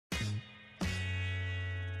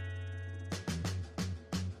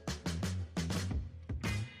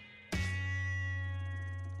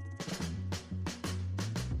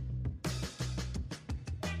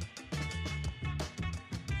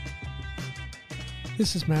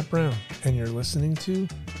This is Matt Brown, and you're listening to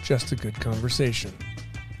Just a Good Conversation.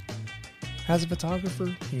 As a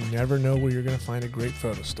photographer, you never know where you're going to find a great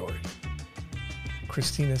photo story.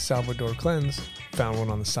 Christina Salvador Clens found one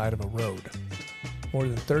on the side of a road. More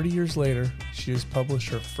than 30 years later, she has published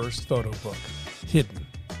her first photo book, Hidden.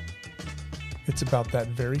 It's about that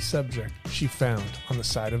very subject she found on the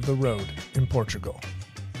side of the road in Portugal.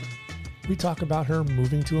 We talk about her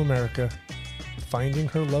moving to America, finding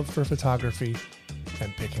her love for photography,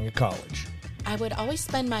 and picking a college. I would always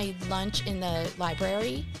spend my lunch in the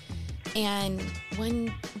library, and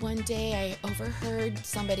one day I overheard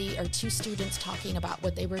somebody or two students talking about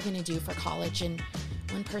what they were going to do for college, and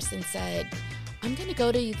one person said, I'm going to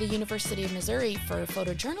go to the University of Missouri for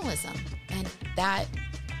photojournalism. And that,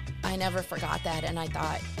 I never forgot that, and I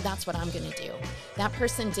thought, that's what I'm going to do. That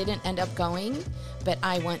person didn't end up going, but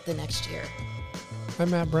I went the next year. I'm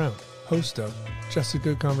Matt Brown, host of Just a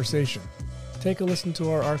Good Conversation. Take a listen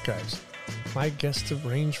to our archives. My guests have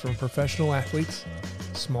ranged from professional athletes,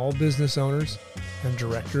 small business owners, and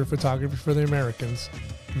director of photography for the Americans,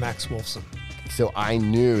 Max Wolfson. So I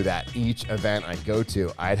knew that each event I'd go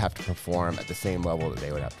to, I'd have to perform at the same level that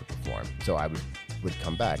they would have to perform. So I would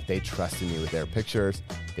come back. They trusted me with their pictures.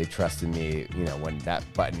 They trusted me, when that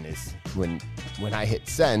button is, when I hit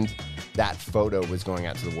send, that photo was going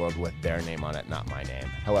out to the world with their name on it, not my name.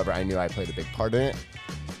 However, I knew I played a big part in it.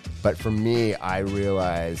 But for me, I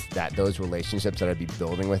realized that those relationships that I'd be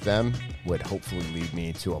building with them would hopefully lead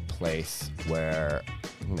me to a place where,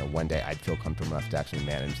 one day I'd feel comfortable enough to actually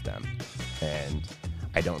manage them. And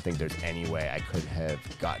I don't think there's any way I could have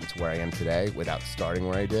gotten to where I am today without starting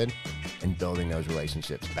where I did and building those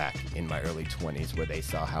relationships back in my early 20s where they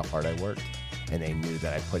saw how hard I worked and they knew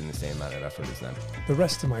that I put in the same amount of effort as them. The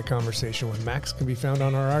rest of my conversation with Max can be found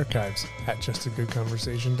on our archives at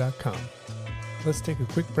justagoodconversation.com. Let's take a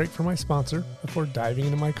quick break for my sponsor before diving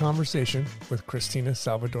into my conversation with Christina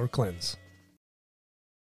Salvador Clens.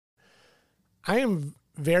 I am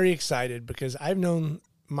very excited because I've known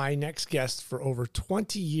my next guest for over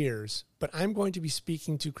 20 years, but I'm going to be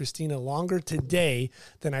speaking to Christina longer today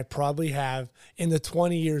than I probably have in the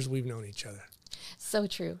 20 years we've known each other. So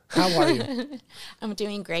true. How are you? I'm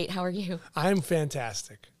doing great. How are you? I'm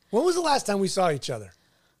fantastic. When was the last time we saw each other?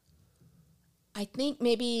 I think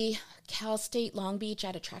maybe Cal State Long Beach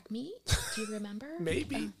at a track meet. Do you remember?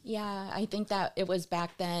 Maybe. Yeah, I think that it was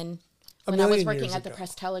back then when I was working at the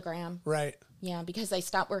Press Telegram. Right. Yeah, because I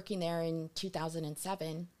stopped working there in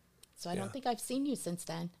 2007. So I don't think I've seen you since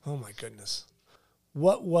then. Oh, my goodness.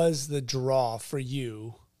 What was the draw for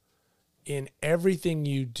you in everything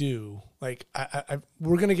you do? Like,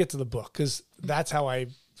 we're going to get to the book because that's how I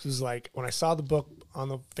was like, when I saw the book on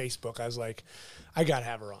the Facebook, I was like, I got to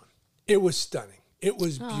have her on. It was stunning. It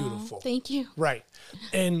was beautiful. Thank you. Right.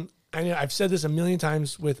 And I know I've said this a million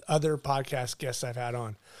times with other podcast guests I've had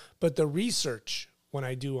on, but the research when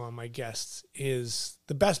I do on my guests is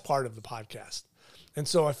the best part of the podcast. And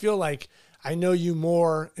so I feel like I know you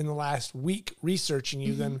more in the last week researching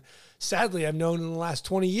you than sadly I've known in the last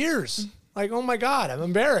 20 years. Like, oh my God, I'm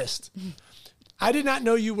embarrassed. I did not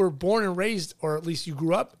know you were born and raised, or at least you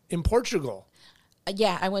grew up in Portugal.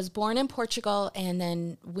 Yeah, I was born in Portugal, and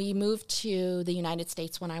then we moved to the United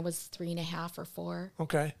States when I was 3.5 or 4.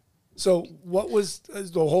 Okay. So what was,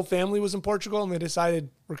 the whole family was in Portugal and they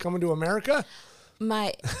decided we're coming to America?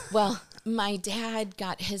 My dad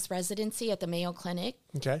got his residency at the Mayo Clinic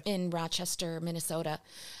in Rochester, Minnesota.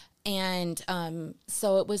 And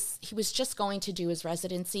so he was just going to do his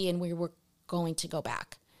residency and we were going to go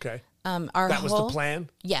back. Okay. That was the plan?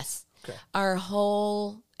 Yes. Okay. Our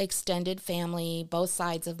whole extended family, both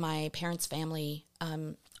sides of my parents' family,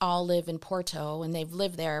 all live in Porto, and they've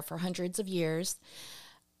lived there for hundreds of years.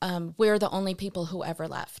 We're the only people who ever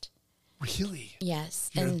left. Really? Yes.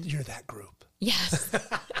 You're that group. Yes.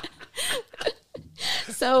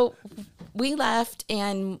 So we left,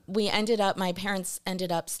 and my parents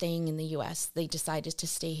ended up staying in the U.S. They decided to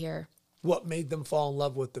stay here. What made them fall in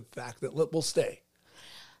love with the fact that we'll stay?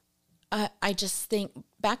 I just think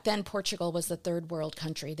back then Portugal was a third world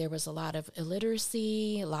country. There was a lot of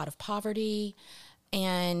illiteracy, a lot of poverty,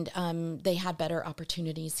 and they had better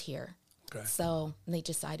opportunities here. Okay. So they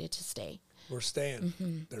decided to stay. We're staying.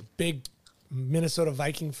 Mm-hmm. They're big Minnesota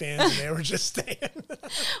Viking fans, and they were just staying.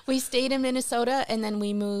 We stayed in Minnesota, and then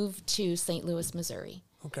we moved to St. Louis, Missouri.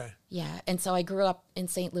 Okay. Yeah, and so I grew up in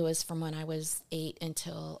St. Louis from when I was 8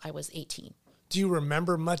 until I was 18. Do you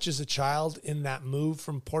remember much as a child in that move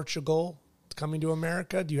from Portugal coming to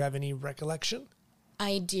America? Do you have any recollection?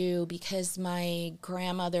 I do, because my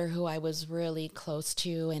grandmother, who I was really close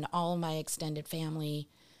to, and all my extended family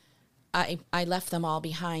I left them all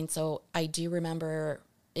behind. So I do remember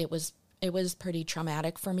it was pretty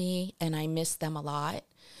traumatic for me, and I missed them a lot.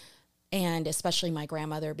 And especially my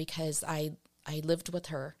grandmother, because I lived with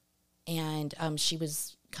her, and she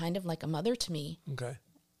was kind of like a mother to me. Okay.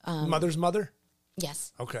 Mother's mother?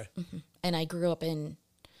 Yes. Okay. And I grew up in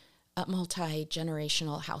a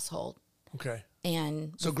multi-generational household. Okay.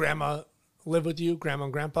 And So grandma lived with you, grandma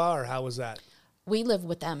and grandpa, or how was that? we lived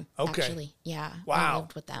with them, Okay. actually. Yeah. Wow. I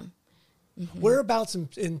lived with them. Whereabouts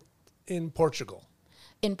in Portugal?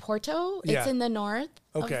 In Porto, Yeah. it's in the north.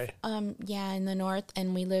 Okay. Yeah, in the north.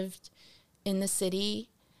 And we lived in the city,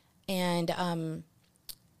 and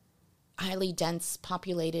highly dense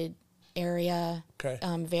populated area. Okay.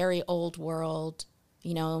 Very old world,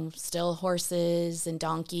 still horses and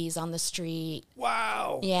donkeys on the street.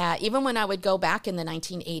 Wow. Yeah, even when I would go back in the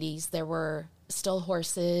 1980s, there were still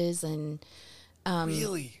horses and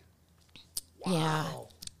Really? yeah. Wow.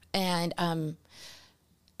 And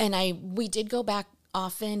we did go back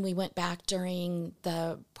often. We went back during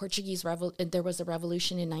the Portuguese there was a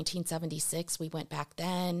revolution in 1976. We went back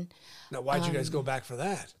then. Now, why'd you guys go back for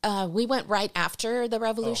that? We went right after the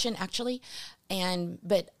revolution, actually.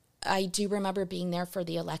 But I do remember being there for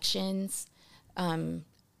the elections. How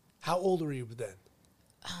old were you then?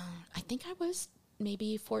 I think I was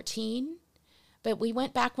maybe 14. But we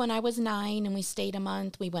went back when I was 9, and we stayed a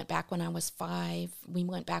month. We went back when I was 5. We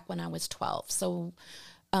went back when I was 12. So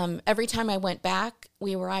every time I went back,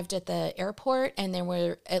 we arrived at the airport, and there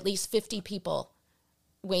were at least 50 people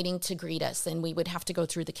waiting to greet us, and we would have to go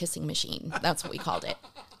through the kissing machine. That's what we called it.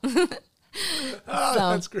 Oh,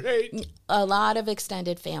 that's great. A lot of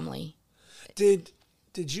extended family. Did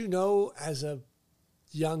you know as a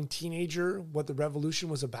young teenager what the revolution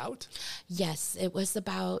was about? Yes, it was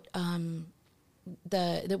about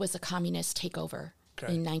there was a communist takeover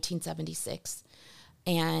in 1976,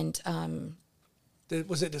 and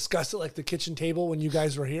Was it discussed at like the kitchen table when you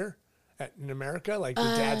guys were here in America? Like your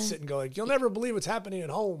dad sit and go like, "You'll never believe what's happening at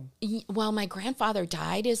home." Well, my grandfather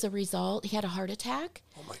died as a result. He had a heart attack.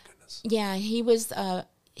 Oh my goodness. Yeah, he was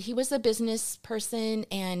a business person,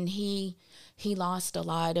 and he lost a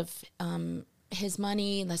lot of his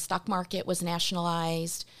money. The stock market was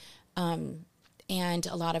nationalized, and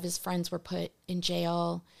a lot of his friends were put in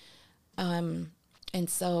jail. And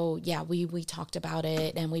so, yeah, we talked about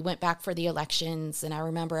it, and we went back for the elections, and I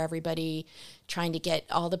remember everybody trying to get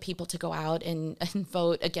all the people to go out and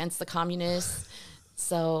vote against the communists.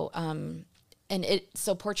 So,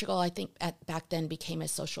 so Portugal, I think back then became a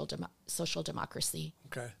social democracy.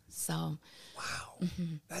 Okay. So, Wow.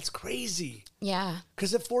 That's crazy. yeah.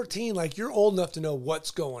 Because at 14, like you're old enough to know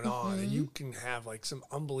what's going on, and you can have like some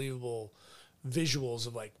unbelievable visuals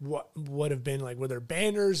of like what would have been like, were there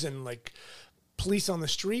banners and like police on the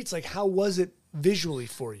streets? Like, how was it visually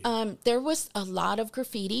for you? There was a lot of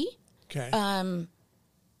graffiti. Okay.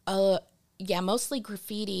 Yeah, mostly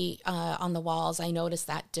graffiti on the walls. I noticed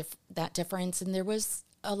that difference, and there was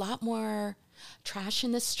a lot more trash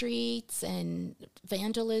in the streets and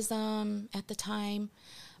vandalism at the time.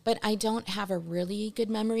 But I don't have a really good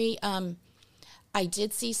memory. I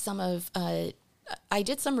did see I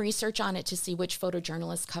did some research on it to see which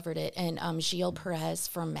photojournalist covered it, and Gil Perez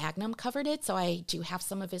from Magnum covered it, so I do have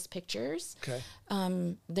some of his pictures. Okay.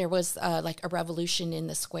 There was like a revolution in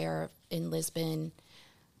the square in Lisbon,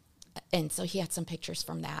 and so he had some pictures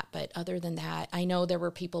from that. But other than that, I know there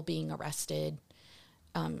were people being arrested.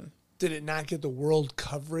 Did it not get the world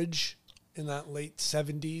coverage in that late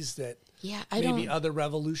 70s that maybe other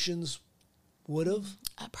revolutions would have?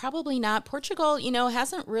 Probably not. Portugal,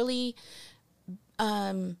 hasn't really...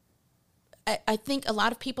 I think a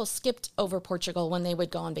lot of people skipped over Portugal when they would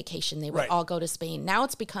go on vacation. They would all go to Spain. Now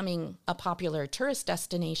it's becoming a popular tourist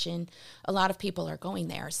destination. A lot of people are going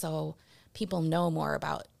there, so people know more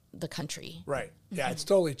about the country. Right. Yeah, it's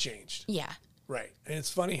totally changed. Yeah. Right. And it's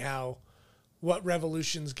funny how what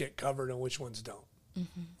revolutions get covered and which ones don't.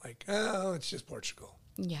 Like, oh, it's just Portugal.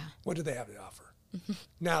 Yeah. What do they have to offer?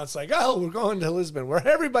 Now it's like, oh, we're going to Lisbon, where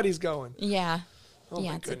everybody's going. Yeah. Oh,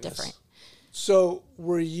 yeah, my it's goodness. different. So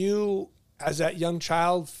were you, as that young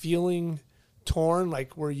child, feeling torn?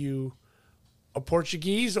 Like, were you a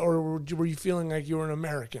Portuguese, or were you feeling like you were an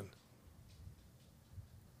American?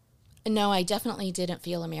 No, I definitely didn't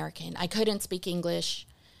feel American. I couldn't speak English.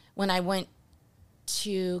 When I went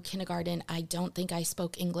to kindergarten, I don't think I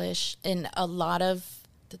spoke English. And a lot of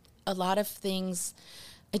things,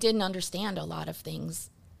 I didn't understand a lot of things.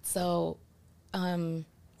 So...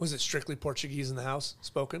 was it strictly Portuguese in the house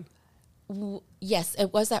spoken? Yes,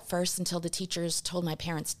 it was at first until the teachers told my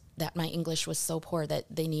parents that my English was so poor that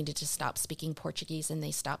they needed to stop speaking Portuguese, and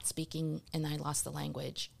they stopped speaking, and I lost the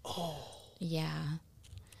language. Oh. Yeah.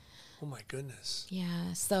 Oh my goodness.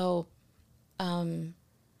 Yeah. So,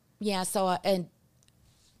 yeah. So,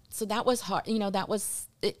 so that was hard. You know, that was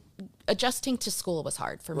adjusting to school was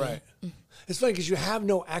hard for me. Right. It's funny because you have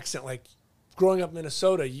no accent. Like growing up in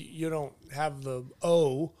Minnesota, you don't have the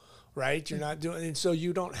O, right? You're not doing, and so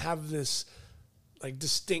you don't have this like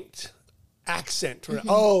distinct accent. Where,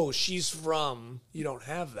 oh, she's from. You don't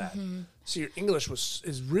have that. So your English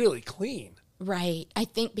is really clean. Right. I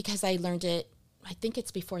think because I learned it, I think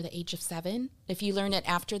it's before the age of 7. If you learn it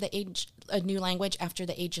after a new language after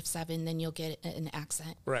the age of 7, then you'll get an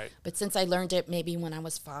accent. Right. But since I learned it maybe when I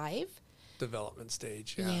was 5. Development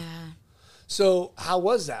stage. Yeah. Yeah. So how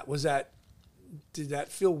was that? Did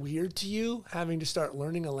that feel weird to you, having to start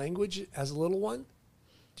learning a language as a little one?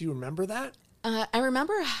 Do you remember that? I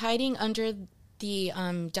remember hiding under the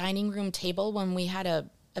dining room table when we had a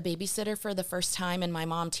babysitter for the first time, and my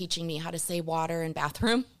mom teaching me how to say water and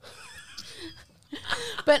bathroom.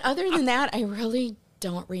 But other than that, I really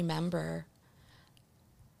don't remember.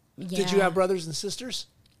 Yeah. Did you have brothers and sisters?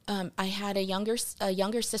 I had a younger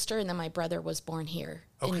sister, and then my brother was born here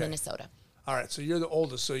in Minnesota. All right, so you're the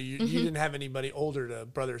oldest, so you didn't have anybody older to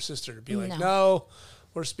brother or sister to be like, No. no,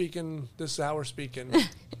 we're speaking, this is how we're speaking.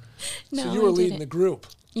 No, So you were I leading didn't. the group.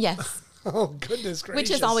 Yes, Oh, goodness gracious.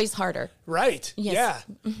 which is always harder. Right, Yes.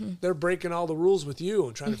 yeah. They're breaking all the rules with you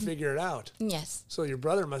and trying to figure it out. Yes. So your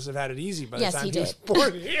brother must have had it easy by Yes, the time he he was did.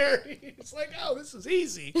 born here. He's like, oh, this is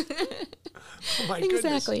easy. Oh, my goodness.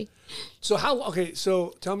 Exactly. So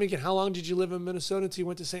so tell me again, how long did you live in Minnesota until you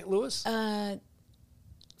went to St. Louis?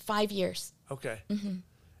 5 years, Okay. And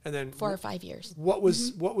then 4 or 5 years. what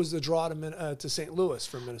was the draw to St. Louis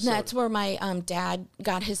from Minnesota? That's where my dad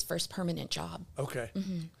got his first permanent job, Okay.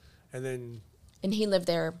 And then, and he lived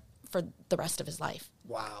there for the rest of his life.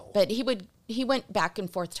 wow. But he went back and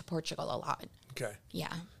forth to Portugal a lot. Okay.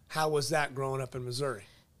 Yeah. How was that growing up in Missouri?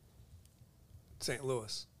 St.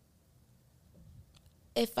 Louis.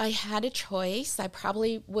 If I had a choice, I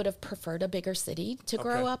probably would have preferred a bigger city to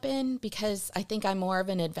grow Okay. up in, because I think I'm more of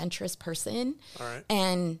an adventurous person. All right.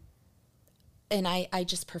 And I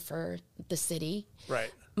just prefer the city.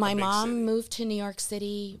 Right. My A big mom city. moved to New York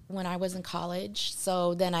City when I was in college,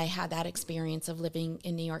 so then I had that experience of living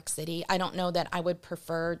in New York City. I don't know that I would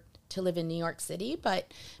prefer to live in New York City,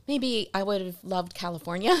 but maybe I would have loved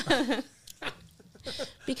California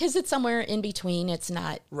because it's somewhere in between. It's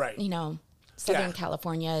not, Right. Southern Yeah.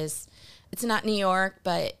 California it's not New York,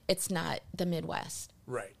 but it's not the Midwest.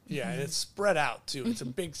 Right. Yeah, and it's spread out too. It's a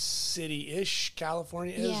big city-ish,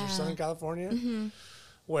 California is, or Yeah. Southern California,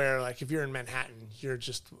 where like if you're in Manhattan, you're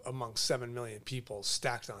just amongst 7 million people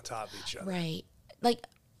stacked on top of each other. Right. Like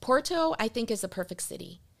Porto, I think, is a perfect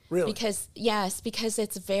city. Really? Because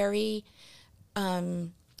it's very,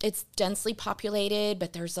 it's densely populated,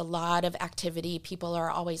 but there's a lot of activity. People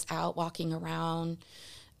are always out walking around,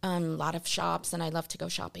 a lot of shops, and I love to go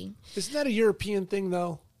shopping. Isn't that a European thing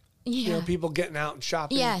though? Yeah. You know, people getting out and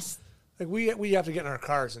shopping. Yes. Like we have to get in our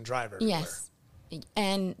cars and drive everywhere. Yes.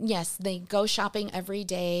 And yes, they go shopping every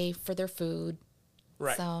day for their food.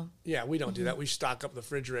 Right. So, Yeah, we don't do that. We stock up the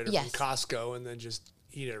refrigerator Yes. from Costco and then just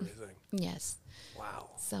eat everything. yes. Wow.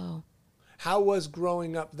 So, How was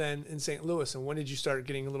growing up then in St. Louis, and when did you start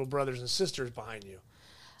getting little brothers and sisters behind you?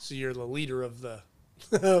 So you're the leader of the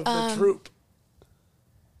of the troop.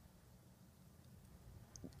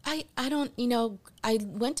 I don't, I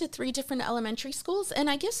went to 3 different elementary schools, and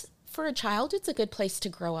I guess for a child, it's a good place to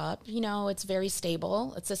grow up. It's very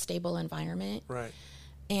stable. It's a stable environment. Right.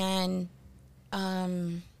 And,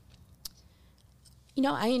 I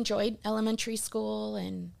enjoyed elementary school,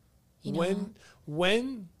 and,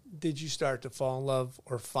 When did you start to fall in love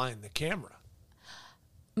or find the camera?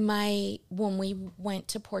 when we went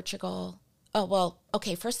to Portugal,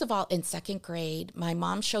 first of all, in 2nd grade, my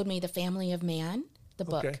mom showed me The Family of Man, the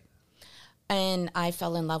book. Okay. And I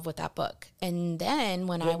fell in love with that book. And then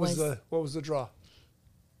when What was the draw?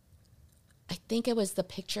 I think it was the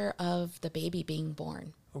picture of the baby being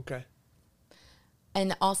born. Okay.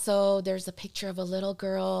 And also there's a picture of a little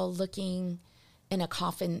girl looking in a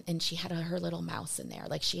coffin, and she had her little mouse in there.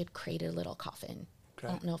 Like she had created a little coffin. Okay.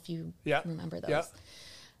 I don't know if you Yeah. remember those. Yeah.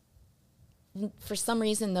 For some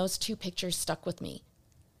reason, those 2 pictures stuck with me.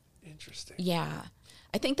 Interesting. Yeah.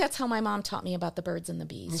 I think that's how my mom taught me about the birds and the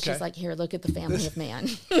bees. Okay. She's like, here, look at the family of man.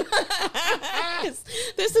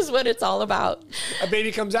 This is what it's all about. A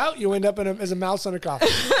baby comes out, you end up as a mouse on a coffin.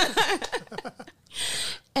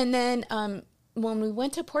 And then when we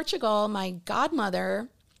went to Portugal, my godmother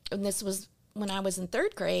and this was when I was in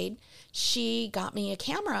third grade, she got me a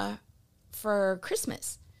camera for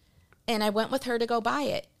Christmas. And I went with her to go buy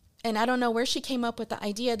it. And I don't know where she came up with the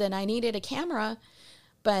idea that I needed a camera,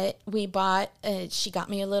 but we bought, she got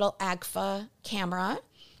me a little Agfa camera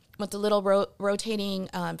with a little rotating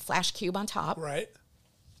flash cube on top. Right.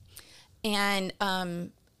 And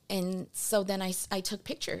so then I took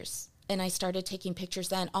pictures, and I started taking pictures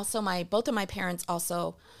then. Also, both of my parents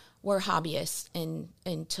also were hobbyists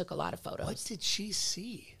and took a lot of photos. What did she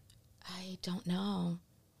see? I don't know.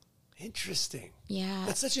 Interesting. Yeah.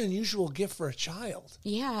 That's such an unusual gift for a child,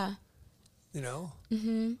 Yeah. you know?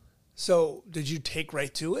 Mm-hmm. So did you take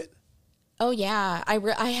right to it? Oh yeah.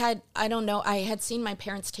 I had seen my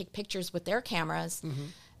parents take pictures with their cameras,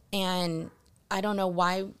 and I don't know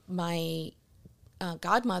why my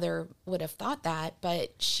godmother would have thought that,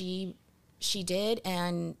 but she did,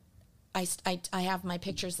 and I have my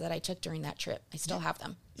pictures that I took during that trip. I still have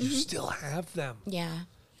them. You still have them. Yeah.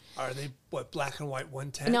 Are they, black and white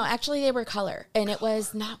 110? No, actually they were color, and it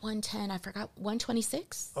was not 110. I forgot,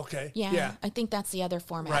 126. Okay. Yeah. I think that's the other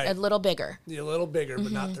format. Right. A little bigger. A little bigger,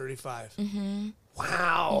 but not 35.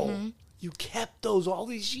 Wow. You kept those all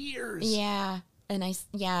these years. Yeah. And I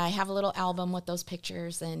have a little album with those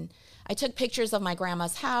pictures, and I took pictures of my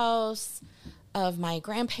grandma's house, of my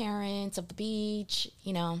grandparents, of the beach,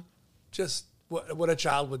 Just what a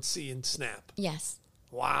child would see and snap. Yes.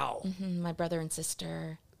 Wow. My brother and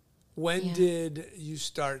sister. When did you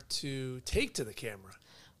start to take to the camera?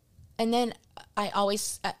 And then I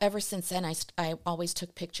always, ever since then, I always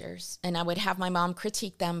took pictures, and I would have my mom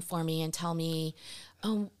critique them for me and tell me,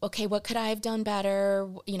 oh, okay, what could I have done better?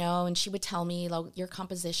 And she would tell me, like, your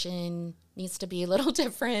composition needs to be a little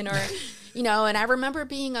different, or, and I remember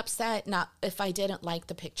being upset if I didn't like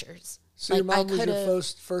the pictures. So your mom was your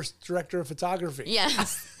first director of photography.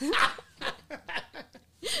 Yes.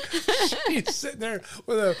 She's sitting there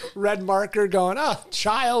with a red marker going, oh,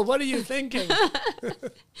 child, what are you thinking?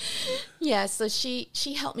 Yeah, so she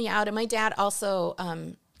helped me out. And my dad also,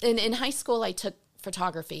 in high school, I took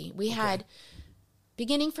photography. We had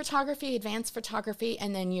beginning photography, advanced photography,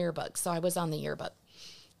 and then yearbook. So I was on the yearbook.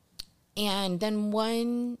 And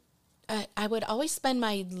then I would always spend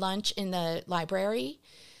my lunch in the library.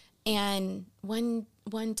 And one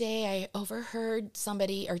day I overheard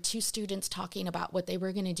somebody or two students talking about what they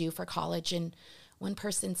were going to do for college. And one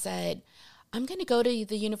person said, I'm going to go to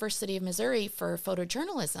the University of Missouri for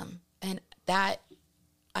photojournalism. And I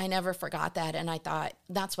never forgot that. And I thought,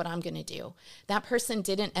 that's what I'm going to do. That person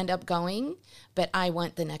didn't end up going, but I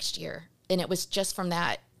went the next year. And it was just from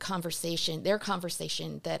that conversation, their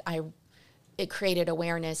conversation, that it created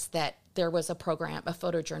awareness that there was a program, a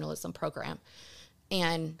photojournalism program.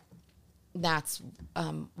 And that's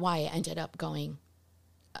why I ended up going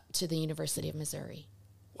to the University of Missouri.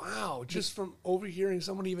 Wow, just from overhearing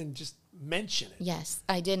someone even just mention it. Yes,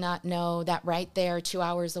 I did not know that right there, 2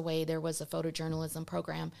 hours away, there was a photojournalism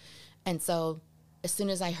program. And so as soon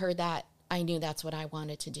as I heard that, I knew that's what I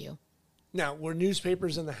wanted to do. Now, were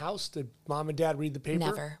newspapers in the house? Did mom and dad read the paper?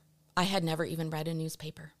 Never. I had never even read a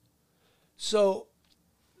newspaper. So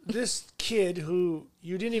this kid who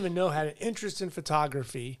you didn't even know had an interest in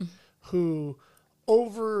photography, who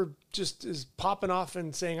just is popping off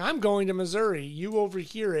and saying, I'm going to Missouri. You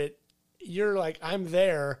overhear it. You're like, I'm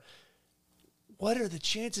there. What are the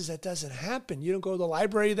chances that doesn't happen? You don't go to the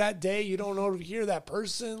library that day. You don't overhear that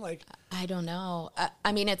person. Like, I don't know.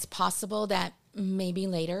 I mean, it's possible that maybe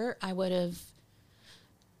later I would have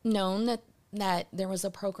known that there was a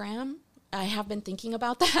program. I have been thinking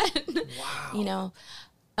about that. Wow.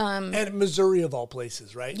 And Missouri of all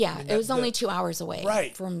places, right? Yeah, it was only 2 hours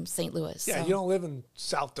away from St. Louis. Yeah, so. you don't live in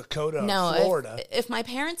South Dakota or Florida. If my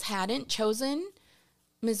parents hadn't chosen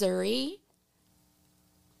Missouri,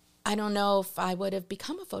 I don't know if I would have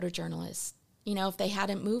become a photojournalist, if they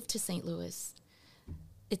hadn't moved to St. Louis.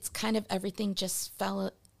 It's kind of everything just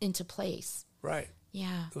fell into place. Right.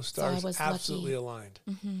 Yeah. Those stars so I was absolutely lucky.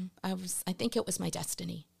 aligned. I think it was my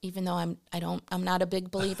destiny, even though I'm not a big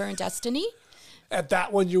believer in destiny. At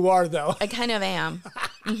that one you are, though. I kind of am.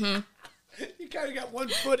 You kind of got one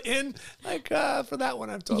foot in. Like, for that one,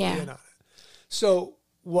 I'm totally in on it. So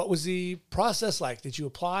what was the process like? Did you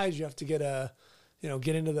apply? Did you have to get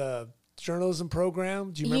into the journalism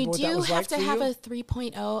program? Do you remember what that was like for you? You do have to have a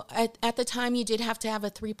 3.0. At the time, you did have to have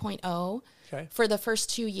a 3.0 for the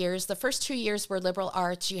first 2 years. The first 2 years were liberal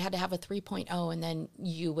arts. You had to have a 3.0, and then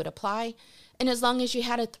you would apply. And as long as you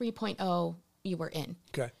had a 3.0, you were in.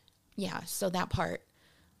 Okay. Yeah, so that part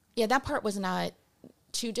was not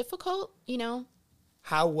too difficult,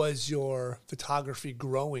 How was your photography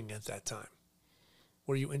growing at that time?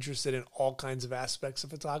 Were you interested in all kinds of aspects of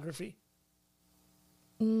photography?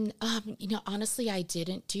 Honestly, I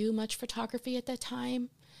didn't do much photography at that time.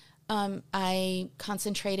 I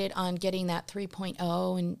concentrated on getting that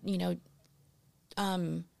 3.0 and,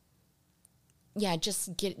 just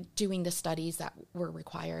doing the studies that were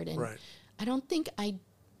required. And Right. I don't think I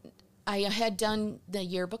had done the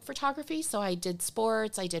yearbook photography. So I did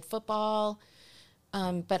sports, I did football.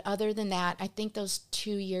 But other than that, I think those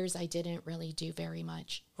 2 years I didn't really do very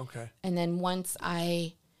much. Okay. And then once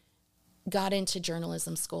I got into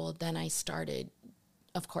journalism school, then I started,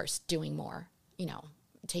 of course, doing more,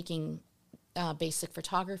 taking basic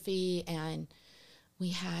photography. And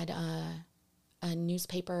we had a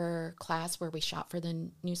newspaper class where we shot for the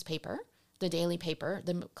newspaper, the daily paper,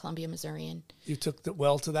 the Columbia Missourian. You took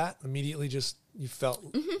well to that immediately. You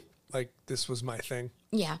felt like this was my thing.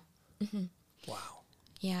 Yeah. Wow.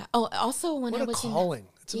 Yeah. Oh, also when What I a was calling.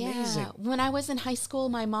 It's amazing. When I was in high school,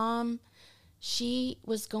 my mom, she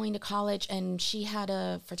was going to college and she had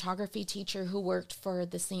a photography teacher who worked for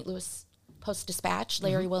the St. Louis Post-Dispatch,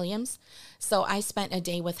 Larry Williams. So I spent a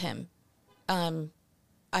day with him.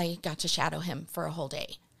 I got to shadow him for a whole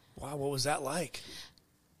day. Wow. What was that like?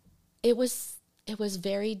 It was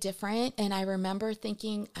very different. And I remember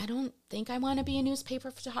thinking, I don't think I want to be a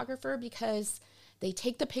newspaper photographer because they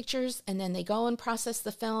take the pictures and then they go and process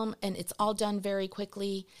the film and it's all done very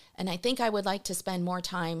quickly. And I think I would like to spend more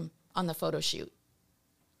time on the photo shoot.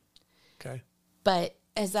 Okay. But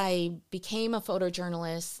as I became a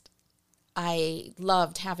photojournalist, I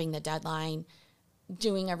loved having the deadline,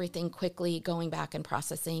 doing everything quickly, going back and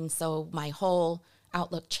processing. So my whole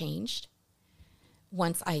outlook changed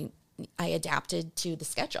once I adapted to the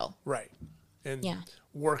schedule. Right. And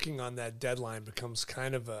working on that deadline becomes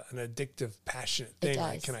kind of an addictive, passionate thing.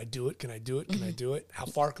 Like, can I do it? Can I do it? Can I do it? How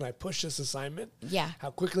far can I push this assignment? Yeah.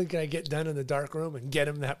 How quickly can I get done in the dark room and get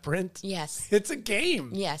him that print? Yes. It's a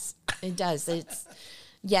game. Yes, it does.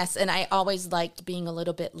 Yes. And I always liked being a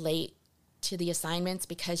little bit late to the assignments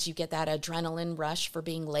because you get that adrenaline rush for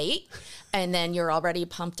being late and then you're already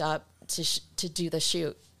pumped up to do the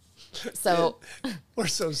shoot. So we're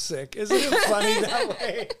so sick. Isn't it funny that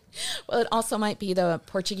way? Well, it also might be the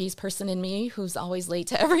Portuguese person in me who's always late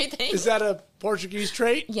to everything. Is that a Portuguese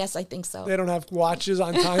trait? Yes, I think so. They don't have watches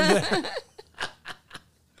on time there.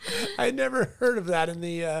 I never heard of that in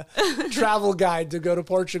the travel guide to go to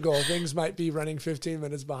Portugal. Things might be running 15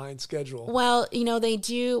 minutes behind schedule. Well, they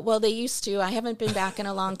do. Well, they used to. I haven't been back in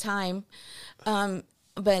a long time.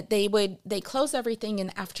 But they close everything in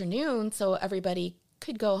the afternoon so everybody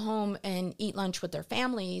could go home and eat lunch with their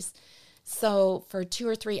families. So for 2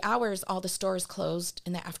 or 3 hours, all the stores closed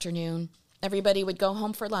in the afternoon. Everybody would go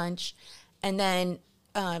home for lunch, and then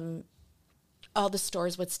all the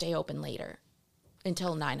stores would stay open later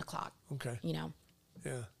until 9 o'clock. Okay. Yeah.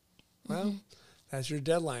 Well, that's your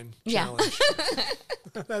deadline challenge.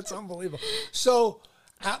 Yeah. That's unbelievable. So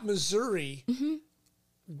at Missouri,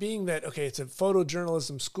 being that, okay, it's a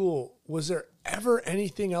photojournalism school, was there ever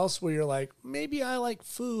anything else where you're like, maybe I like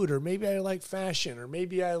food, or maybe I like fashion, or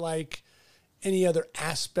maybe I like any other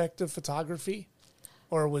aspect of photography?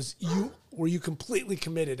 Or were you completely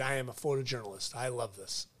committed? I am a photojournalist. I love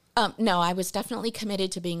this. No, I was definitely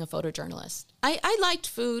committed to being a photojournalist. I liked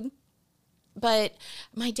food, but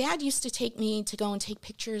my dad used to take me to go and take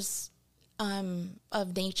pictures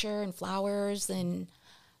of nature and flowers, and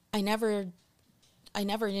I never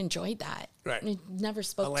enjoyed that. Right. It never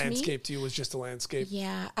spoke to me. A landscape to you was just a landscape.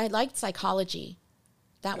 Yeah, I liked psychology.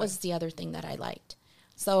 That was the other thing that I liked.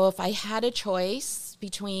 So if I had a choice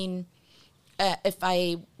between, if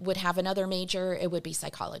I would have another major, it would be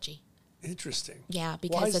psychology. Interesting. Yeah,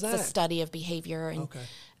 because it's that? the study of behavior, and Okay.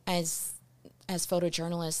 as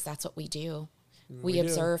photojournalists, that's what we do. We do.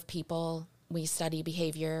 observe people, we study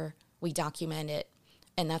behavior, we document it,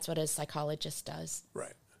 and that's what a psychologist does.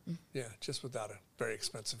 Right. Yeah, just without a very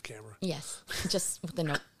expensive camera. Yes, just with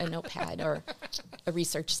a notepad or a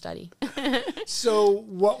research study. So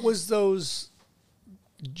what was those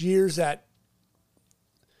years at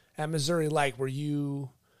Missouri like? Were you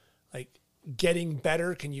like getting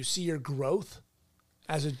better? Can you see your growth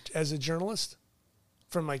as a journalist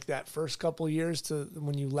from like that first couple of years to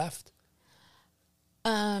when you left?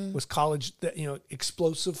 Was college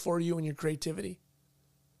explosive for you and your creativity?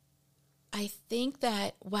 I think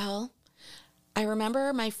that, well, I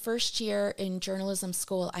remember my first year in journalism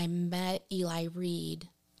school, I met Eli Reed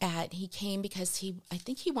he came because I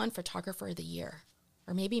think he won Photographer of the Year,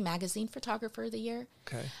 or maybe Magazine Photographer of the Year.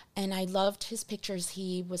 Okay. And I loved his pictures.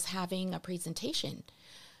 He was having a presentation.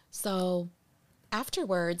 So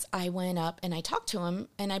afterwards, I went up and I talked to him,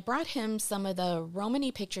 and I brought him some of the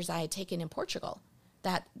Romani pictures I had taken in Portugal,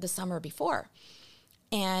 that the summer before.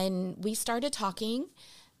 And we started talking,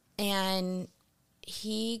 and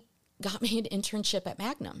he got me an internship at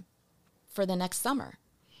Magnum for the next summer.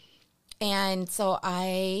 And so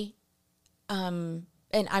I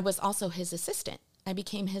was also his assistant. I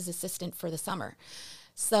became his assistant for the summer.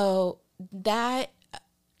 So that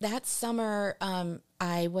summer,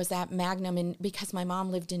 I was at Magnum, and because my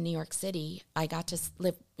mom lived in New York City, I got to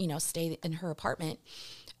live, stay in her apartment.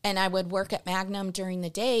 And I would work at Magnum during the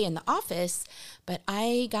day in the office, but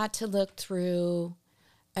I got to look through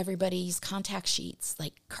everybody's contact sheets,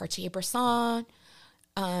 like Cartier-Bresson.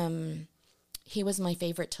 He was my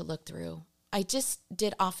favorite to look through. I just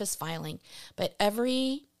did office filing, but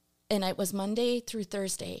and it was Monday through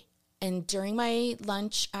Thursday. And during my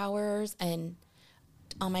lunch hours and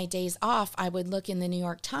on my days off, I would look in the New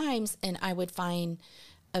York Times and I would find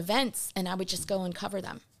events and I would just go and cover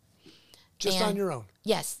them. Just on your own?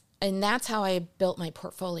 Yes. And that's how I built my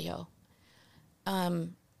portfolio.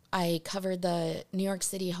 I covered the New York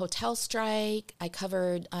City hotel strike. I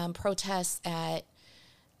covered protests at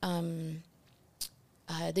the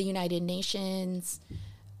United Nations.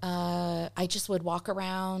 I just would walk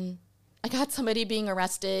around. I got somebody being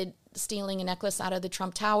arrested, stealing a necklace out of the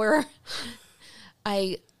Trump Tower.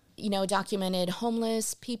 I, documented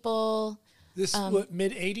homeless people. This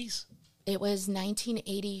mid-'80s? It was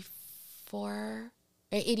 1984 or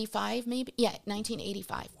 85, maybe. Yeah,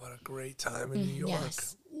 1985. What a great time in New York.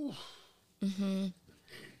 Yes. Mm-hmm.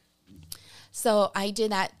 So I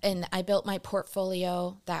did that, and I built my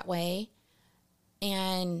portfolio that way.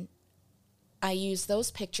 And I used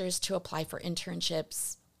those pictures to apply for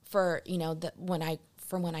internships for, when I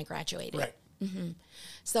graduated. Right. Mm-hmm.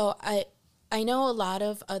 So I know a lot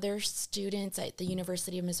of other students at the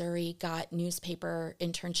University of Missouri got newspaper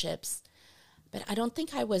internships, but I don't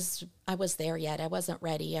think I was there yet. I wasn't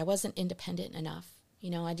ready. I wasn't independent enough.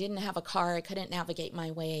 I didn't have a car. I couldn't navigate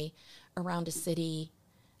my way around a city,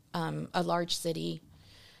 a large city.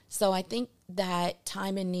 So I think that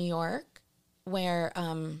time in New York, where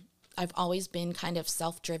I've always been kind of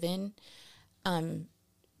self-driven,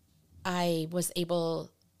 I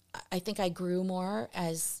think I grew more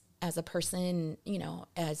as a person,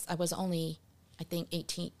 as I was only, I think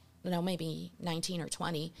 18, maybe 19 or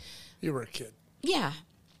 20. You were a kid. Yeah.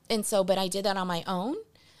 And so, but I did that on my own.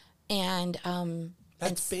 And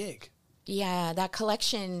that's big. Yeah, that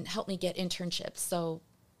collection helped me get internships. So,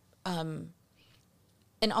 and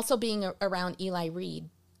also being around Eli Reed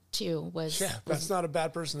too was... Yeah, that's not a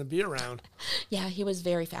bad person to be around. Yeah, he was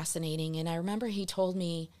very fascinating. And I remember he told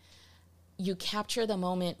me, you capture the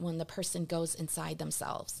moment when the person goes inside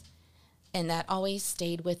themselves. And that always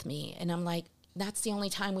stayed with me. And I'm like, that's the only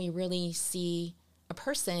time we really see a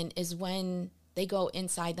person is when they go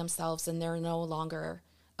inside themselves and they're no longer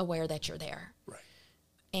aware that you're there. Right.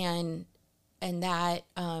 And that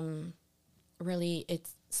really, it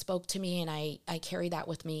spoke to me, and I carry that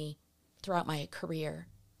with me throughout my career.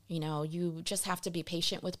 You just have to be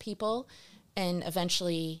patient with people, and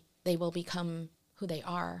eventually they will become who they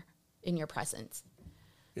are in your presence.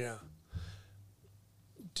 Yeah.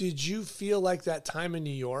 Did you feel like that time in New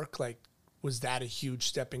York, was that a huge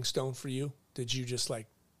stepping stone for you? Did you just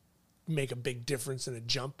make a big difference and a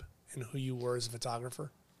jump in who you were as a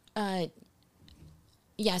photographer?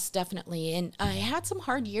 Yes, definitely. And I had some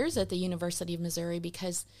hard years at the University of Missouri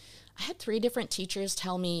because I had 3 different teachers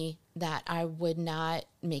tell me that I would not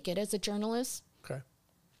make it as a journalist. Okay.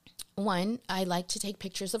 One, I like to take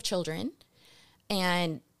pictures of children,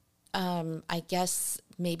 and I guess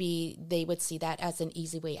maybe they would see that as an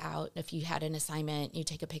easy way out. If you had an assignment, you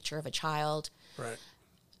take a picture of a child. Right.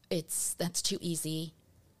 That's too easy.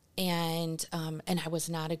 And I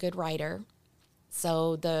was not a good writer.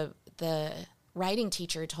 So the writing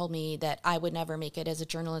teacher told me that I would never make it as a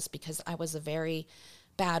journalist because I was a very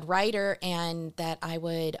bad writer, and that I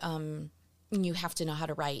would, you have to know how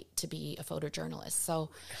to write to be a photojournalist.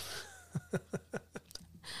 So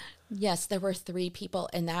yes, there were 3 people,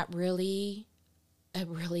 and it really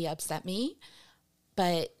upset me.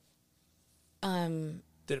 But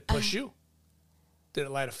did it push you? Did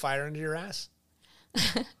it light a fire under your ass?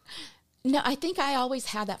 No, I think I always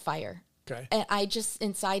had that fire. Okay. And I just,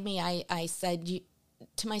 inside me, I said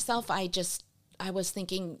to myself, I was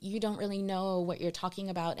thinking, you don't really know what you're talking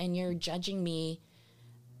about, and you're judging me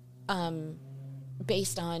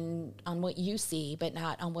based on what you see, but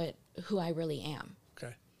not on who I really am.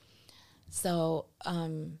 Okay. So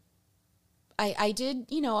I did,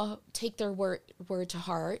 take their word to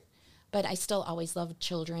heart, but I still always loved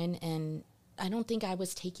children, and I don't think I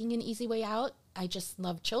was taking an easy way out. I just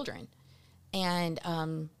loved children. And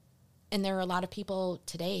there are a lot of people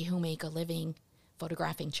today who make a living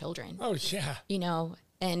photographing children. Oh, yeah. You know,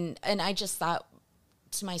 and I just thought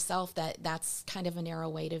to myself that that's kind of a narrow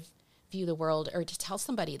way to view the world, or to tell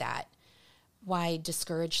somebody that. Why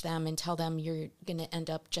discourage them and tell them you're going to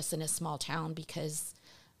end up just in a small town because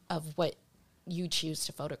of what you choose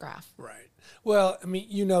to photograph? Right. Well, I mean,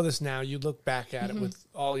 you know this now. You look back at it with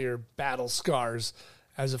all your battle scars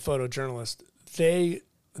as a photojournalist.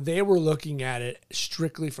 They were looking at it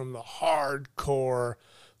strictly from the hardcore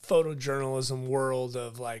photojournalism world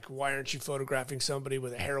of like, why aren't you photographing somebody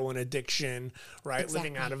with a heroin addiction, right? Exactly.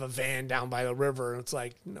 Living out of a van down by the river. And it's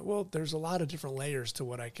like, no, well, there's a lot of different layers to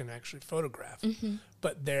what I can actually photograph.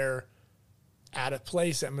 But they're at a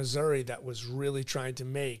place at Missouri that was really trying to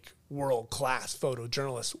make world-class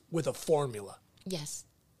photojournalists with a formula. Yes.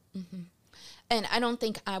 And I don't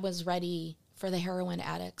think I was ready for the heroin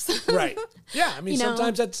addicts. Right. Yeah. I mean, You know?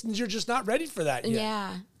 sometimes you're just not ready for that yet.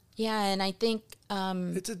 Yeah. Yeah. And I think,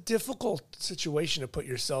 It's a difficult situation to put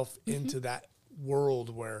yourself into that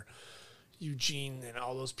world where Eugene and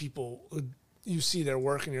all those people, you see their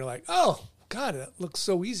work and you're like, oh, God, it looks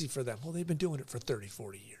so easy for them. Well, they've been doing it for 30,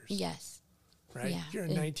 40 years. yes. Right? Yeah. You're a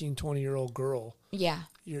 19, 20-year-old girl. Yeah.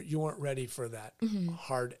 You weren't ready for that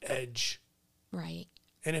hard edge. Right.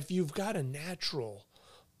 And if you've got a natural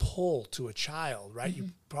pull to a child, right?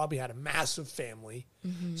 You probably had a massive family.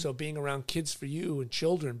 So being around kids for you and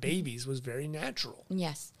children, babies, was very natural.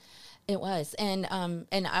 Yes, it was. And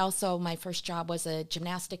I also, my first job was a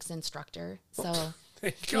gymnastics instructor. So,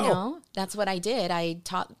 There you you go. know, that's what I did. I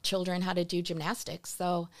taught children how to do gymnastics.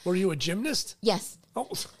 So, Were you a gymnast? yes. Oh.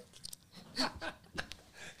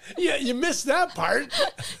 Yeah, you missed that part.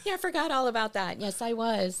 Yeah, I forgot all about that. Yes, I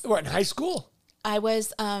was. What, in high school? I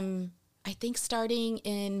was, I think starting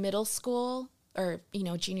in middle school or, you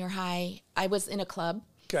know, junior high, I was in a club.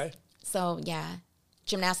 Okay. So yeah,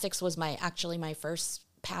 gymnastics was actually my first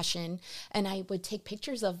passion. And I would take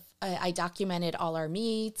pictures of, I documented all our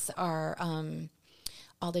meets,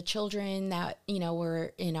 all the children that, you know,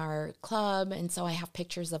 were in our club. And so I have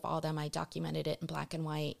pictures of all them. I documented it in black and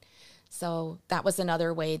white. So that was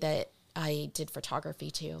another way that I did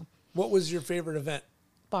photography too. What was your favorite event?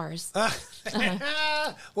 Bars. What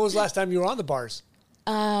was the last time you were on the bars?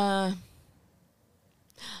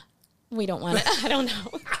 We don't want to, I don't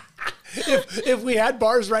know. If we had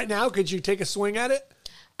bars right now, could you take a swing at it?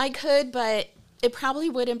 I could, but it probably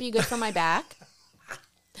wouldn't be good for my back.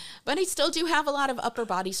 But I still do have a lot of upper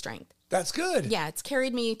body strength. That's good. Yeah, it's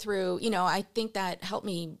carried me through, you know, I think that helped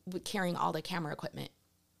me with carrying all the camera equipment.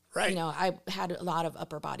 Right. You know, I had a lot of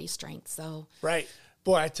upper body strength, so. Right.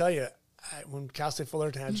 Boy, I tell you, when Cal State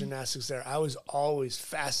Fullerton had gymnastics there, I was always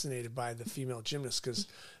fascinated by the female gymnasts because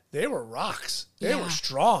they were rocks. They Yeah. were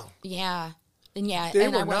strong. Yeah. And yeah, They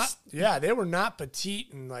and were I was, they were not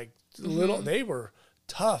petite and like little. They were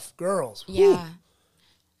tough girls. yeah. Whew.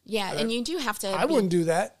 Yeah, and you do have to I wouldn't do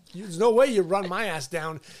that. There's no way you run my ass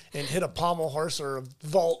down and hit a pommel horse or a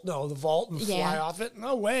vault. No, the vault and fly Yeah. off it.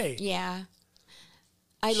 No way. Yeah.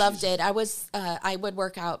 I loved it. I would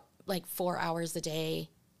work out like 4 hours a day.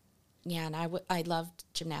 Yeah, and I loved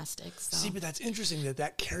gymnastics. So. See, but that's interesting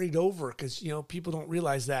that carried over because, you know, people don't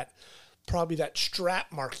realize that probably that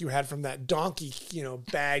strap mark you had from that donkey, you know,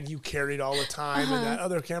 bag you carried all the time and that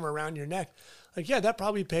other camera around your neck. Like, yeah, that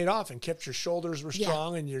probably paid off and kept your shoulders were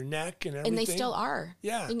strong and your neck and everything. And they still are.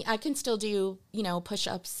 Yeah. And I can still do, you know,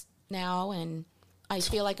 push-ups now, and I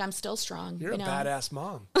feel like I'm still strong. You're you a know? badass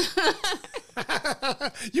mom.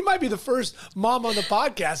 You might be the first mom on the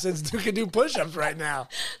podcast who can do push-ups right now.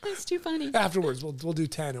 That's too funny. Afterwards, we'll do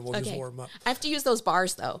 10 and we'll just Okay. warm up. I have to use those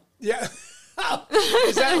bars, though. Yeah.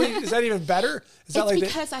 Is that even better? Is that It's like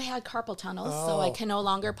because I had carpal tunnels, so I Oh. can no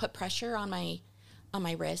longer put pressure on my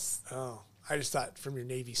wrists. Oh, I just thought from your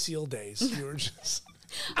Navy SEAL days, you were just...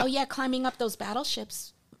 Oh, yeah, climbing up those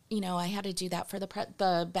battleships. You know, I had to do that for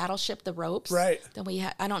the battleship, the ropes. Right. Then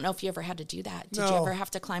I don't know if you ever had to do that. Did you No. ever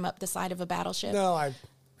have to climb up the side of a battleship? No, I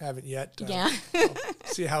haven't yet. Yeah. I'll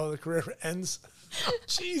see how the career ends.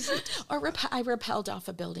 Jesus. Or I rappelled off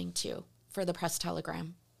a building, too, for the press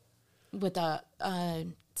telegram with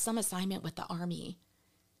some assignment with the Army.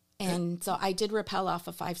 And so I did rappel off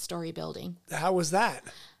a 5-story building. How was that?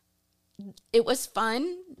 It was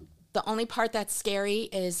fun. The only part that's scary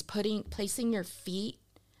is placing your feet.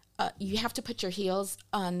 You have to put your heels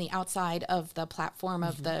on the outside of the platform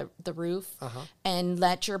of the roof and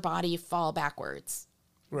let your body fall backwards.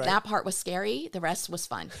 Right. That part was scary. The rest was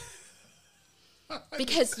fun.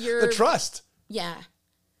 Because you're... The trust. Yeah.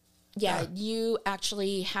 Yeah, you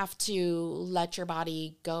actually have to let your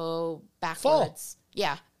body go backwards.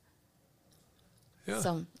 Yeah. Yeah.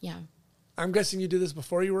 So, yeah. I'm guessing you did this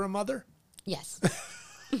before you were a mother? Yes.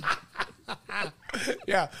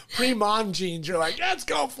 Yeah, pre-mom jeans. You're like, let's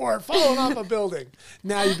go for it, falling off a building.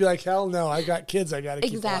 Now you'd be like, hell no, I got kids I got to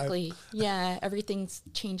keep alive. Exactly. Yeah, everything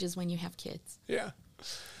changes when you have kids. Yeah.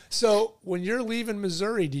 So when you're leaving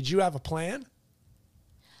Missouri, did you have a plan?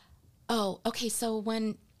 Oh, okay. So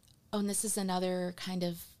and this is another kind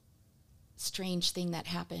of strange thing that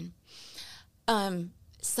happened.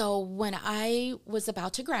 So when I was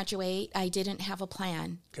about to graduate, I didn't have a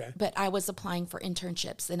plan, Okay. but I was applying for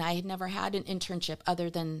internships, and I had never had an internship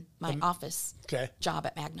other than my office Okay. job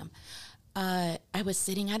at Magnum. I was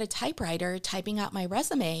sitting at a typewriter typing out my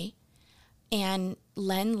resume, and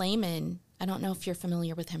Len Lehman, I don't know if you're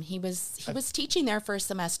familiar with him. He was teaching there for a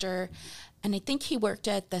semester, and I think he worked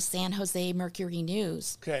at the San Jose Mercury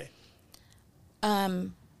News. Okay.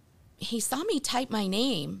 He saw me type my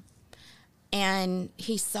name, and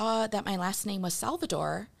he saw that my last name was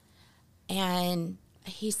Salvador, and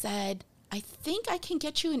he said, I think I can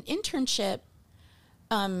get you an internship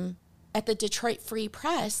at the Detroit Free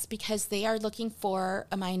Press because they are looking for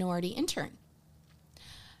a minority intern.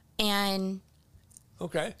 And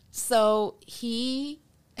Okay. so he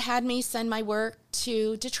had me send my work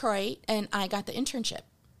to Detroit, and I got the internship.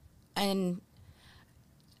 And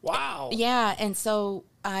Wow. yeah, and so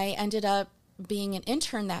I ended up being an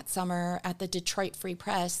intern that summer at the Detroit Free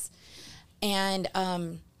Press. And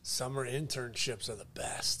Summer internships are the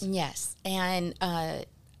best. yes, and I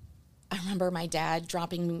remember my dad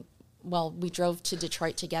we drove to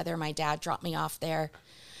Detroit together. My dad dropped me off there,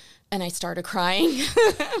 and I started crying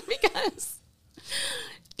because,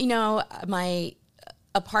 my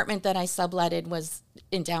apartment that I subletted was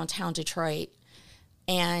in downtown Detroit.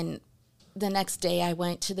 And the next day I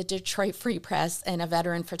went to the Detroit Free Press, and a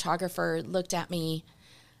veteran photographer looked at me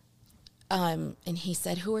and he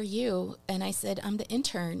said, "Who are you?" And I said, "I'm the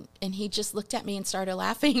intern." And he just looked at me and started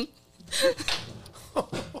laughing.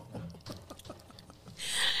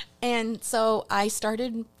 And so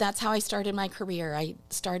that's how I started my career. I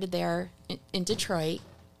started there in Detroit.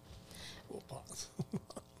 We'll pause.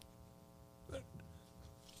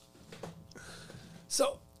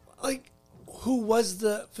 So, who was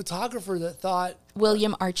the photographer that thought,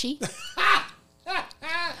 William Archie.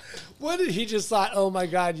 what did he just thought, oh my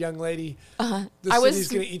God, young lady, the I was- city's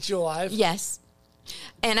going to eat you alive? Yes.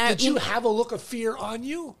 And Did you have a look of fear on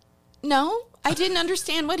you? No, I didn't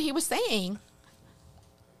understand what he was saying.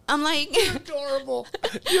 I'm like, Adorable.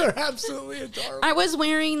 You're absolutely adorable. I was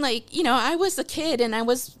wearing I was a kid, and I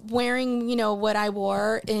was wearing, what I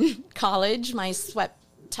wore in college, my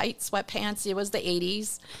tight sweatpants. It was the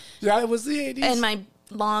 80s. Yeah, it was the 80s. And my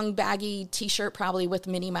long baggy t-shirt, probably with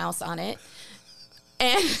Minnie Mouse on it.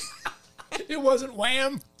 And it wasn't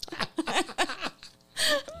Wham.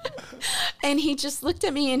 and he just looked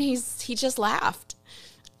at me, and he just laughed.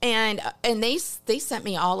 And they sent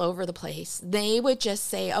me all over the place. They would just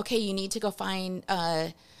say, okay, you need to go find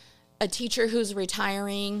a teacher who's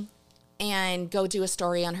retiring and go do a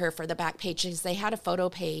story on her for the back page. Because they had a photo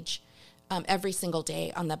page every single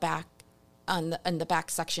day on the back, on the back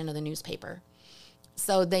section of the newspaper.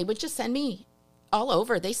 So they would just send me all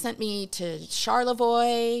over. They sent me to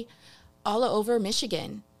Charlevoix, all over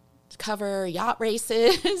Michigan, to cover yacht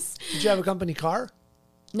races. Did you have a company car?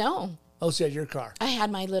 No. Oh, so you had your car. I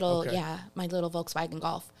had my little, Okay. my little Volkswagen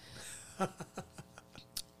Golf.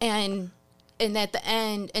 and at the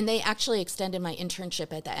end, and they actually extended my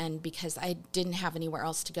internship at the end because I didn't have anywhere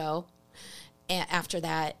else to go after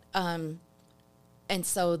that. And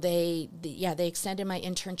so they extended my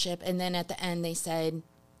internship. And then at the end they said,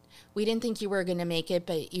 we didn't think you were going to make it,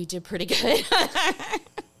 but you did pretty good.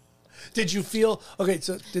 Did you feel, okay,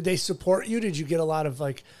 so did they support you? Did you get a lot of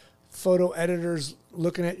photo editors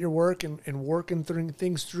looking at your work and working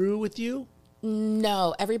things through with you?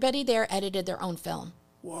 No, everybody there edited their own film.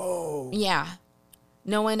 Whoa. Yeah.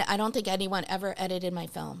 I don't think anyone ever edited my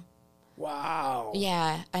film. Wow.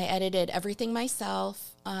 Yeah, I edited everything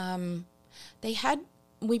myself.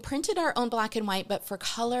 We printed our own black and white, but for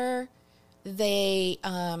color, they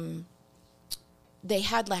had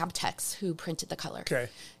lab techs who printed the color. Okay.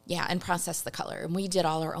 Yeah, and processed the color. And we did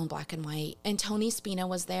all our own black and white. And Tony Spina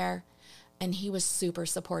was there, and he was super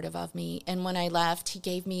supportive of me. And when I left, he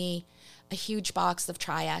gave me a huge box of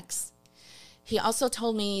Tri-X. He also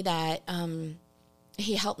told me that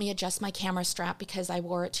he helped me adjust my camera strap because I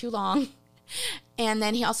wore it too long. And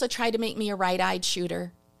then he also tried to make me a right-eyed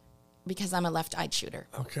shooter because I'm a left-eyed shooter.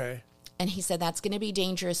 Okay. And he said, that's going to be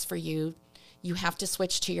dangerous for you. You have to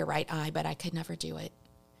switch to your right eye, but I could never do it.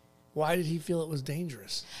 Why did he feel it was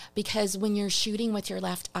dangerous? Because when you're shooting with your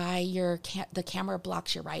left eye, the camera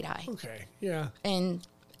blocks your right eye. Okay. Yeah. And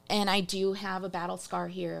I do have a battle scar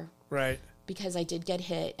here Right. because I did get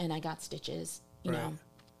hit and I got stitches, you Right. know,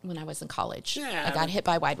 when I was in college. Yeah, I got hit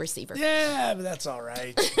by a wide receiver. Yeah, but that's all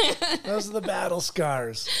right. Those are the battle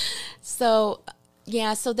scars. So,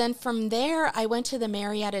 yeah, so then from there, I went to the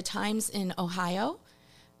Marietta Times in Ohio.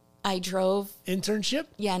 I drove, Internship?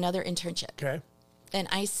 another internship. Okay. And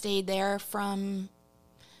I stayed there from,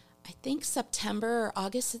 I think, September or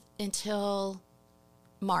August until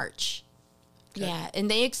March. Okay. Yeah, and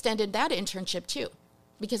they extended that internship too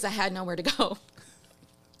because I had nowhere to go.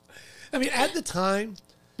 I mean, at the time,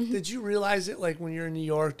 did you realize it, like, when you're in New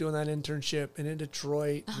York doing that internship and in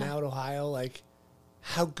Detroit, now at Ohio, like,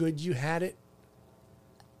 how good you had it?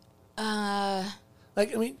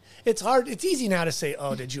 Like, I mean, it's hard. It's easy now to say,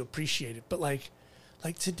 oh, did you appreciate it? But, like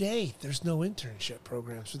today, there's no internship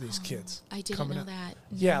programs for these kids. I didn't coming know up. that.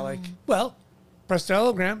 Yeah, like, well,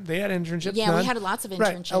 Press-Telegram, they had internships. Yeah, we none. had lots of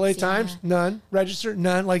Right. internships, LA yeah. Times, none. Register,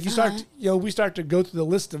 none. Like, you start, we start to go through the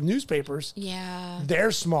list of newspapers. Yeah.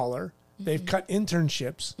 They're smaller. Mm-hmm. They've cut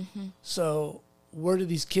internships. So where do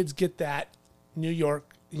these kids get that? New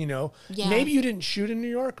York, Yeah. Maybe you didn't shoot in New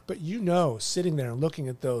York, but sitting there and looking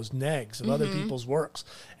at those negs of other Mm-hmm. people's works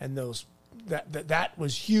and those that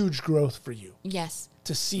was huge growth for you Yes.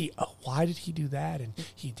 to see, oh, why did he do that? And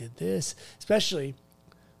he did this, especially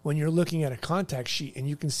when you're looking at a contact sheet and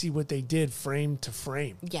you can see what they did frame to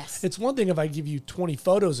frame. Yes. It's one thing if I give you 20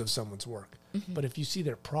 photos of someone's work, but if you see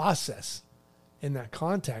their process in that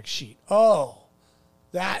contact sheet, oh,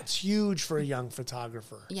 that's huge for a young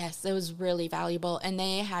photographer. Yes, it was really valuable. And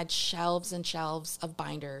they had shelves and shelves of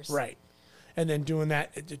binders. Right. And then doing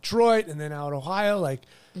that at Detroit and then out Ohio, like,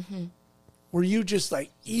 were you just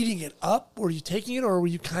like eating it up? Were you taking it, or were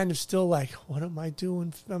you kind of still like, what am I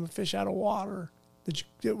doing? I'm a fish out of water.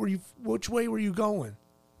 Which way were you going?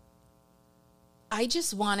 I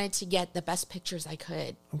just wanted to get the best pictures I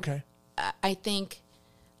could. Okay. I think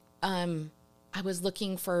I was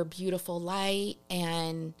looking for beautiful light,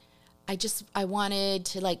 and I wanted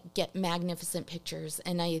to like get magnificent pictures,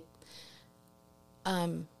 and I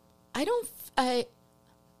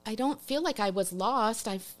don't feel like I was lost.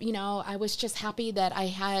 I was just happy that I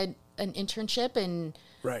had an internship, and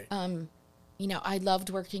Right. I loved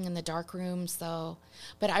working in the dark room. So,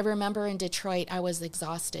 but I remember in Detroit, I was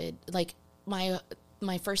exhausted. Like my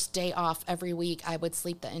first day off every week, I would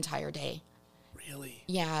sleep the entire day. Really?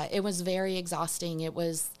 Yeah, it was very exhausting. It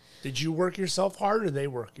was, Did you work yourself hard, or they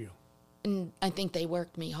work you? and I think they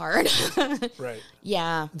worked me hard. Right.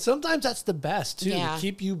 Yeah. And sometimes that's the best too. Yeah. To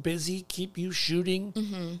keep you busy, keep you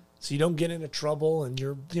shooting, so you don't get into trouble, and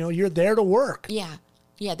you're there to work. Yeah.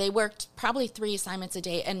 Yeah. They worked probably 3 assignments a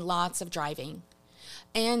day and lots of driving.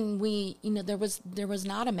 And there was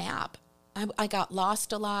not a map. I got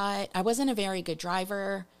lost a lot. I wasn't a very good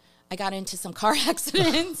driver. I got into some car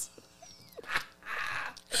accidents.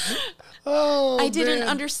 Oh, I didn't man.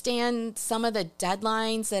 understand some of the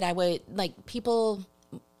deadlines that I would, like, people,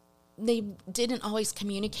 they didn't always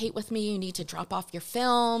communicate with me. You need to drop off your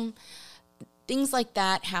film. Things like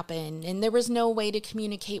that happened. And there was no way to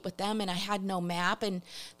communicate with them. And I had no map. And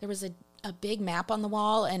there was a big map on the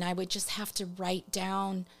wall. And I would just have to write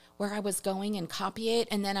down where I was going and copy it.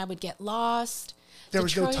 And then I would get lost. There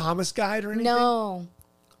was no Detroit- Thomas guide or anything? No.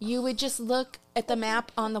 You would just look at the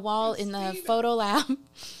map on the wall in the photo lab.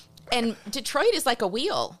 And Detroit is like a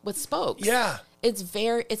wheel with spokes. Yeah.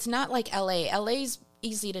 It's not like LA. LA's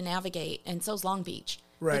easy to navigate, and so's Long Beach.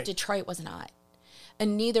 Right. But Detroit was not.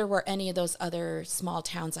 And neither were any of those other small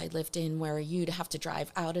towns I lived in where you'd have to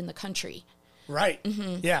drive out in the country. Right.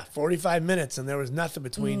 Yeah, 45 minutes, and there was nothing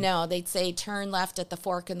between. No, they'd say turn left at the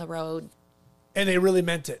fork in the road. And they really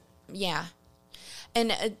meant it. Yeah.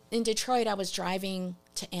 And in Detroit, I was driving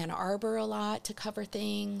to Ann Arbor a lot to cover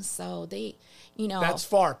things. So they, That's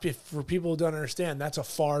far. For people who don't understand, that's a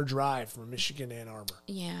far drive from Michigan to Ann Arbor.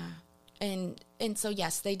 Yeah. And so,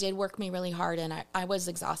 yes, they did work me really hard, and I was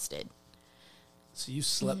exhausted. So you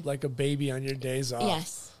slept like a baby on your days off.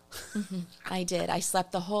 Yes, I did. I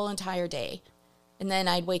slept the whole entire day. And then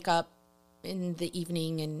I'd wake up in the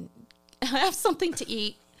evening and have something to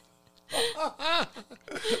eat.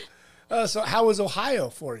 So how was Ohio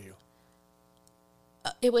for you?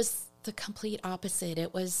 It was the complete opposite.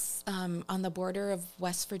 It was on the border of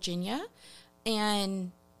West Virginia,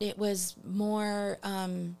 and it was more,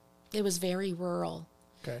 it was very rural.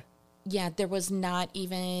 Okay. Yeah, there was not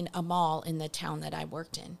even a mall in the town that I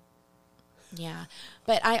worked in. Yeah,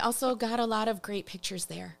 but I also got a lot of great pictures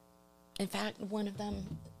there. In fact, one of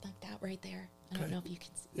them, like that right there. I don't know if you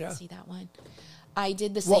can see that one. I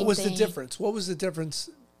did the same thing. What was the difference? What was the difference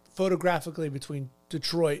photographically between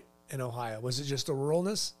Detroit and Ohio? Was it just the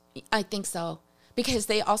ruralness? I think so. because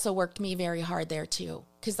they also worked me very hard there too.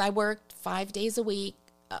 Because I worked 5 days a week,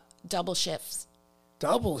 double shifts.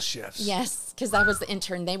 Double shifts? Yes, because I was the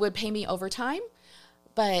intern. They would pay me overtime,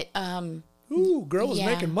 but ooh, girl was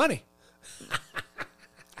making money.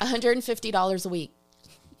 $150 a week.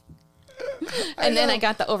 And then I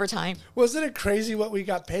got the overtime. Wasn't it crazy what we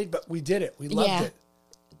got paid? But we did it. We loved it.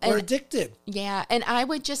 We're addicted. Yeah, and I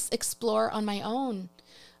would just explore on my own.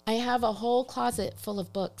 I have a whole closet full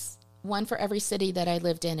of books, one for every city that I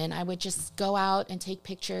lived in, and I would just go out and take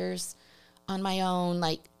pictures on my own.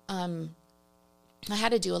 Like, I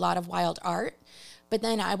had to do a lot of wild art, but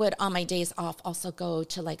then I would, on my days off, also go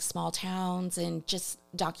to like small towns and just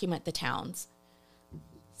document the towns.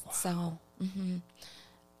 Wow. So,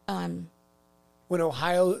 when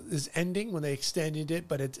Ohio is ending, when they extended it,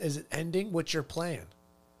 but is it ending? What's your plan?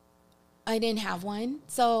 I didn't have one.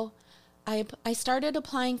 So I started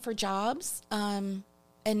applying for jobs. And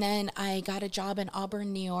then I got a job in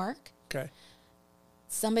Auburn, New York. Okay.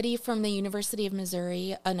 Somebody from the University of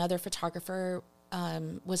Missouri, another photographer,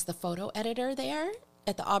 was the photo editor there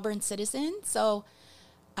at the Auburn Citizen. So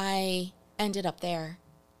I ended up there.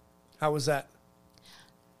 How was that?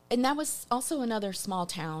 And that was also another small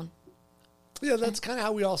town. Yeah, that's kind of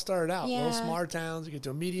how we all started out. Yeah. Little smaller towns, you get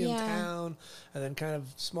to a medium town, and then kind of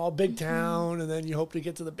small, big town, and then you hope to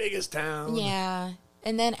get to the biggest town. Yeah.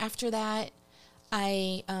 And then after that,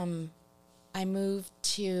 I moved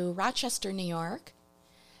to Rochester, New York,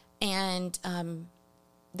 and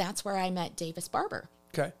that's where I met Davis Barber.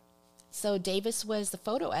 Okay. So Davis was the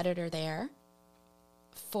photo editor there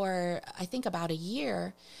for, I think, about a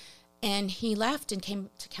year, and he left and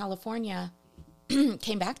came to California.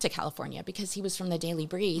 Came back to California because he was from the Daily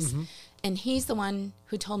Breeze, and he's the one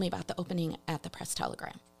who told me about the opening at the Press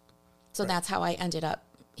Telegram. So that's how I ended up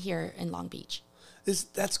here in Long Beach.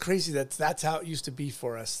 That's crazy. That's how it used to be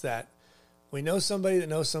for us, that we know somebody that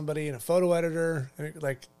knows somebody, and a photo editor,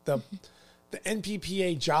 like the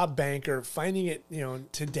NPPA job banker, finding it,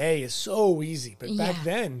 today is so easy. But back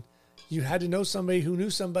then you had to know somebody who knew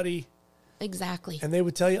somebody. Exactly. And they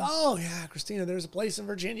would tell you, oh, yeah, Christina, there's a place in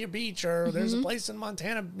Virginia Beach, or there's a place in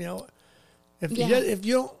Montana. If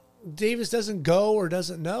you don't, Davis doesn't go or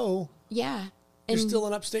doesn't know, you're still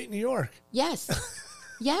in upstate New York. Yes.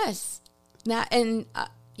 Yes.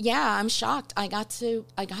 I'm shocked. I got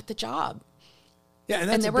the job. Yeah, and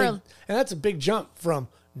that's a big jump from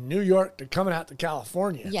New York to coming out to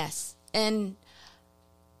California. Yes. And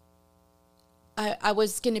I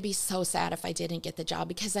was going to be so sad if I didn't get the job,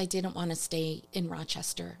 because I didn't want to stay in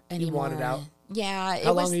Rochester anymore. You wanted out? Yeah.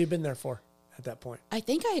 How long have you been there for at that point? I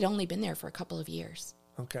think I had only been there for a couple of years.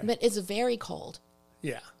 Okay. But it's very cold.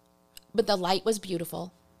 Yeah. But the light was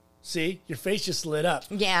beautiful. See, your face just lit up.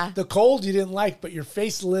 Yeah. The cold you didn't like, but your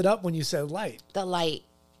face lit up when you said light. The light,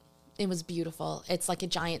 it was beautiful. It's like a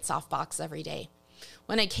giant softbox every day.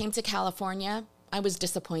 When I came to California, I was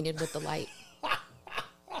disappointed with the light.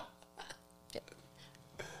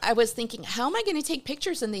 I was thinking, how am I going to take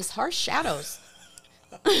pictures in these harsh shadows?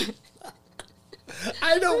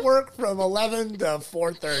 I don't work from 11 to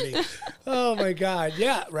 4:30. Oh, my God.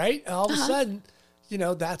 Yeah, right? All of a sudden,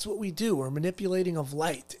 that's what we do. We're manipulating of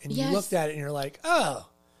light. And you looked at it and you're like, oh,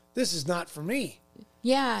 this is not for me.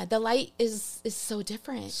 Yeah, the light is so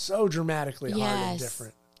different. So dramatically hard and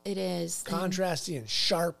different. It is. Contrasty and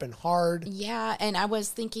sharp and hard. Yeah, and I was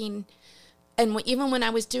thinking, and even when I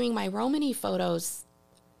was doing my Romany photos,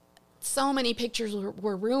 so many pictures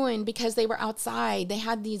were ruined because they were outside. They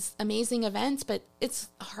had these amazing events, but it's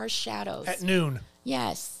harsh shadows. At noon.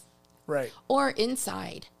 Yes. Right. Or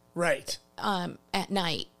inside. Right. At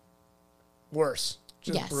night. Worse.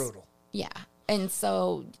 Just brutal. Yeah. And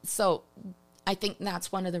so I think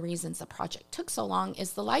that's one of the reasons the project took so long,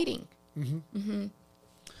 is the lighting. Mm-hmm. Mm-hmm.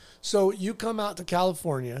 So you come out to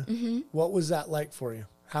California. Mm-hmm. What was that like for you?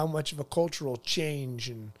 How much of a cultural change,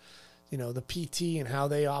 and the PT and how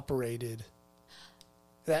they operated?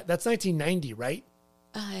 That's 1990, right?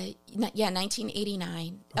 Yeah,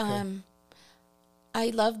 1989. Okay. I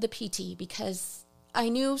loved the PT because I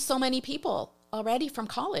knew so many people already from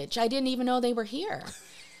college. I didn't even know they were here.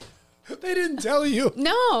 They didn't tell you.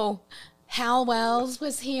 No. Hal Wells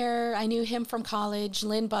was here. I knew him from college.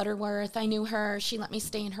 Lynn Butterworth, I knew her. She let me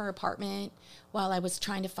stay in her apartment while I was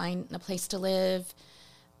trying to find a place to live.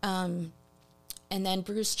 And then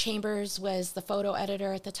Bruce Chambers was the photo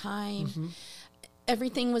editor at the time. Mm-hmm.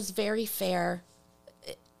 Everything was very fair.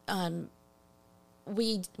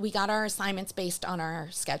 We got our assignments based on our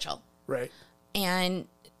schedule. Right. And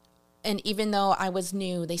even though I was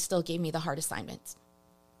new, they still gave me the hard assignments.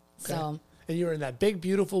 Okay. So. And you were in that big,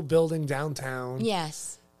 beautiful building downtown.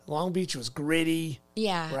 Yes. Long Beach was gritty.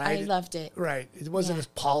 Yeah, Right. I loved it. Right. It wasn't Yeah. as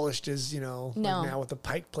polished as, like No. now with the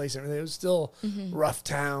Pike Place and everything. It was still rough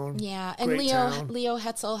town. Yeah, and great town. Leo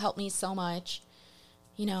Hetzel helped me so much,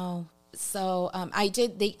 So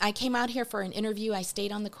I came out here for an interview. I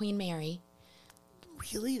stayed on the Queen Mary.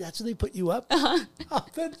 Really? That's where they put you up? Uh-huh. Oh,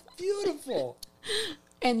 that's beautiful.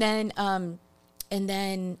 And then after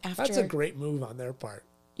That's a great move on their part.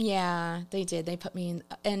 yeah, they did. They put me in,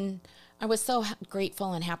 and I was so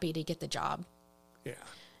grateful and happy to get the job. Yeah.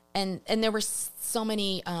 And there were so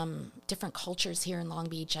many different cultures here in Long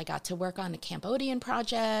Beach. I got to work on a Cambodian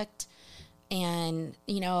project, and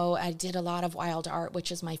I did a lot of wild art,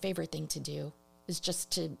 which is my favorite thing to do. Is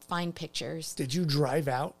just to find pictures. Did you drive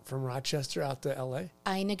out from Rochester out to LA?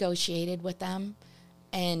 I negotiated with them,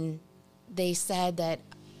 and they said that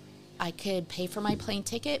I could pay for my plane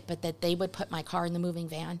ticket, but that they would put my car in the moving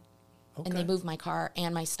van, and they Okay. moved my car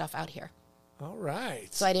and my stuff out here, All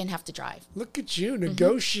right. so I didn't have to drive. Look at you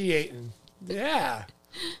negotiating. Yeah.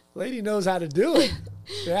 Lady knows how to do it.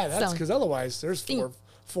 Yeah, that's So- because otherwise there's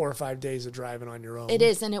 4 or 5 days of driving on your own. It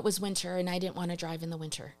is, and it was winter, and I didn't want to drive in the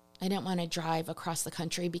winter. I didn't want to drive across the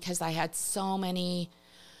country because I had so many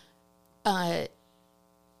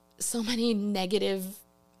negative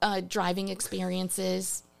driving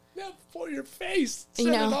experiences. Yeah, for your face. Said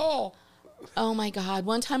You it know. all. Oh my God.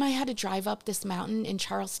 One time I had to drive up this mountain in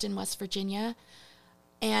Charleston, West Virginia,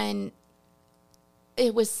 and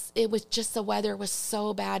it was just, the weather was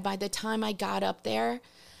so bad. By the time I got up there,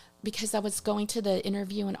 because I was going to the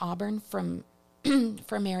interview in Auburn from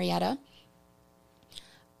Marietta,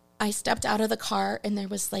 I stepped out of the car and there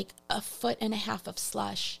was like 1.5 feet of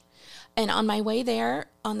slush. And on my way there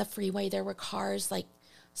on the freeway, there were cars like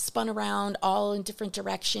spun around all in different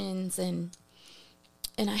directions, and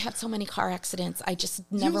I had so many car accidents. I just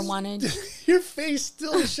never wanted. Your face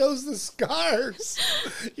still shows the scars.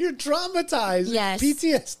 You're traumatized. Yes.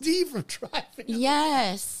 PTSD from driving.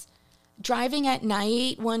 Yes. Driving at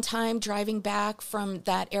night, one time driving back from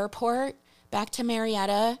that airport back to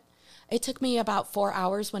Marietta, it took me about 4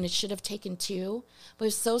 hours when it should have taken 2. But it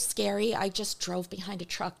was so scary, I just drove behind a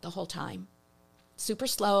truck the whole time. Super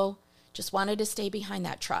slow, just wanted to stay behind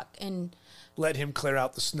that truck. And Let him clear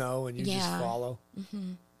out the snow and you just Yeah. follow.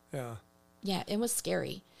 Yeah. yeah, it was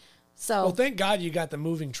scary. So Well, thank God you got the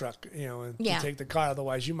moving truck, and Yeah. to take the car.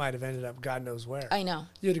 Otherwise, you might have ended up God knows where. I know.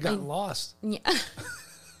 You'd have gotten lost. Yeah,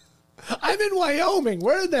 I'm in Wyoming.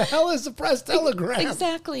 Where the hell is the Press Telegram?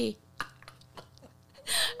 exactly.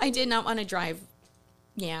 I did not want to drive.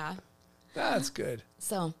 Yeah. That's good.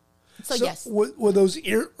 So yes. Were those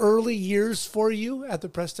early years for you at the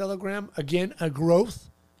Press Telegram, again, a growth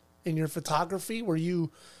in your photography? Were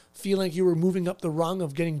you feeling like you were moving up the rung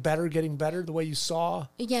of getting better, the way you saw?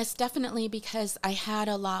 Yes, definitely, because I had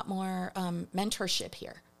a lot more mentorship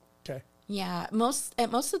here. Okay. Yeah, at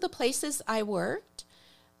most of the places I worked,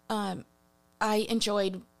 I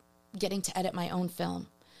enjoyed getting to edit my own film.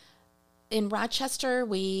 In Rochester,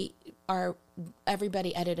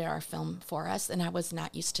 everybody edited our film for us, and I was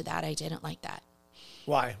not used to that. I didn't like that.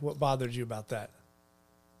 Why? What bothered you about that?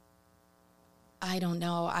 I don't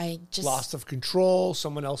know. I just Loss of control,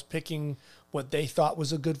 someone else picking what they thought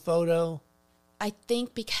was a good photo? I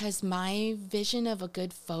think because my vision of a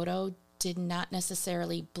good photo did not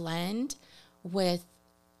necessarily blend with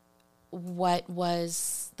what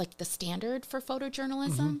was like the standard for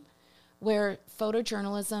photojournalism, where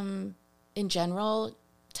photojournalism in general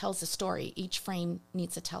tells a story. Each frame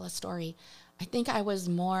needs to tell a story. I think I was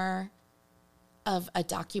more of a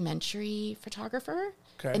documentary photographer,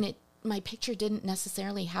 Okay. and my picture didn't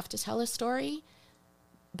necessarily have to tell a story,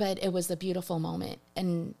 but it was a beautiful moment.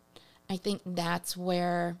 And I think that's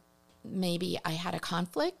where maybe I had a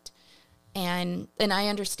conflict. And I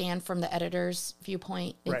understand from the editor's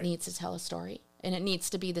viewpoint, it Right. needs to tell a story, and it needs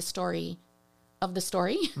to be the story of the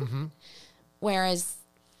story. Whereas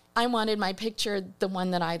I wanted my picture, the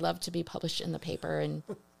one that I love, to be published in the paper. And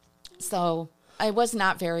so I was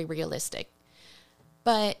not very realistic.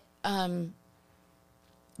 But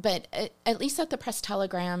at least at the Press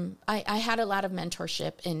Telegram, I had a lot of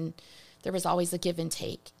mentorship, and there was always a give and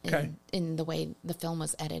take Okay. in the way the film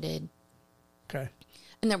was edited. Okay.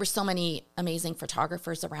 And there were so many amazing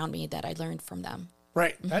photographers around me that I learned from them.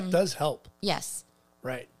 Right. That does help. Yes.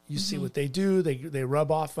 Right. You see what they do. They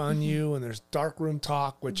rub off on you, and there's darkroom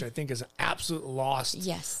talk, which I think is an absolute lost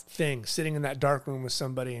Yes. thing. Sitting in that dark room with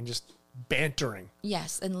somebody and just bantering.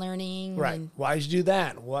 Yes. And learning. Right. And, Why did you do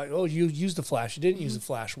that? Why? Oh, you used the flash. You didn't use the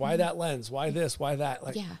flash. Why that lens? Why this? Why that?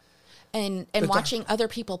 Like, yeah. And doc- watching other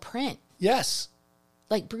people print. yes.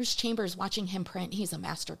 Like Bruce Chambers, watching him print. He's a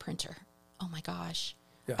master printer. Oh my gosh.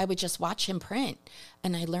 Yeah. I would just watch him print,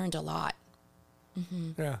 and I learned a lot.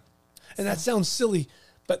 Yeah. And that sounds silly,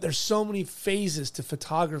 but there's so many phases to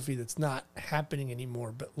photography that's not happening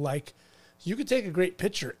anymore. But like, you could take a great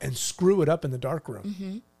picture and screw it up in the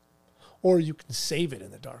darkroom, or you can save it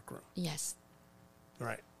in the darkroom. Yes.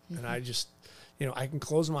 Right. And I just, I can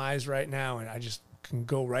close my eyes right now and I just can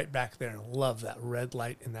go right back there and love that red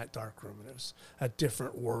light in that darkroom. And it was a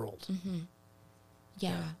different world.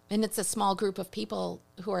 Yeah. And it's a small group of people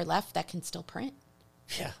who are left that can still print.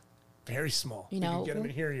 Yeah. Very small. You You know, can get them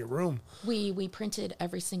in here in your room. We printed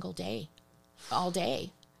every single day, all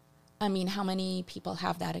day. I mean, how many people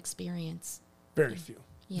have that experience? Very few.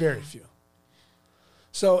 Yeah. Very few.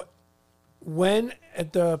 So when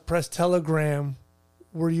at the Press Telegram,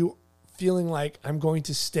 were you feeling like I'm going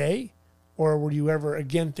to stay? Or were you ever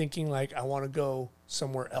again thinking like I want to go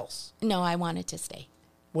somewhere else? No, I wanted to stay.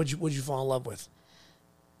 What'd you fall in love with?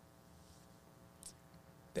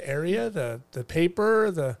 The area, the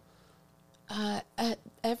paper,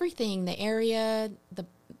 Everything, the area,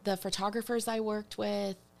 the photographers I worked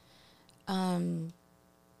with, the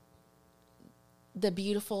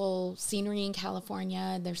beautiful scenery in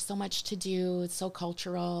California. There's so much to do. It's so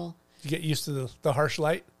cultural. you get used to the harsh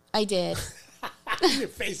light? I did. Your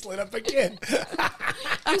face lit up again.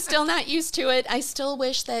 I'm still not used to it. I still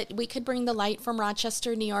wish that we could bring the light from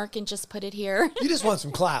Rochester, New York, and just put it here. You just want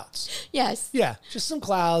some clouds. Yes. Yeah, just some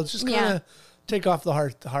clouds. Just kind Yeah. of take off the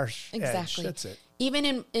harsh Exactly. edge. That's it.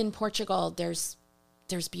 Even in Portugal, there's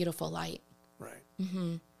beautiful light. Right.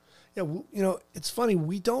 Mm-hmm. Yeah, it's funny.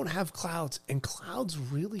 We don't have clouds, and clouds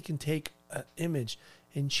really can take an image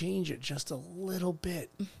and change it just a little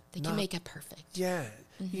bit. They can make it perfect. Yeah,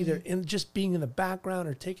 either in just being in the background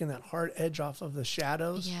or taking that hard edge off of the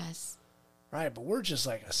shadows. Yes, Right, but we're just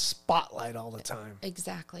like a spotlight all the time.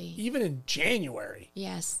 exactly. Even in January,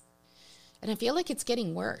 Yes. And I feel like it's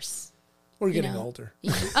getting worse. we're getting know. older.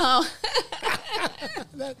 Oh,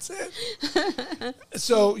 That's it.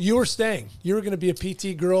 So you were staying. You were going to be a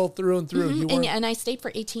PT girl through and through. You weren't, and I stayed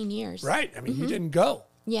for 18 years. right. I mean, you didn't go.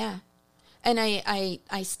 Yeah. And I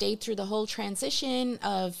stayed through the whole transition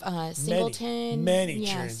of Singleton. Many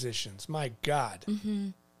Yes. transitions. My God.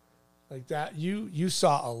 Like that. You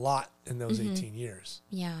saw a lot in those 18 years.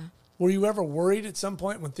 Yeah. Were you ever worried at some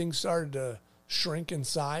point when things started to shrink in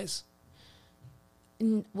size?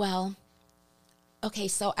 Well, okay,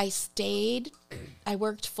 so I stayed. I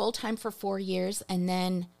worked full-time for 4 years, and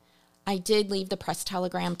then I did leave the Press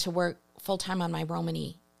Telegram to work full-time on my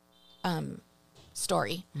Romany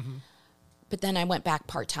story. But then I went back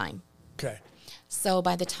part-time. Okay. So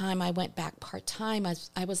by the time I went back part-time,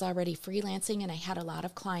 I was already freelancing, and I had a lot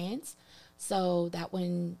of clients. So that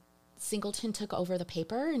when Singleton took over the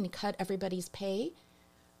paper and cut everybody's pay,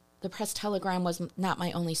 the Press Telegram was not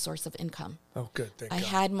my only source of income. Oh, good. Thank I God.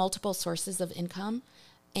 had multiple sources of income,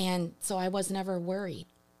 and so I was never worried.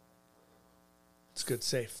 It's good.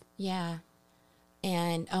 Safe. Yeah.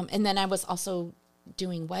 And then I was also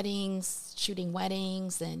doing weddings, shooting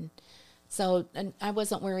weddings, and I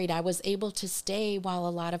wasn't worried. I was able to stay while a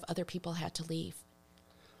lot of other people had to leave.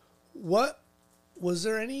 What was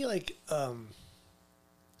there any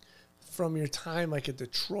from your time like at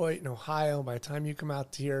Detroit and Ohio, by the time you come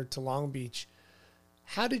out here to Long Beach,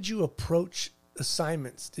 how did you approach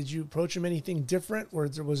assignments? Did you approach them anything different?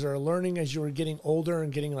 Was there a learning as you were getting older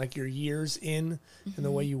and getting like your years in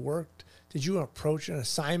the way you worked? Did you approach an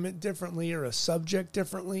assignment differently or a subject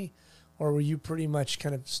differently? Or were you pretty much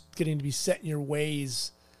kind of getting to be set in your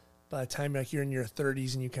ways by the time like you're in your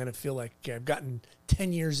 30s and you kind of feel like, okay, I've gotten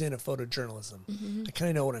 10 years into photojournalism. I kind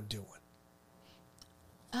of know what I'm doing.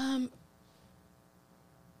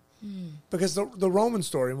 Because the Roman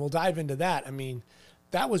story, and we'll dive into that, I mean,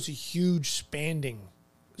 that was a huge spanning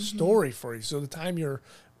story for you. So the time you're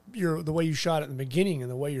the way you shot it in the beginning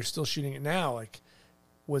and the way you're still shooting it now, like,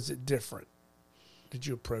 was it different? Did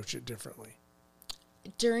you approach it differently?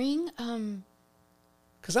 During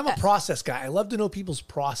Because I'm a process guy. I love to know people's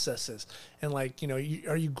processes. And like, are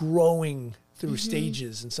you growing through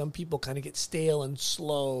stages? And some people kind of get stale and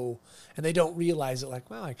slow and they don't realize it, like,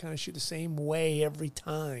 wow, I kind of shoot the same way every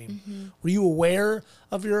time. Were you aware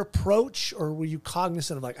of your approach, or were you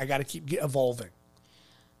cognizant of like, I got to keep evolving?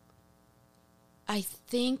 I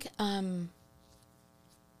think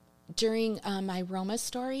during my Roma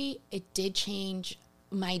story, it did change.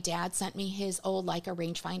 My dad sent me his old Leica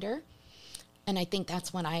rangefinder, and I think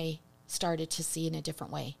that's when I started to see in a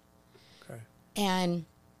different way. Okay. And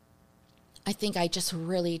I think I just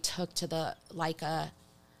really took to the Leica.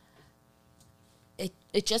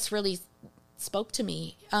 It just really spoke to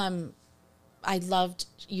me. I loved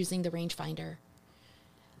using the rangefinder.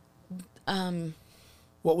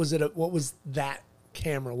 What was it? What was that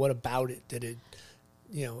camera? What about it did it,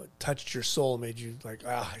 it touched your soul, made you like,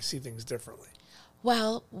 I see things differently?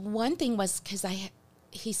 Well, one thing was because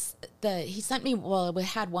he sent me, well, it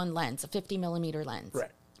had one lens, a 50 millimeter lens.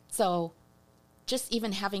 Right. So just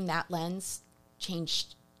even having that lens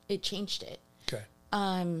changed it. Okay.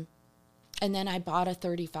 And then I bought a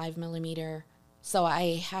 35 millimeter. So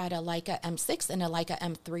I had a Leica M6 and a Leica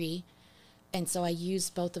M3. And so I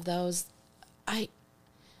used both of those. I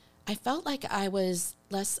felt like I was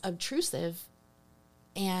less obtrusive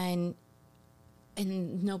and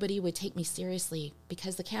nobody would take me seriously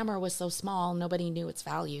because the camera was so small. Nobody knew its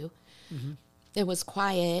value. Mm-hmm. It was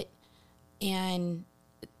quiet. And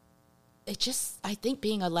it just, I think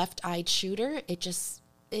being a left-eyed shooter, it just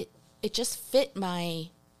fit my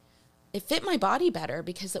body better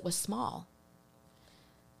because it was small.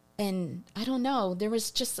 And I don't know,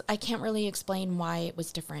 I can't really explain why it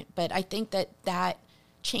was different, but I think that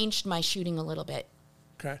changed my shooting a little bit.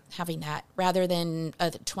 Okay. Having that rather than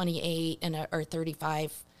a 28 or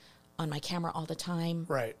 35 on my camera all the time.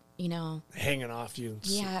 Right. Hanging off you.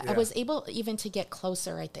 Yeah, I was able even to get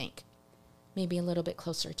closer, I think. Maybe a little bit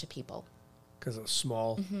closer to people. Because it was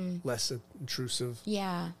small, less intrusive.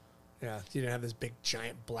 Yeah. Yeah, you didn't have this big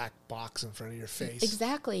giant black box in front of your face.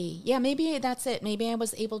 Exactly. Yeah, maybe that's it. Maybe I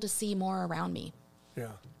was able to see more around me.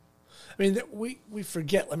 Yeah. I mean, we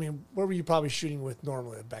forget. I mean, what were you probably shooting with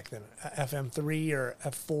normally back then? FM3 or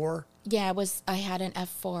F4? Yeah, I had an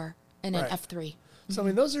F4 and an Right. F3. So, I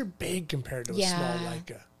mean, those are big compared to a small Yeah.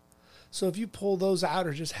 Leica. So if you pull those out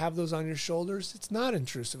or just have those on your shoulders, it's not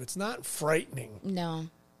intrusive. It's not frightening, No.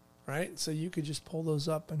 right? So you could just pull those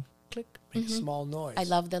up and click, make a small noise. I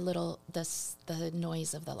love the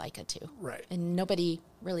noise of the Leica too. Right. And nobody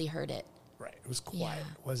really heard it. Right. It was quiet.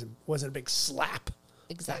 Yeah. It wasn't a big slap.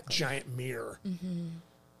 Exactly. That giant mirror. Mm-hmm.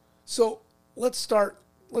 So let's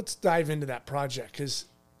dive into that project, because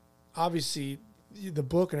obviously the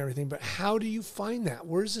book and everything, but how do you find that?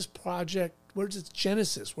 Where's this project? Where's its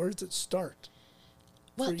genesis? Where does it start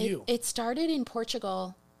for you? It started in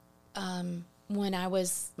Portugal when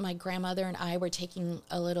my grandmother and I were taking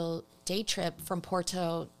a little day trip from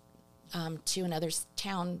Porto to another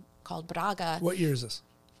town called Braga, What year is this?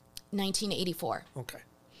 1984. Okay.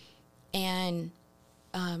 And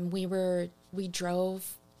we were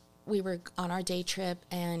on our day trip,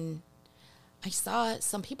 and I saw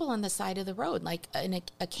some people on the side of the road, like in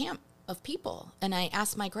a camp of people. And I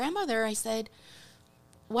asked my grandmother, I said,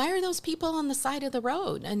 why are those people on the side of the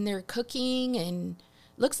road? And they're cooking and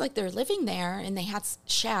looks like they're living there, and they had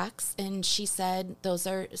shacks. And she said, those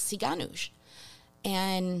are ciganos.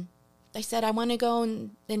 And I said, I want to go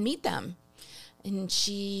and meet them. And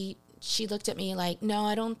she looked at me like, no,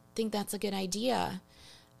 I don't think that's a good idea.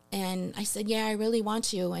 And I said, yeah, I really want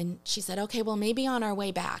to. And she said, okay, well, maybe on our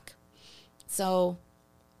way back. So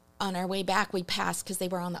on our way back, we passed, because they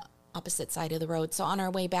were on the opposite side of the road. So on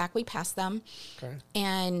our way back, we passed them. Okay.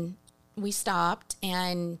 And we stopped,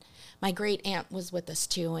 and my great aunt was with us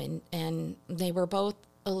too. And they were both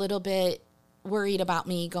a little bit worried about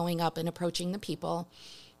me going up and approaching the people.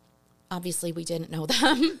 Obviously, we didn't know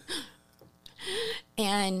them.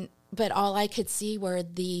 But all I could see were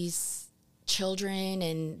these children,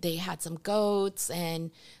 and they had some goats,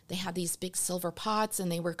 and they had these big silver pots,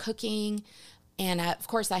 and they were cooking. And of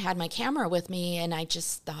course I had my camera with me, and I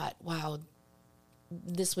just thought, wow,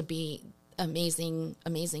 this would be amazing,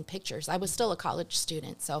 amazing pictures. I was still a college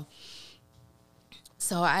student. So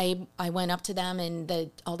I went up to them,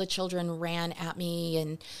 and all the children ran at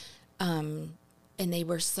me, and they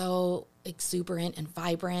were so exuberant and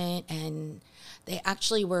vibrant, and they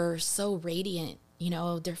actually were so radiant.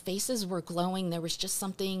 Their faces were glowing. There was just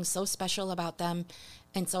something so special about them.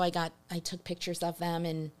 And so I took pictures of them,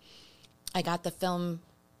 and I got the film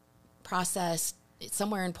processed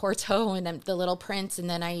somewhere in Porto, and the little prints. And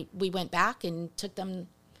then we went back and took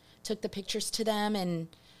the pictures to them. And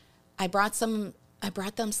I brought them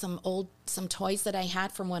some toys that I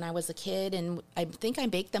had from when I was a kid. And I think I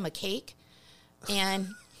baked them a cake, and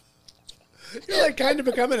You're like kind of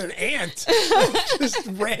becoming an aunt. Just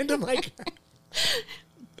random, like.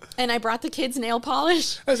 And I brought the kids nail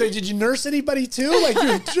polish. I was like, did you nurse anybody too?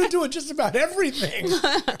 Like, you're doing just about everything.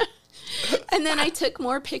 And then I took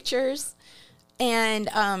more pictures, and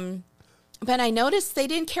but I noticed they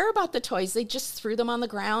didn't care about the toys. They just threw them on the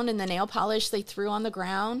ground, and the nail polish they threw on the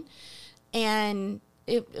ground, and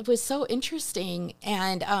it was so interesting.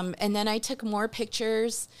 And then I took more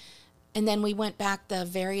pictures, and then we went back the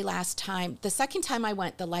very last time. The second time I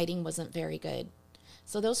went, the lighting wasn't very good.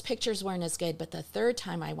 So those pictures weren't as good, but the third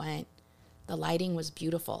time I went, the lighting was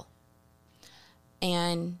beautiful.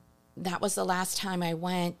 And that was the last time I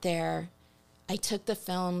went there. I took the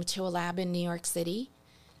film to a lab in New York City,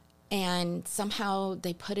 and somehow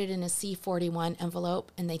they put it in a C41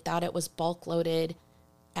 envelope, and they thought it was bulk loaded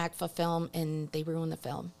Agfa film, and they ruined the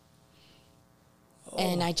film.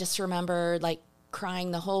 And I just remember like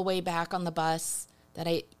crying the whole way back on the bus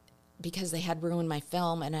because they had ruined my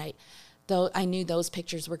film, and I knew those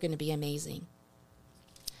pictures were going to be amazing.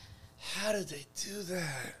 How did they do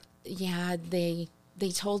that? Yeah, they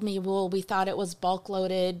told me, well, we thought it was bulk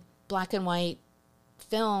loaded black and white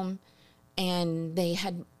film, and they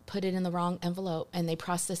had put it in the wrong envelope, and they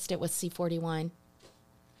processed it with C41.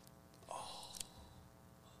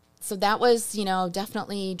 So that was,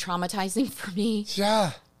 definitely traumatizing for me.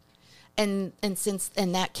 Yeah. And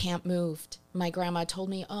that camp moved. My grandma told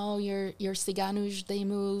me, oh, your Ciganos, they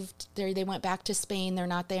moved. They went back to Spain. They're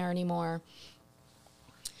not there anymore.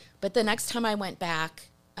 But the next time I went back,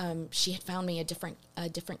 she had found me a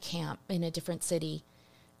different camp in a different city.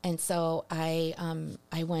 And so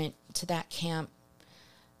I went to that camp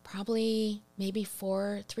probably maybe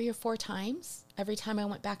 3 or 4 times every time I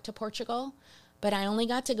went back to Portugal. But I only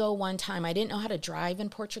got to go one time. I didn't know how to drive in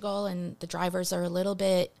Portugal, and the drivers are a little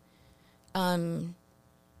bit,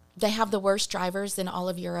 they have the worst drivers in all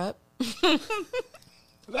of Europe.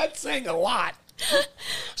 That's saying a lot.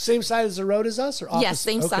 Same side as the road as us, or opposite? Yes,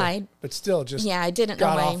 same side. But still, just I didn't know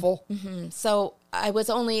awful. So I was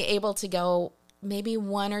only able to go maybe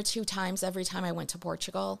 1 or 2 times every time I went to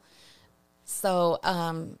Portugal. So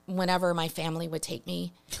whenever my family would take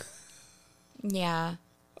me, yeah.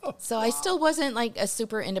 So I still wasn't like a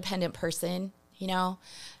super independent person,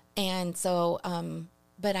 and so,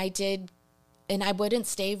 but I did, and I wouldn't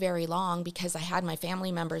stay very long because I had my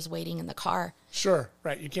family members waiting in the car. Sure,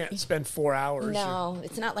 right. You can't spend 4 hours. No,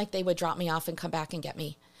 it's not like they would drop me off and come back and get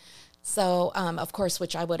me. So, of course,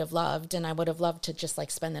 which I would have loved, and I would have loved to just like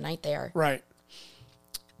spend the night there. Right.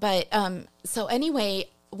 But, so anyway,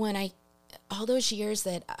 all those years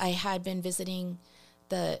that I had been visiting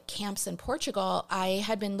the camps in Portugal, I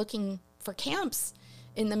had been looking for camps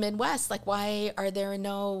in the Midwest. Like, why are there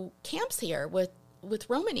no camps here with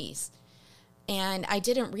Romanis? And I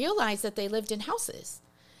didn't realize that they lived in houses.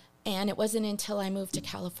 And it wasn't until I moved to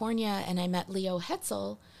California and I met Leo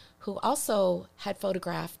Hetzel, who also had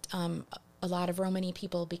photographed a lot of Romani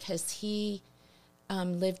people because he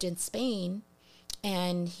lived in Spain,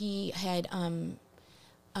 and he had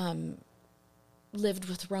lived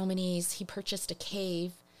with Romanis. He purchased a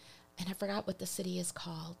cave, and I forgot what the city is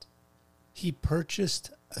called. He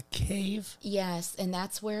purchased a cave? Yes, and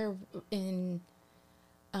that's where in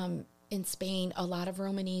Spain, a lot of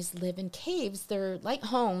Romanis live in caves. They're like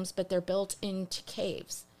homes, but they're built into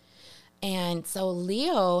caves. And so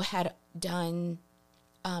Leo had done,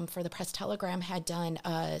 for the Press Telegram, had done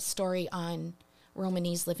a story on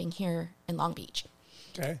Romanis living here in Long Beach.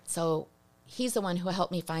 Okay. So he's the one who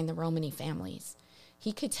helped me find the Romani families.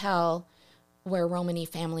 He could tell where Romani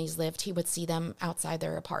families lived. He would see them outside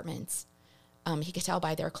their apartments. He could tell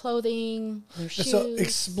by their clothing, their shoes. So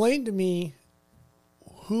explain to me,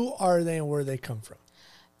 who are they and where they come from?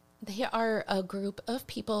 They are a group of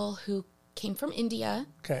people who came from India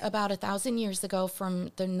about 1,000 years ago,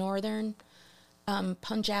 from the northern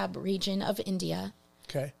Punjab region of India.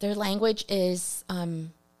 Okay. Their language is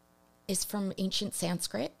from ancient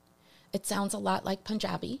Sanskrit. It sounds a lot like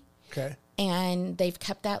Punjabi. Okay. And they've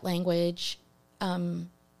kept that language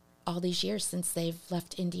all these years since they've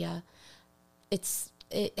left India.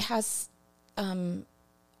 It has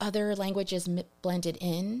other languages blended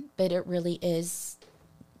in, but it really is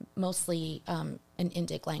mostly an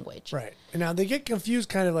Indic language. Right. And now they get confused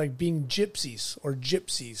kind of like being gypsies or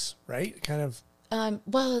gypsies, right? Kind of.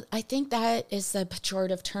 Well, I think that is a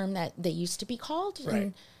pejorative term that they used to be called. Right.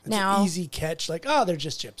 And It's now, an easy catch, like, oh, they're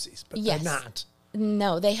just gypsies, but Yes. they're not.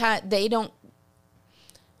 no, they don't.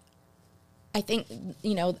 I think,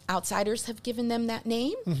 outsiders have given them that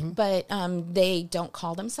name, but they don't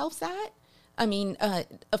call themselves that. I mean,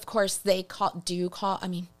 of course, I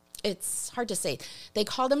mean, it's hard to say. They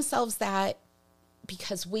call themselves that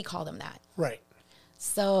because we call them that. Right.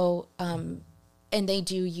 So, and they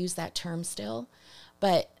do use that term still,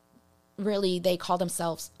 but really they call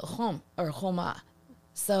themselves Hom or Homa.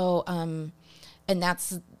 So, and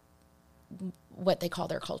that's what they call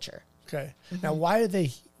their culture. Okay. Now, why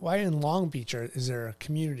in Long Beach is there a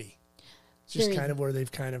community? It's just kind of where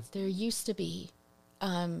they've kind of. There used to be,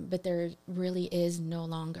 but there really is no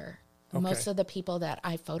longer. Okay. Most of the people that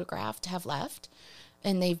I photographed have left,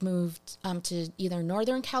 and they've moved to either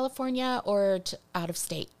Northern California or out of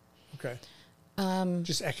state. Okay.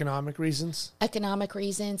 Just economic reasons? Economic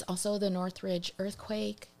reasons. Also, the Northridge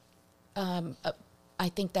earthquake I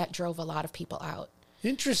think that drove a lot of people out.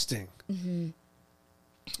 Interesting.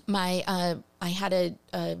 I had a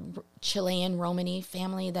Chilean Romani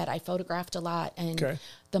family that I photographed a lot, and Okay.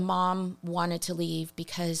 the mom wanted to leave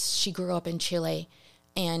because she grew up in Chile,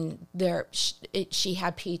 and she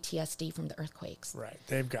had PTSD from the earthquakes. Right.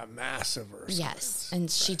 They've got massive earthquakes. Yes, and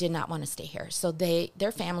she did not want to stay here, so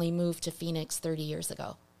their family moved to Phoenix 30 years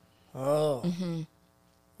ago. Oh.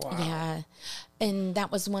 Wow. Yeah, and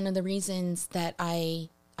that was one of the reasons that I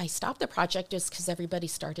stopped the project, just because everybody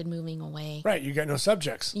started moving away. Right. You got no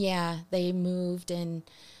subjects. Yeah, they moved, and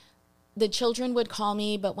the children would call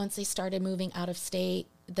me, but once they started moving out of state,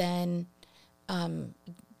 then I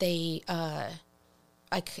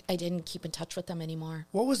didn't keep in touch with them anymore.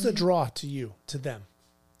 What was the draw to you, to them?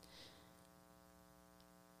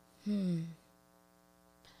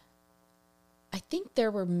 I think there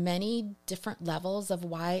were many different levels of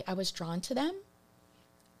why I was drawn to them.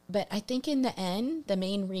 But I think in the end, the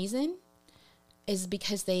main reason is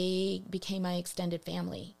because they became my extended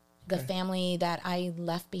family. The Okay. family that I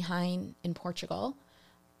left behind in Portugal,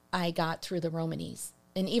 I got through the Romanis.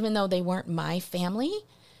 And even though they weren't my family,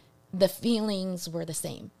 the feelings were the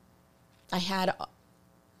same. I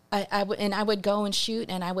would go and shoot,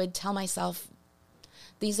 and I would tell myself,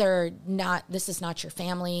 this is not your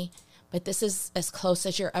family, but this is as close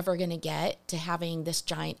as you're ever going to get to having this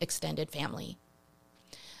giant extended family.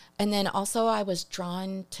 And then also I was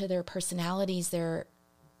drawn to their personalities. How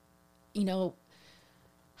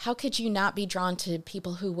could you not be drawn to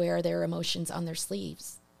people who wear their emotions on their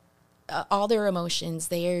sleeves? All their emotions,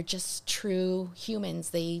 they are just true humans.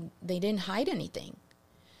 They didn't hide anything.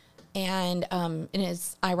 And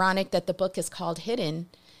it's ironic that the book is called Hidden,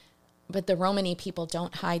 but the Romani people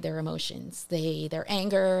don't hide their emotions. Their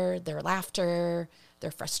anger, their laughter,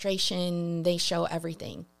 their frustration, they show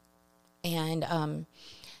everything.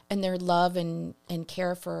 And their love and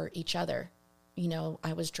care for each other.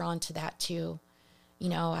 I was drawn to that too.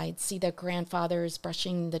 I'd see the grandfathers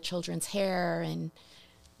brushing the children's hair, and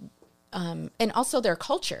also their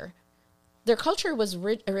culture. Their culture was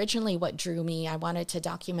originally what drew me. I wanted to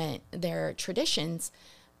document their traditions,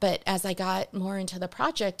 but as I got more into the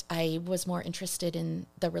project, I was more interested in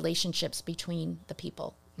the relationships between the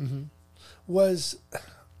people. Mm-hmm. Was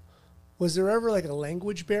there ever like a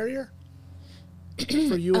language barrier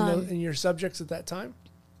for you and your subjects at that time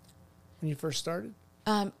when you first started?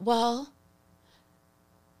 I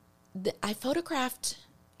photographed,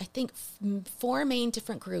 I think, 4 main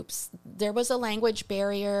different groups. There was a language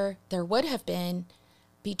barrier. There would have been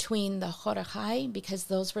between the Jorajai, because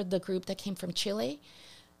those were the group that came from Chile.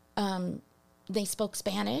 They spoke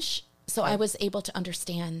Spanish, so I was able to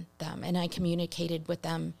understand them, and I communicated with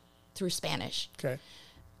them through Spanish. Okay.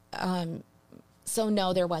 So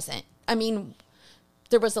no, there wasn't. I mean,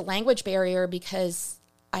 there was a language barrier because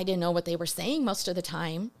I didn't know what they were saying most of the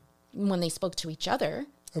time when they spoke to each other.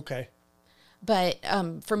 Okay. But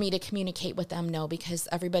for me to communicate with them, no, because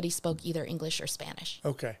everybody spoke either English or Spanish.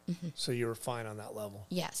 Okay. Mm-hmm. So you were fine on that level.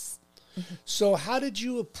 Yes. Mm-hmm. So how did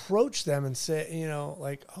you approach them and say,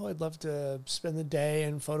 I'd love to spend the day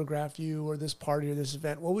and photograph you or this party or this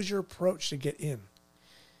event? What was your approach to get in?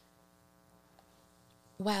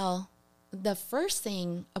 Well, the first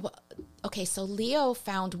thing, so Leo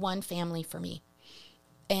found one family for me.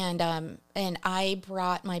 And I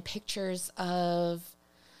brought my pictures of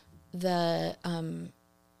the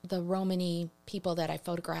Romani people that I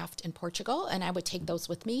photographed in Portugal, and I would take those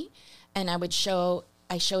with me, and I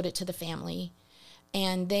showed it to the family,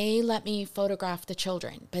 and they let me photograph the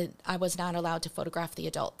children, but I was not allowed to photograph the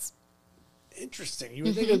adults. Interesting. You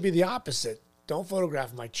would think it would be the opposite. Don't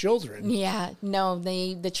photograph my children. Yeah, no,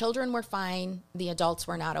 the children were fine. The adults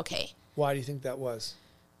were not okay. Why do you think that was?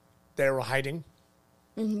 They were hiding?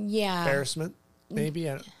 Yeah. Embarrassment, maybe?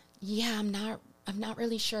 Yeah, I'm not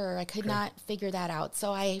really sure. I could not figure that out.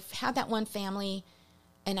 So I had that one family,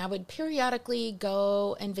 and I would periodically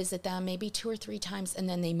go and visit them, maybe 2 or 3 times, and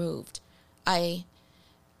then they moved. I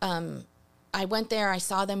went there. I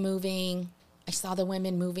saw them moving. I saw the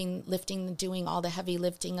women moving, lifting, doing all the heavy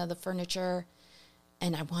lifting of the furniture,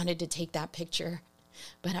 and I wanted to take that picture,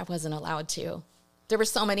 but I wasn't allowed to. There were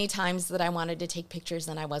so many times that I wanted to take pictures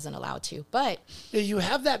and I wasn't allowed to. But yeah, you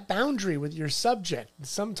have that boundary with your subject.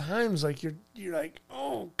 Sometimes, like you're like,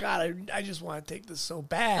 oh God, I just want to take this so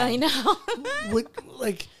bad. I know.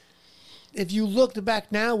 If you looked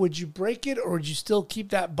back now, would you break it, or would you still keep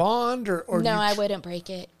that bond? Or no, I wouldn't break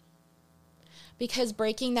it, because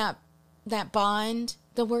breaking that bond,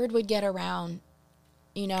 the word would get around.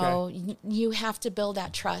 You have to build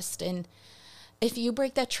that trust, and if you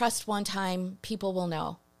break that trust one time, people will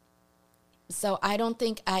know. So I don't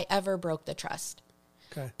think I ever broke the trust.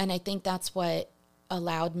 Okay. And I think that's what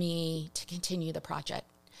allowed me to continue the project.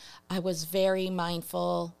 I was very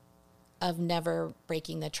mindful of never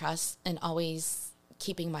breaking the trust and always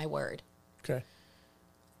keeping my word. Okay.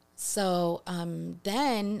 So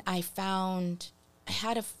then I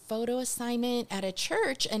had a photo assignment at a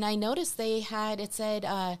church, and I noticed it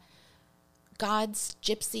said God's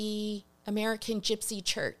American Gypsy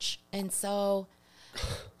Church. And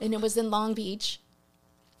it was in Long Beach,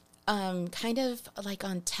 kind of like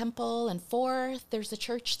on Temple and 4th. There's a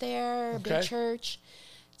church there, a big church.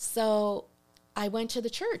 So I went to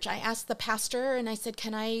the church. I asked the pastor, and I said,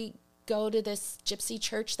 can I go to this gypsy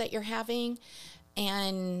church that you're having?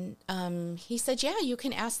 And he said, yeah, you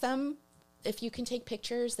can ask them if you can take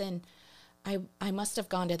pictures. And I must have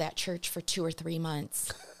gone to that church for 2 or 3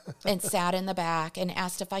 months and sat in the back and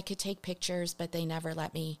asked if I could take pictures, but they never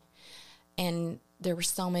let me. And there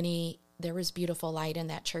was beautiful light in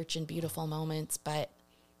that church and beautiful moments, but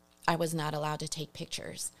I was not allowed to take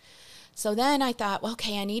pictures. So then I thought, well,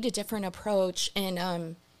 okay, I need a different approach. And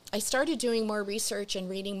I started doing more research and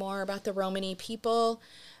reading more about the Romani people.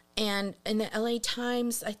 And in the LA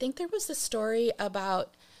Times, I think there was a story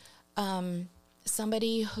about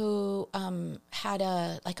somebody who had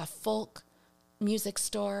a folk music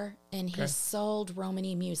store, and he sold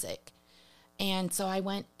Romani music. And so I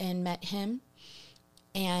went and met him,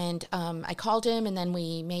 and I called him, and then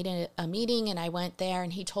we made a meeting, and I went there,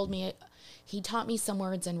 and he taught me some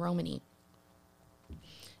words in Romani.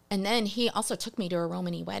 And then he also took me to a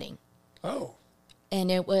Romani wedding. Oh.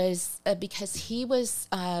 And it was because he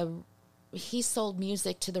sold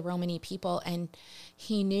music to the Romani people, and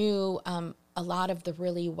he knew a lot of the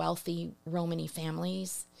really wealthy Romani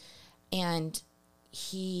families. And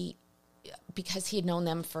because he had known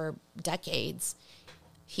them for decades,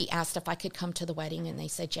 he asked if I could come to the wedding, and they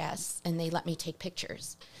said yes, and they let me take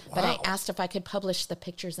pictures. Wow. But I asked if I could publish the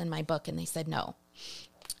pictures in my book, and they said no.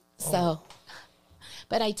 So,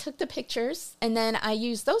 but I took the pictures, and then I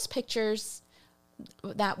used those pictures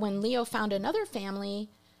that when Leo found another family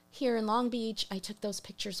here in Long Beach, I took those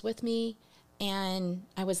pictures with me, and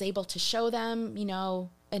I was able to show them,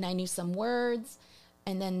 and I knew some words.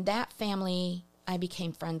 And then that family I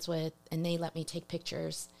became friends with, and they let me take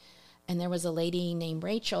pictures. And there was a lady named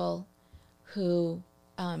Rachel who,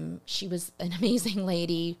 she was an amazing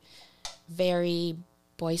lady, very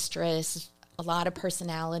boisterous, a lot of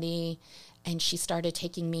personality. And she started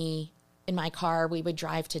taking me in my car. We would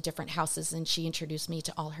drive to different houses, and she introduced me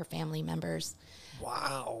to all her family members.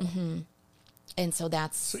 Wow. Mm-hmm. And so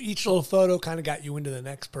So each little photo kind of got you into the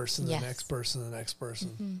next person, the Yes. next person, the next person.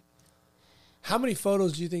 Mm-hmm. How many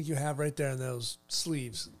photos do you think you have right there in those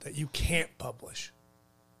sleeves that you can't publish?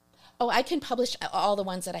 Oh, I can publish all the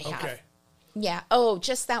ones that I have. Okay. Yeah. Oh,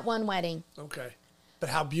 just that one wedding. Okay. But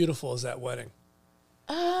how beautiful is that wedding?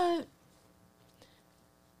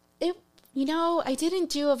 I didn't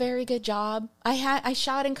do a very good job. I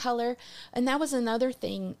shot in color, and that was another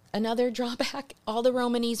thing, another drawback. All the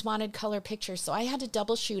Romanis wanted color pictures, so I had to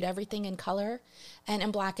double shoot everything in color and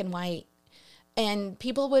in black and white. And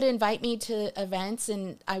people would invite me to events,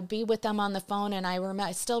 and I'd be with them on the phone, and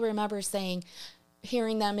I still remember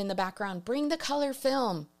hearing them in the background, bring the color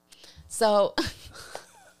film. So,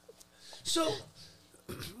 So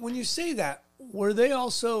when you say that, were they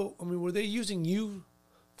using you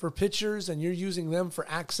for pictures and you're using them for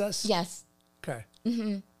access? yes. Okay.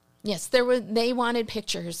 Yes, they wanted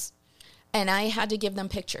pictures, and I had to give them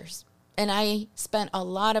pictures. And I spent a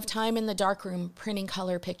lot of time in the darkroom printing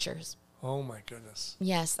color pictures. Oh my goodness.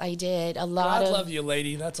 Yes, I did. I love you,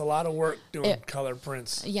 lady. That's a lot of work doing color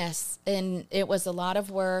prints. Yes, and it was a lot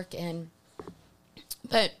of work,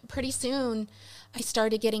 but pretty soon I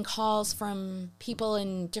started getting calls from people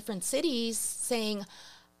in different cities saying,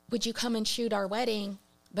 "Would you come and shoot our wedding?"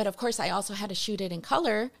 But of course, I also had to shoot it in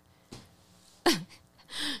color.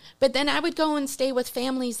 But then I would go and stay with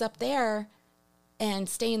families up there and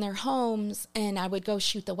stay in their homes, and I would go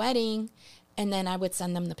shoot the wedding, and then I would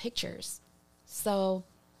send them the pictures. So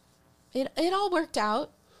it all worked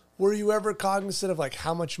out. Were you ever cognizant of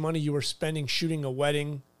how much money you were spending shooting a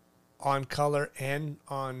wedding on color and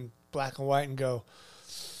on black and white, and go,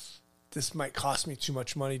 this might cost me too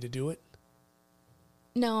much money to do it?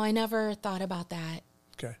 No, I never thought about that.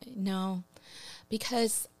 Okay. No,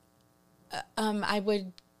 because I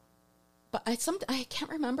would, but I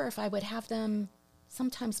can't remember if I would have them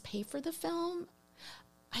sometimes pay for the film.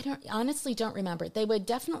 I honestly don't remember. They would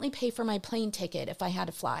definitely pay for my plane ticket if I had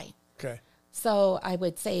to fly. Okay. So I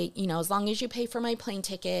would say, as long as you pay for my plane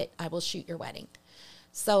ticket, I will shoot your wedding.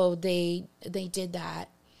 So they did that.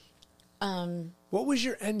 What was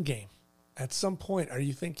your end game? At some point, are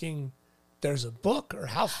you thinking, there's a book, or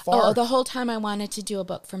how far? Oh, the whole time I wanted to do a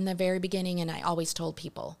book from the very beginning, and I always told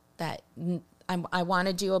people that I want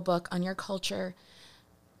to do a book on your culture.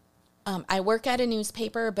 I work at a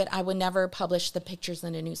newspaper, but I would never publish the pictures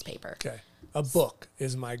in a newspaper. Okay. A book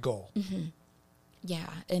is my goal. Mm-hmm. Yeah,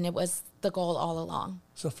 and it was the goal all along.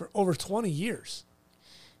 So for over 20 years.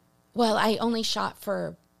 Well, I only shot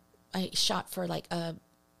for like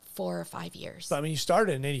 4 or 5 years. So, I mean, you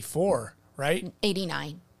started in 84, right?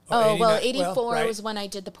 89. Oh, well, 89. 84 Well, right. was when I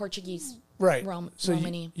did the Portuguese Right. So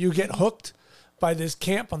Romany. you get hooked by this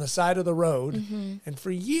camp on the side of the road. Mm-hmm. And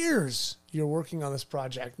for years, you're working on this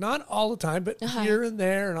project. Not all the time, but here and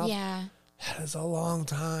there. And all. Yeah. That is a long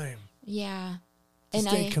time Yeah. to And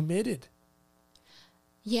stay committed.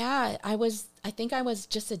 Yeah, I think I was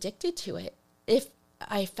just addicted to it. If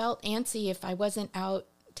I felt antsy if I wasn't out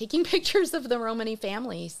taking pictures of the Romany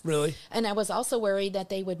families. Really? And I was also worried that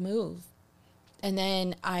they would move and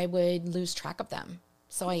then I would lose track of them.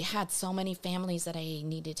 So I had so many families that I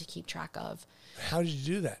needed to keep track of. How did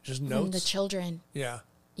you do that? Just From notes? the children. Yeah.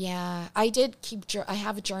 Yeah, I did I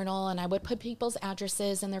have a journal and I would put people's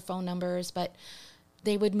addresses and their phone numbers, but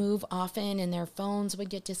they would move often and their phones would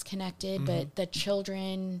get disconnected, but the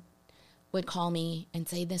children would call me and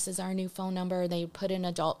say, this is our new phone number. They would put an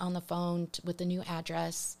adult on the phone with the new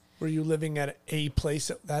address. Were you living at a place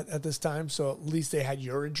at this time? So at least they had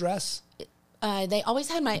your address? They always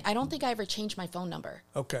had I don't think I ever changed my phone number.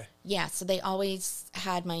 Okay. Yeah, so they always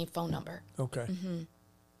had my phone number. Okay.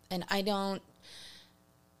 And I don't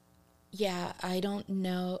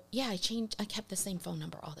know. Yeah, I kept the same phone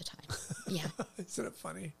number all the time. Yeah. Isn't it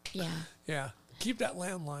funny? Yeah. Yeah. Keep that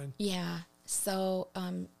landline. Yeah. So,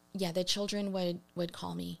 the children would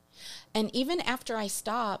call me. And even after I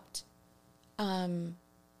stopped, and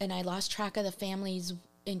I lost track of the families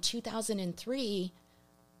in 2003,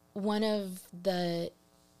 one of the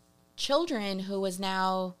children who was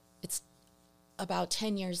now, it's about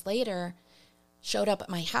 10 years later, showed up at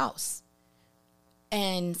my house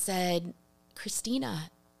and said,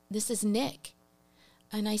 Christina, this is Nick.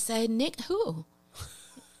 And I said, Nick who?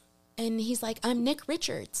 And he's like, I'm Nick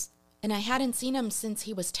Richards. And I hadn't seen him since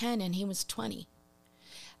he was 10 and he was 20.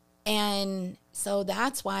 And so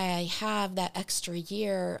that's why I have that extra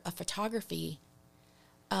year of photography.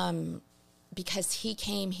 Because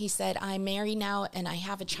he said, I'm married now and I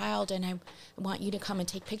have a child and I want you to come and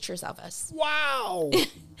take pictures of us. Wow.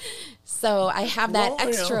 So I have that Royal.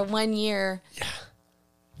 extra 1 year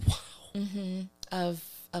Wow.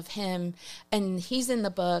 of him. And he's in the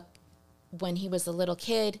book when he was a little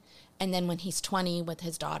kid. And then when he's 20 with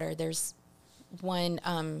his daughter, there's one,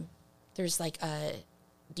 there's like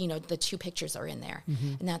the 2 pictures are in there.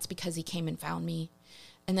 And that's because he came and found me.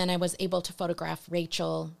 And then I was able to photograph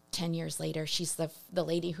Rachel 10 years later. She's the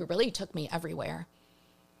lady who really took me everywhere.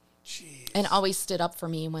 Jeez. And always stood up for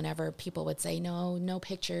me whenever people would say, no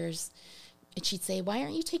pictures. And she'd say, why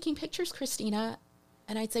aren't you taking pictures, Christina?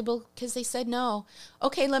 And I'd say, well, because they said no.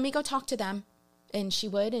 Okay, let me go talk to them. And she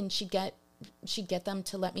would, and she'd get them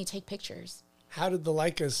to let me take pictures. How did the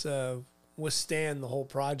Leicas withstand the whole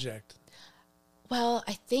project? Well,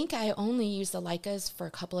 I think I only used the Leicas for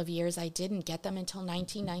a couple of years. I didn't get them until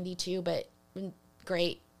 1992, but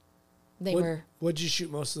great. What'd you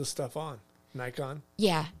shoot most of the stuff on? Nikon?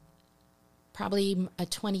 Yeah, probably a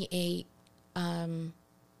 28 and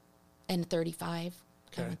 35,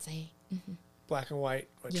 Okay. I would say. Black and white?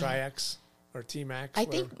 What, Yeah. Tri-X or T-Max? I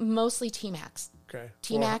think mostly T-Max. Okay.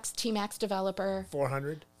 T-Max developer,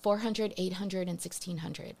 400? 400, 800, and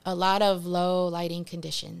 1600. A lot of low lighting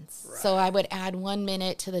conditions. Right. So I would add 1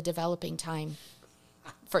 minute to the developing time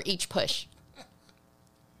for each push.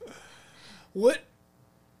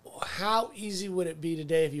 How easy would it be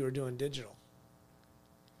today if you were doing digital?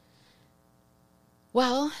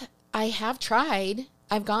 Well, I have tried.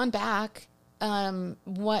 I've gone back. One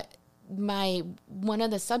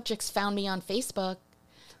of the subjects found me on Facebook.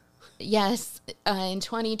 Yes, in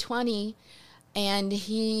 2020, and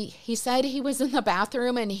he said he was in the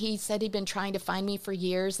bathroom, and he said he'd been trying to find me for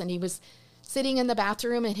years, and he was sitting in the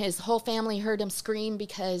bathroom, and his whole family heard him scream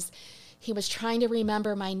because he was trying to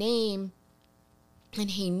remember my name, and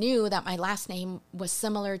he knew that my last name was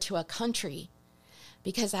similar to a country,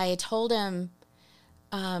 because I had told him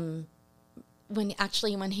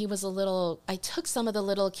when he was a little, I took some of the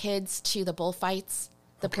little kids to the bullfights,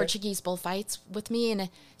 the Okay. Portuguese bullfights with me, and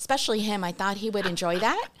especially him. I thought he would enjoy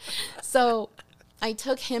that. So I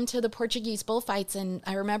took him to the Portuguese bullfights, and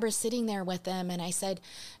I remember sitting there with him, and I said,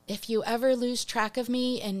 if you ever lose track of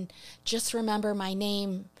me, and just remember my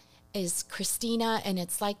name is Christina, and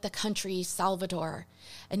it's like the country Salvador.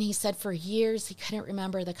 And he said for years he couldn't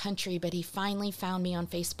remember the country, but he finally found me on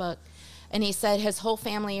Facebook. And he said his whole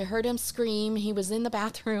family heard him scream. He was in the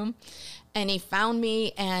bathroom, and he found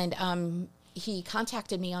me, and he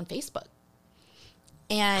contacted me on Facebook.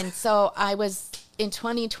 And so in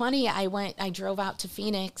 2020, I drove out to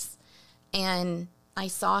Phoenix, and I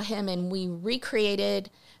saw him, and we recreated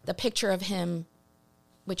the picture of him,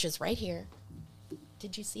 which is right here.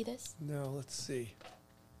 Did you see this? No, let's see.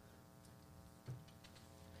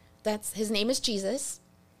 His name is Jesus,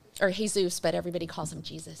 or Jesus, but everybody calls him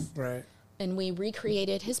Jesus. Right. And we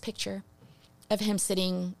recreated his picture of him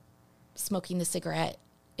sitting, smoking the cigarette.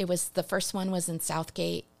 The first one was in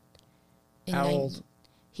Southgate. How old?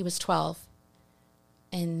 He was 12.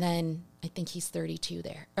 And then I think he's 32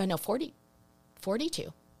 there. Oh, no,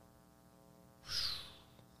 42.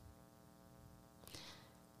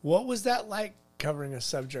 What was that like, covering a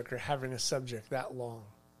subject or having a subject that long?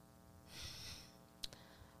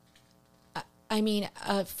 I mean,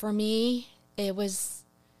 for me, it's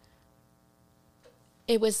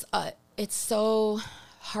so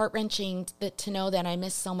heart-wrenching to know that I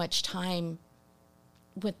missed so much time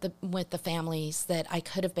with the families, that I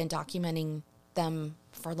could have been documenting them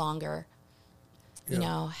for longer. Yeah. You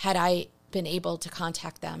know, had I been able to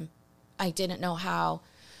contact them, I didn't know how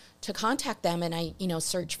to contact them, and I,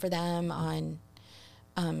 searched for them on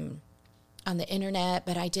the internet,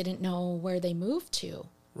 but I didn't know where they moved to.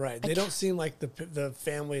 Right. They don't seem like the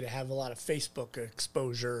family to have a lot of Facebook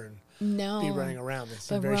exposure and No. be running around. They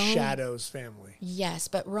seem But very shadows family. Yes,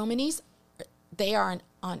 but Romanis, they are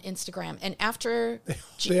on Instagram. And after...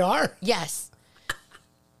 They are? Yes.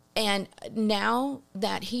 And now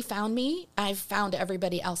that he found me, I've found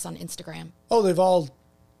everybody else on Instagram. Oh, they've all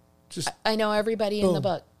just... I know everybody in the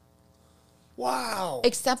book. Wow.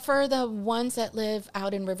 Except for the ones that live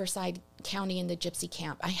out in Riverside County in the gypsy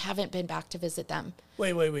camp. I haven't been back to visit them.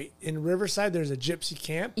 Wait. In Riverside, there's a gypsy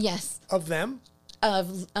camp? Yes. Of them?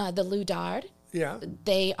 Of the Ludard. Yeah.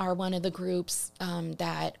 They are one of the groups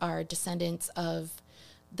that are descendants of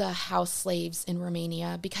the house slaves in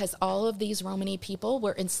Romania, because all of these Romani people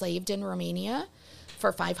were enslaved in Romania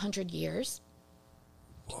for 500 years.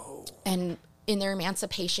 Whoa. And in their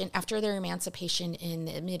emancipation, after their emancipation in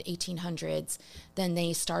the mid-1800s, then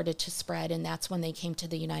they started to spread, and that's when they came to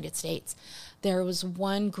the United States. There was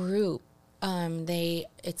one group, they're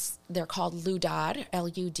called Ludar,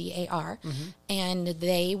 Ludar, and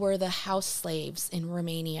they were the house slaves in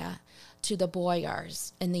Romania to the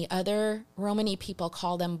boyars, and the other Romani people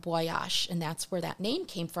call them boyash, and that's where that name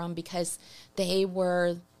came from, because they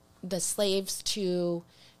were the slaves to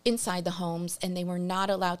inside the homes, and they were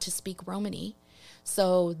not allowed to speak Romani.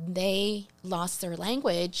 So they lost their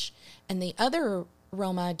language, and the other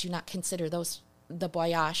Roma do not consider the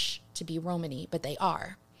boyash to be Romani, but they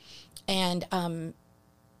are. And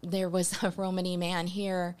there was a Romani man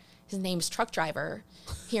here, his name's Truck Driver,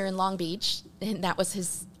 here in Long Beach, and that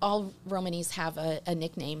was all Romanis have a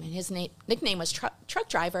nickname, and his nickname was Truck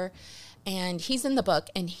Driver, and he's in the book,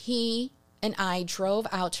 and he and I drove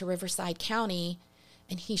out to Riverside County,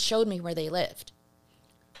 and he showed me where they lived.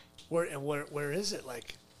 Where is it?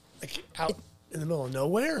 Like out in the middle of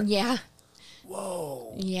nowhere? Yeah.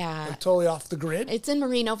 Whoa. Yeah. Like totally off the grid? It's in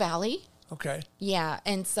Moreno Valley. Okay. Yeah,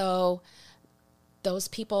 and so those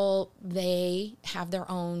people, they have their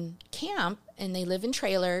own camp, and they live in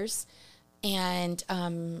trailers, and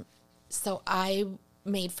so I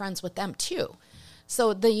made friends with them too.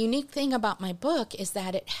 So the unique thing about my book is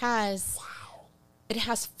that it has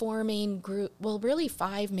five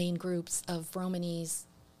main groups of Romanis,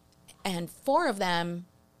 and 4 of them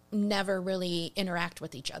never really interact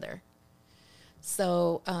with each other.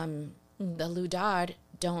 So the Ludard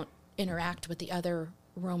don't interact with the other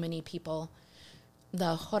Romani people.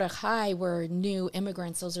 The Horajai were new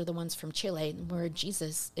immigrants. Those are the ones from Chile, where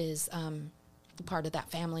Jesus is part of that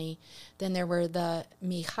family. Then there were the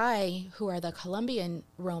Mihai, who are the Colombian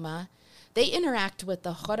Roma. They interact with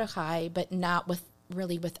the Horajai, but not with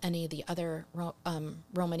any of the other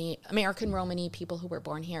American Romani people who were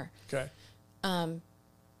born here. Okay.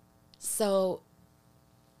 So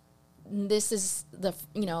this is the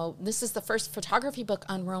first photography book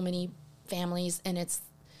on Romani families, and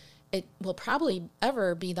it will probably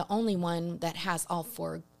ever be the only one that has all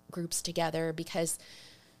 4 groups together, because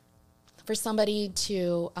for somebody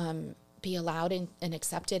to be allowed and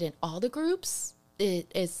accepted in all the groups, it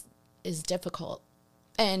is difficult.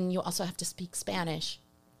 And you also have to speak Spanish.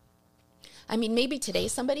 I mean, maybe today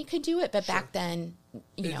somebody could do it, but back then,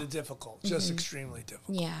 It's difficult, just extremely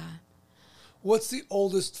difficult. Yeah. What's the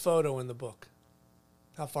oldest photo in the book?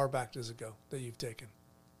 How far back does it go that you've taken?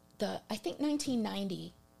 I think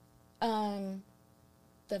 1990.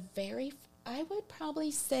 I would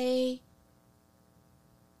probably say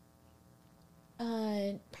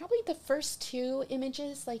probably the first two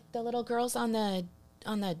images, like the little girls on the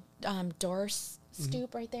door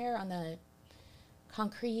stoop right there on the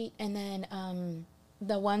concrete, and then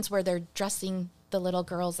the ones where they're dressing the little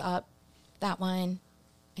girls up. That one,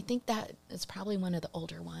 I think that is probably one of the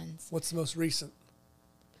older ones. What's the most recent?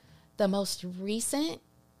 The most recent,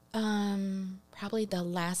 probably the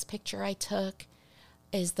last picture I took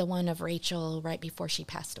is the one of Rachel right before she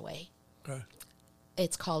passed away. Okay.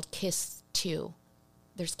 It's called Kiss 2.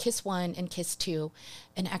 There's Kiss 1 and Kiss 2.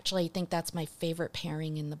 And actually, I think that's my favorite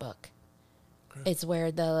pairing in the book. Okay. It's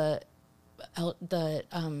where the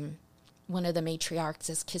one of the matriarchs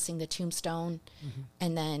is kissing the tombstone,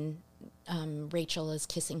 and then Rachel is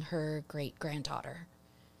kissing her great-granddaughter.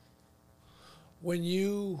 When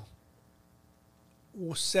you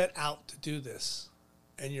set out to do this,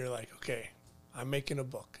 and you're like, okay, I'm making a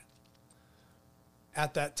book.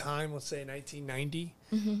 At that time, let's say 1990,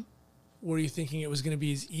 were you thinking it was going to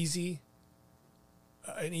be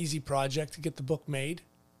an easy project to get the book made?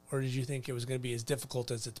 Or did you think it was going to be as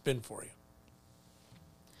difficult as it's been for you?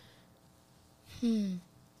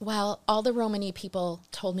 Well, all the Romani people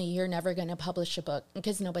told me, you're never going to publish a book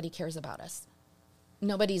because nobody cares about us.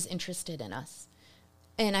 Nobody's interested in us.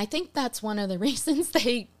 And I think that's one of the reasons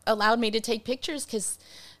they allowed me to take pictures, because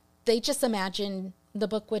they just imagined the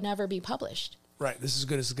book would never be published. Right. This is as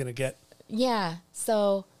good as it's going to get. Yeah.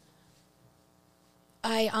 So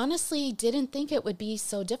I honestly didn't think it would be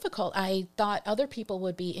so difficult. I thought other people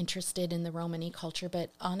would be interested in the Romani culture, but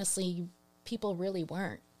honestly, people really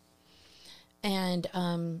weren't. And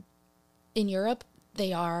in Europe,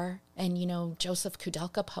 they are. And, Joseph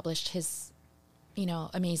Kudelka published his,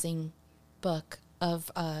 amazing book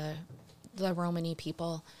of the Romani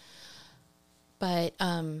people. But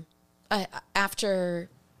after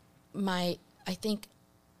I think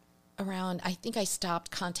I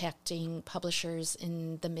stopped contacting publishers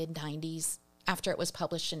in the mid-90s after it was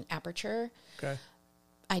published in Aperture. Okay.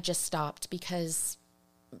 I just stopped because,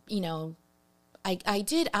 I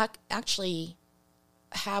did actually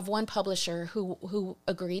have one publisher who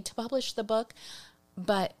agreed to publish the book,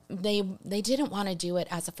 but they didn't want to do it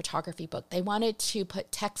as a photography book. They wanted to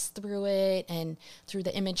put text through it and through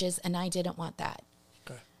the images, and I didn't want that.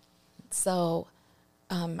 Okay. So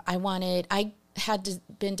I had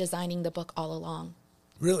been designing the book all along.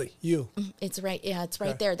 Really? You? It's right. Yeah, it's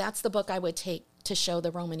right there. That's the book I would take to show the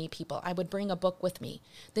Romani people. I would bring a book with me.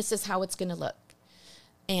 This is how it's going to look.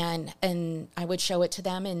 And I would show it to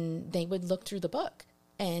them, and they would look through the book.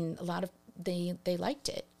 And a lot of they liked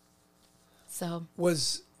it. So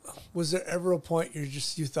was there ever a point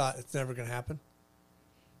you thought it's never going to happen?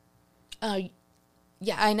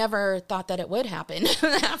 Yeah, I never thought that it would happen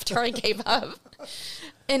after I gave up.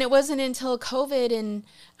 And it wasn't until COVID, and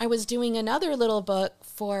I was doing another little book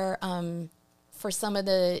for some of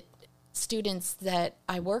the students that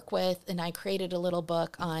I work with, and I created a little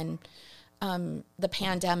book on the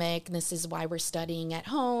pandemic, and this is why we're studying at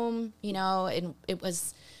home, and it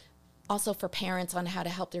was also for parents on how to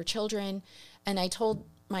help their children. And I told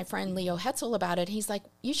my friend Leo Hetzel about it. He's like,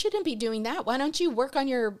 you shouldn't be doing that. Why don't you work on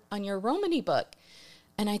your Romani book?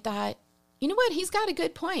 And I thought, you know what? He's got a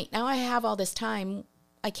good point. Now I have all this time.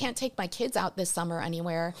 I can't take my kids out this summer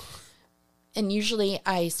anywhere. And usually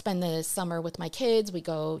I spend the summer with my kids. We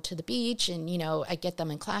go to the beach and, I get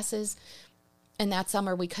them in classes. And that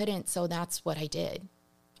summer we couldn't. So that's what I did.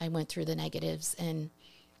 I went through the negatives. And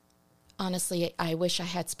honestly, I wish I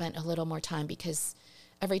had spent a little more time, because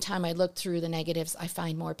every time I look through the negatives, I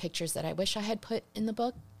find more pictures that I wish I had put in the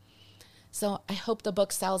book. So I hope the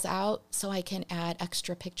book sells out so I can add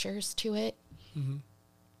extra pictures to it. Mm-hmm.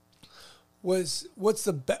 What's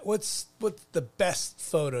the best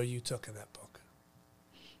photo you took in that book?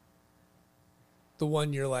 The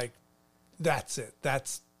one you're like, that's it.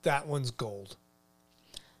 That one's gold.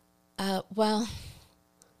 Well,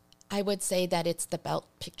 I would say that it's the belt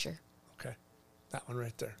picture. Okay. That one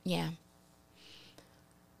right there. Yeah.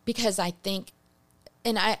 Because I think,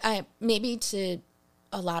 and I maybe to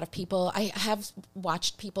a lot of people, I have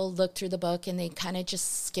watched people look through the book and they kind of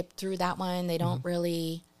just skip through that one. They don't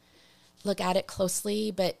really look at it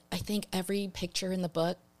closely, but I think every picture in the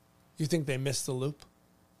book. You think they missed the loop?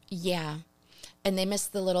 Yeah. And they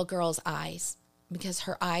missed the little girl's eyes, because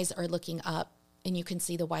her eyes are looking up and you can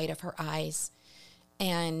see the white of her eyes.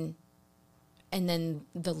 And then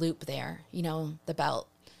the loop there, the belt.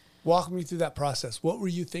 Walk me through that process. What were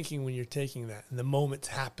you thinking when you're taking that and the moment's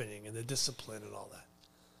happening and the discipline and all that?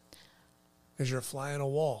 Because you're a fly on a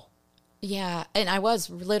wall. Yeah, and I was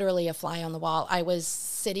literally a fly on the wall. I was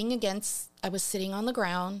sitting on the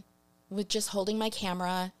ground with just holding my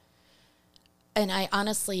camera. And I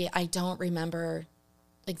don't remember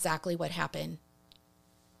exactly what happened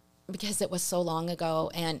because it was so long ago,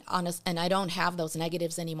 and I don't have those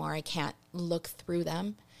negatives anymore. I can't look through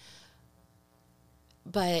them.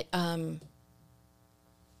 But I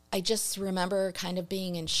just remember kind of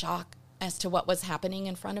being in shock as to what was happening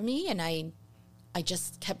in front of me, and I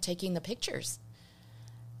just kept taking the pictures.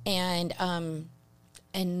 And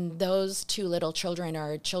those two little children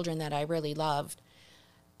are children that I really loved,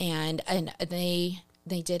 and they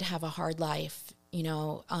did have a hard life. You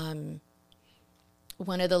know,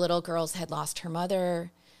 one of the little girls had lost her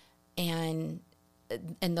mother, and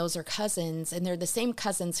those are cousins, and they're the same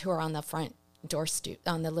cousins who are on the front door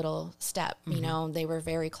on the little step. Mm-hmm. You know, they were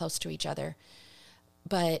very close to each other,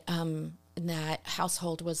 but that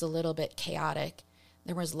household was a little bit chaotic.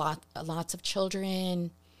 There was lots of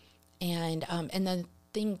children, and the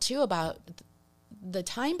thing too about the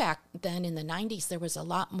time back then in the 90s, there was a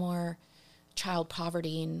lot more child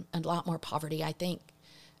poverty and a lot more poverty, I think,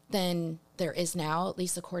 than there is now, at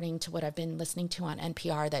least according to what I've been listening to on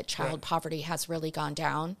NPR, that child poverty has really gone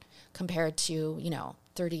down compared to,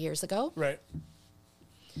 30 years ago. Right.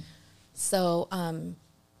 So,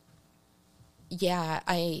 yeah,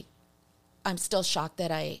 I'm still shocked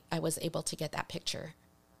that I was able to get that picture.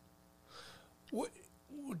 What,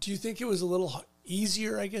 do you think it was a little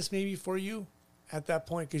easier, I guess, maybe for you at that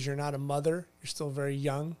point because you're not a mother, you're still very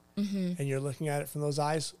young, and you're looking at it from those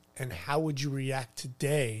eyes? And how would you react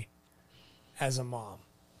today as a mom?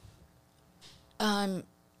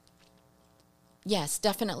 Yes,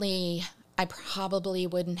 definitely. I probably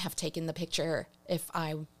wouldn't have taken the picture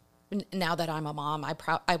now that I'm a mom,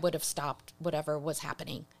 I would have stopped whatever was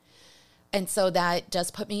happening. And so that does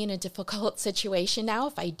put me in a difficult situation now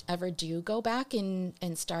if I ever do go back and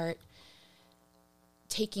start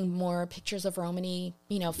taking more pictures of Romani,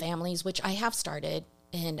 families, which I have started.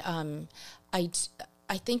 And I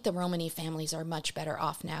think the Romani families are much better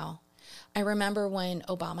off now. I remember when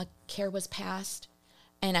Obamacare was passed,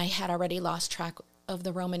 and I had already lost track of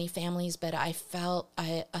the Romani families, but I felt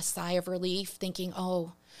a sigh of relief thinking,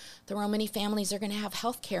 oh, the Romani families are going to have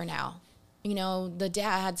health care now. The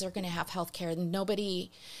dads are going to have health care.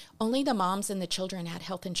 Only the moms and the children had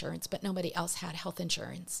health insurance, but nobody else had health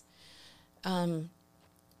insurance.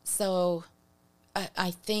 So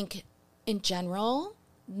I think in general,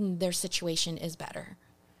 their situation is better.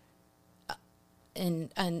 And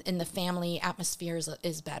the family atmosphere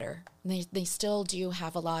is better. They still do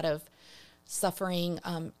have a lot of suffering.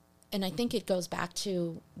 And I think it goes back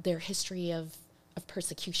to their history of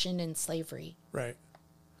persecution and slavery. Right.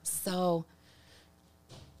 So,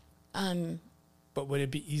 but would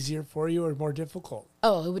it be easier for you or more difficult?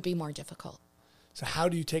 Oh, it would be more difficult. So how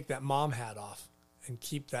do you take that mom hat off and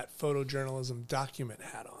keep that photojournalism document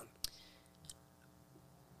hat on?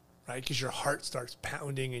 Right? Because your heart starts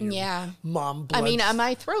pounding and your mom blood. I mean,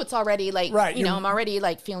 my throat's already I'm already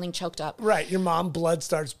feeling choked up. Right. Your mom blood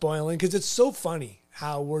starts boiling because it's so funny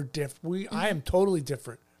how we're different. I am totally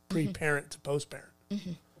different pre-parent to post-parent.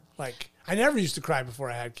 Mm-hmm. I never used to cry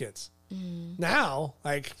before I had kids. Now,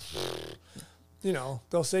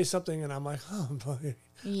 they'll say something and I'm like, oh, boy,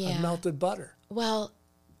 I'm melted butter. Well,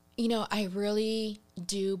 I really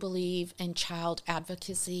do believe in child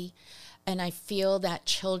advocacy, and I feel that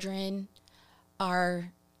children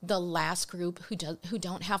are the last group who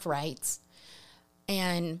don't have rights,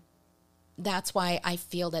 and that's why I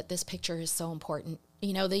feel that this picture is so important.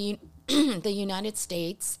 The United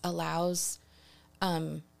States allows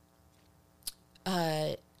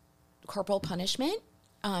corporal punishment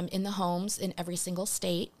in the homes in every single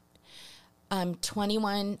state.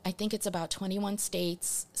 21, I think it's about 21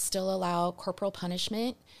 states still allow corporal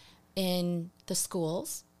punishment in the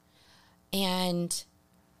schools. And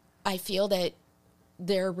I feel that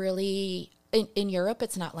they're really, in Europe,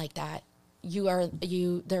 it's not like that.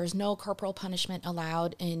 There's no corporal punishment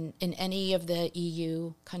allowed in any of the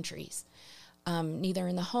EU countries, neither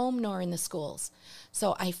in the home nor in the schools.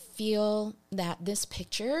 So I feel that this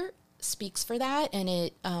picture speaks for that, and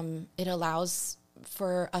it allows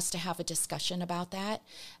for us to have a discussion about that.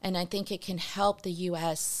 And I think it can help the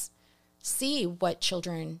U.S. see what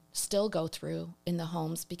children still go through in the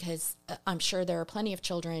homes, because I'm sure there are plenty of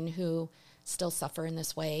children who still suffer in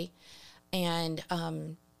this way. And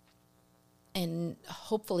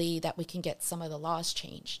hopefully that we can get some of the laws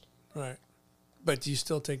changed. Right. But do you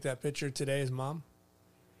still take that picture today as mom?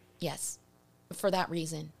 Yes, for that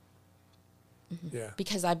reason. Mm-hmm. Yeah.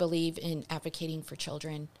 Because I believe in advocating for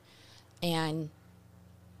children. And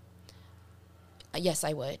yes,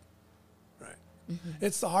 I would. Right. Mm-hmm.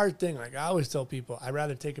 It's the hard thing. I always tell people, I'd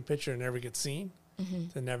rather take a picture and never get seen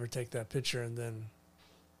than never take that picture and then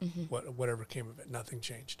whatever came of it, nothing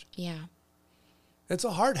changed. Yeah. It's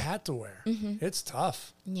a hard hat to wear. It's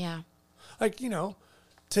tough. Yeah. Like,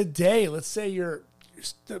 today, let's say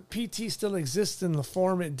the PT still exists in the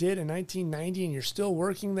form it did in 1990 and you're still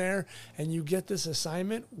working there and you get this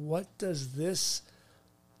assignment. What does this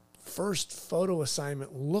first photo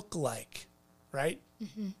assignment look like? Right?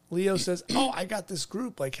 Leo says, I got this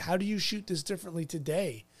group. Like, how do you shoot this differently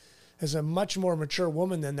today? As a much more mature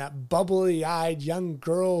woman than that bubbly-eyed young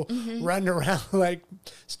girl running around like,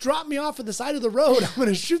 drop me off at the side of the road. I'm going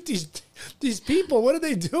to shoot these people. What are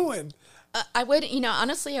they doing? I would,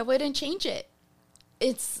 honestly, I wouldn't change it.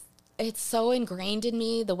 It's so ingrained in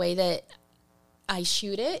me, the way that I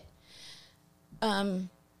shoot it. I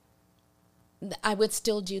would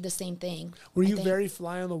still do the same thing. Were you very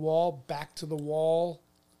fly on the wall, back to the wall,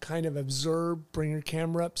 kind of observe, bring your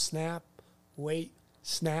camera up, snap, wait,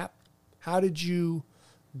 snap? How did you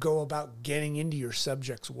go about getting into your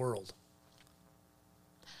subject's world?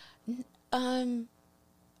 I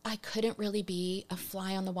couldn't really be a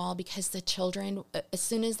fly on the wall because the children, as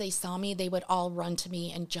soon as they saw me, they would all run to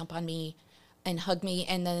me and jump on me and hug me.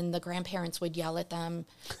 And then the grandparents would yell at them,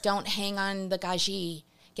 don't hang on the gaji,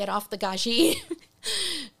 get off the gaji.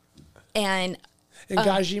 And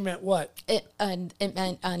gaji meant what? It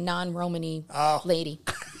meant a non-Romani lady.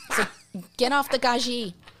 So get off the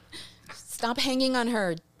gaji. Stop hanging on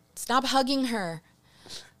her. Stop hugging her.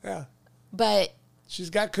 Yeah. But she's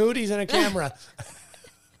got cooties and a camera.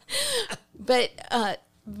 But I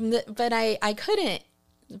couldn't,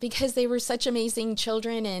 because they were such amazing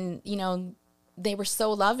children, and they were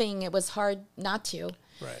so loving. It was hard not to.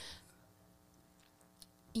 Right.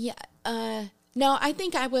 Yeah. No, I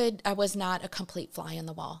think I was not a complete fly on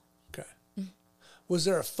the wall. Okay. Was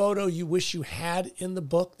there a photo you wish you had in the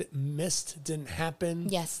book that didn't happen?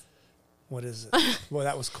 Yes. What is it? Well,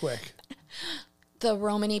 that was quick. The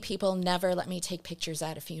Romani people never let me take pictures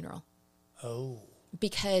at a funeral. Oh.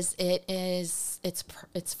 Because it's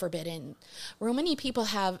forbidden. Romani people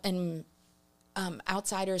have, and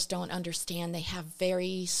outsiders don't understand, they have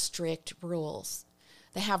very strict rules.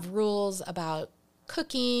 They have rules about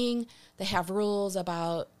cooking. They have rules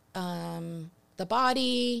about the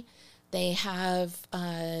body. They have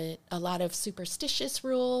a lot of superstitious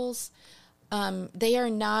rules. They are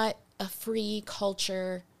not a free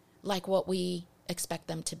culture like what we expect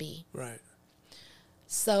them to be. Right.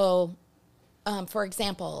 So, for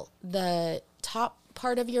example, the top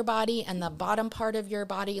part of your body and the bottom part of your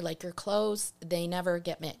body, like your clothes, they never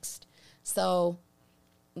get mixed. So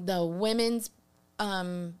the women's,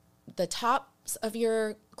 the tops of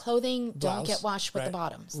your clothing don't get washed with the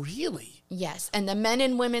bottoms. Really? Yes. And the men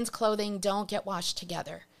and women's clothing don't get washed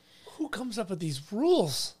together. Who comes up with these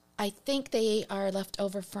rules? I think they are left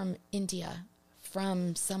over from India,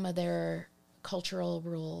 from some of their cultural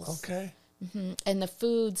rules. Okay. Mm-hmm. And the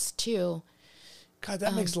foods too. God,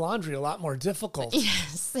 that makes laundry a lot more difficult.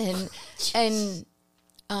 Yes, and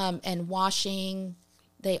washing.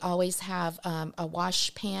 They always have a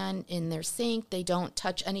wash pan in their sink. They don't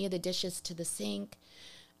touch any of the dishes to the sink.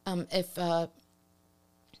 If a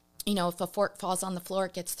fork falls on the floor,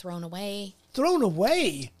 it gets thrown away. Thrown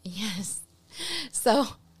away? Yes. So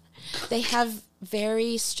they have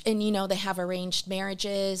they have arranged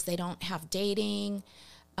marriages. They don't have dating.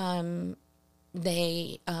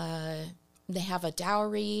 They have a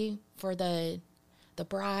dowry for the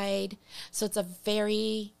bride. So it's a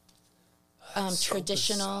very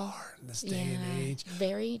traditional, in this day and age.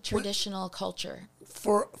 Very traditional culture.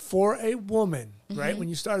 For a woman, right? When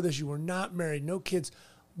you started this, you were not married, no kids.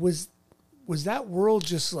 Was that world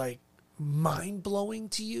just like mind blowing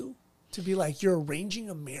to you? To be like, you're arranging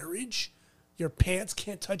a marriage? Your pants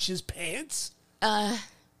can't touch his pants?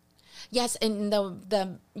 Yes, and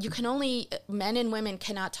men and women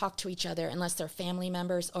cannot talk to each other unless they're family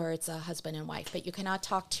members or it's a husband and wife, but you cannot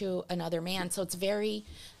talk to another man. So it's a very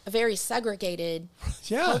segregated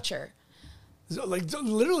culture. Like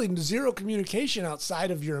literally zero communication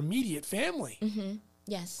outside of your immediate family. Mm-hmm.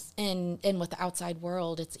 Yes, and with the outside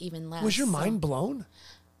world, it's even less. Was your mind blown?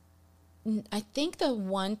 I think the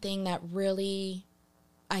one thing that really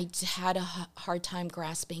I had a hard time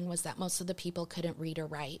grasping was that most of the people couldn't read or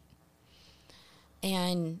write.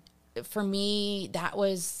 And for me, that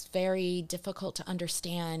was very difficult to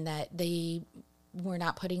understand, that they were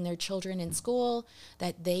not putting their children in school,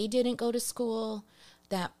 that they didn't go to school,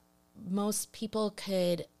 that most people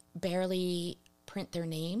could barely print their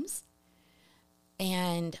names.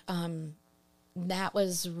 And that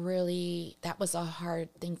was a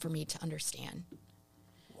hard thing for me to understand.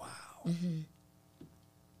 Wow. Mm-hmm.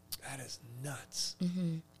 That is nuts.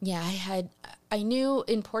 Mm-hmm. Yeah, I knew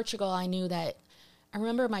in Portugal, I knew that I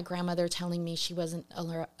remember my grandmother telling me she wasn't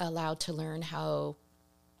allowed to learn how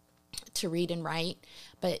to read and write,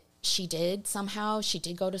 but she did somehow. She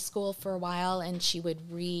did go to school for a while, and she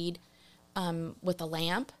would read with a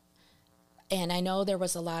lamp. And I know there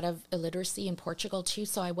was a lot of illiteracy in Portugal too,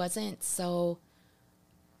 so I wasn't so,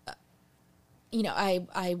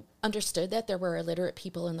 I understood that there were illiterate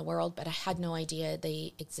people in the world, but I had no idea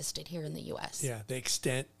they existed here in the U.S. Yeah, the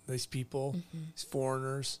extent, these people, these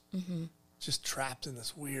foreigners, just trapped in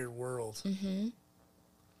this weird world.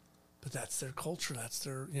 But that's their culture. That's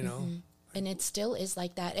their, And it still is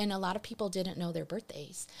like that. And a lot of people didn't know their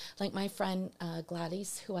birthdays. Like my friend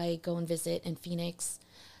Gladys, who I go and visit in Phoenix,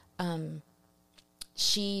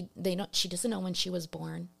 she doesn't know when she was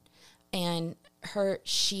born. And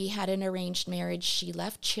she had an arranged marriage. She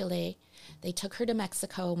left Chile. They took her to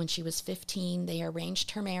Mexico when she was 15. They arranged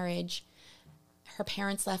her marriage. Her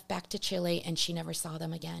parents left back to Chile, and she never saw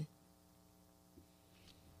them again.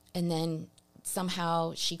 And then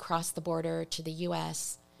somehow she crossed the border to the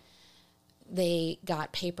U.S. They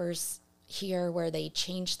got papers here where they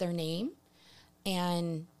changed their name,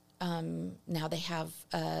 and now they have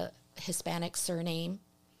a Hispanic surname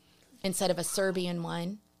instead of a Serbian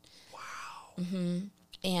one. Wow.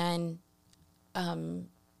 And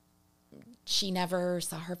she never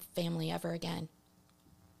saw her family ever again.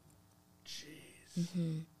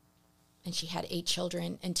 Jeez. And she had 8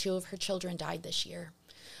 children, and 2 of her children died this year.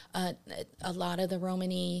 A lot of the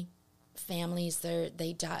Romani families,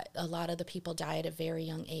 they die. A lot of the people die at a very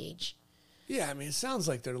young age. Yeah, I mean, it sounds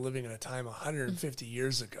like they're living in a time 150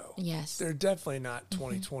 years ago. Yes. They're definitely not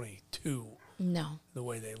 2022. No. The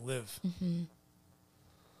way they live.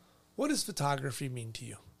 What does photography mean to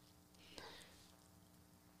you?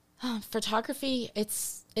 Photography,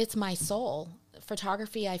 it's my soul.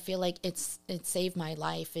 Photography, I feel like it saved my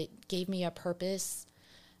life. It gave me a purpose.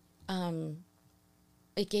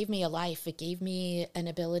 It gave me a life. It gave me an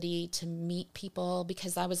ability to meet people,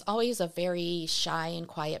 because I was always a very shy and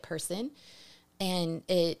quiet person, and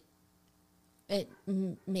it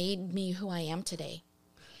made me who I am today.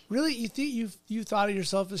 Really? You think you thought of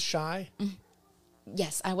yourself as shy?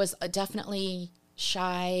 Yes, I was definitely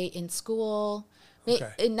shy in school.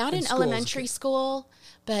 Okay. Not in elementary school,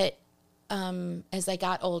 but as I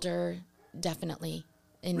got older, definitely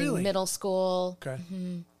in middle school. Okay.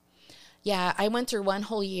 Yeah, I went through one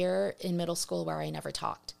whole year in middle school where I never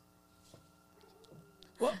talked.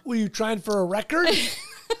 What, were you trying for a record?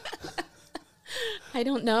 I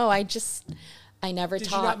don't know. I never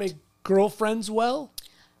talked. Did you not make girlfriends well?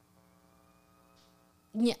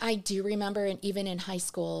 Yeah, I do remember, and even in high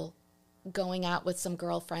school, going out with some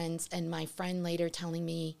girlfriends, and my friend later telling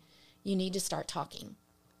me, "You need to start talking."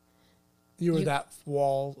 You were that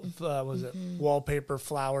wallpaper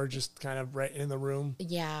flower just kind of right in the room?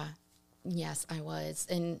 Yeah. Yes, I was.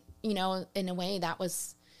 And, in a way that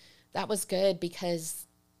was good, because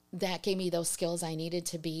that gave me those skills I needed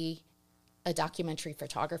to be a documentary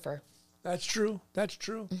photographer. That's true.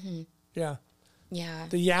 Yeah. Yeah.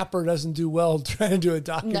 The yapper doesn't do well trying to do a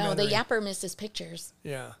documentary. No, the yapper misses pictures.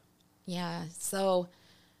 Yeah. Yeah. So,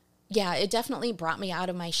 yeah, it definitely brought me out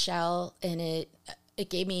of my shell, and it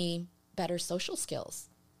gave me better social skills.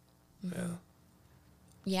 Yeah.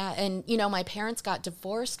 Yeah, and, my parents got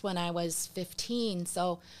divorced when I was 15,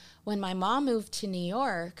 so when my mom moved to New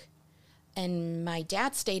York and my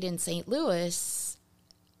dad stayed in St. Louis,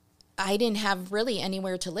 I didn't have really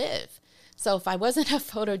anywhere to live. So if I wasn't a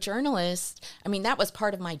photojournalist, I mean, that was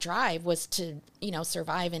part of my drive, was to,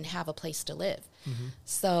 survive and have a place to live.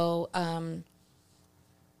 So,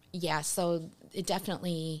 so it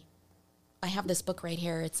definitely, I have this book right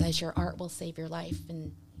here. It says, "Your art will save your life,"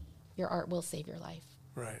 and your art will save your life.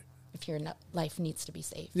 Right. If your life needs to be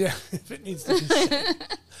saved. Yeah, if it needs to be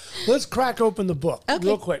saved. Let's crack open the book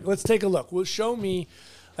real quick. Let's take a look. Well, show me,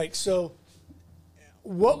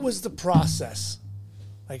 what was the process?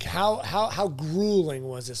 Like, how grueling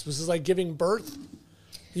was this? Was this like giving birth?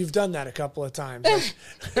 You've done that a couple of times,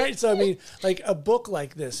 right? So, I mean, like a book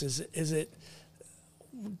like this, is it,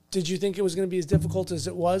 did you think it was going to be as difficult as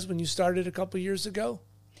it was when you started a couple years ago?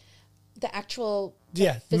 The actual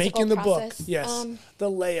making the process, book. Yes. The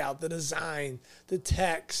layout, the design, the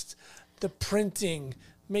text, the printing,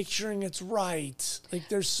 make sure it's right. Like,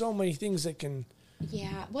 there's so many things that can.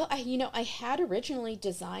 Yeah. Well, I had originally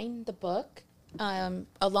designed the book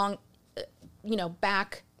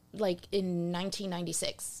back like in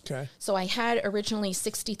 1996. Okay. So I had originally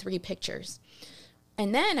 63 pictures.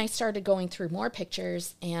 And then I started going through more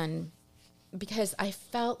pictures, and because I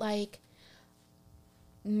felt like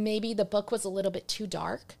maybe the book was a little bit too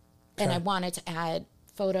dark, and I wanted to add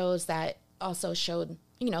photos that also showed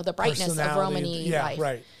the brightness of Personality, Romany yeah, life.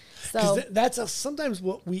 right. So That's sometimes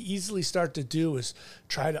what we easily start to do is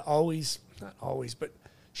try to always, not always, but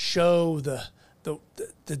show the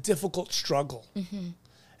difficult struggle. Mm-hmm.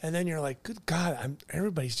 And then you're like, good God,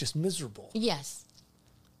 everybody's just miserable. yes.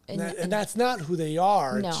 And that's not who they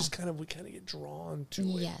are. No. It's just we kind of get drawn to it.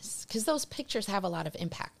 Yes, because those pictures have a lot of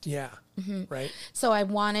impact. Yeah. Right. So I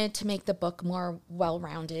wanted to make the book more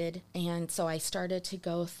well-rounded, and so I started to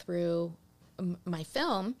go through my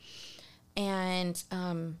film, and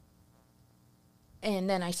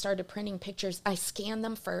then I started printing pictures. I scanned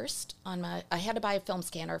them first I had to buy a film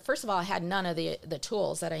scanner. First of all, I had none of the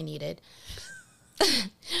tools that I needed.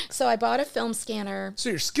 So I bought a film scanner. So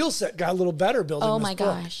your skill set got a little better building Oh this my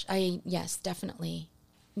book. gosh. Yes, definitely.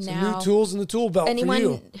 Some Now, new tools in the tool belt for you.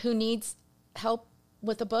 anyone who needs help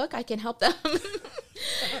with a book, I can help them.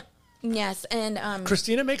 Yes, and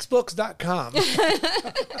ChristinaMakesBooks.com.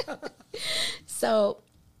 so,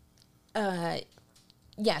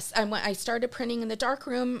 yes, I started printing in the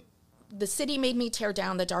darkroom. The city made me tear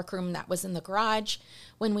down the darkroom that was in the garage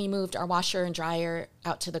when we moved our washer and dryer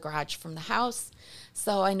out to the garage from the house.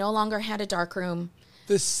 So I no longer had a darkroom.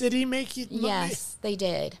 The city make you? Yes, they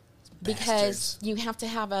did. Because Bastards. you have to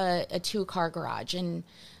have a 2-car garage, and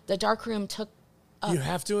the darkroom took. You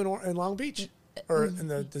have to in Long Beach? Or in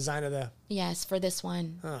the design of Yes, for this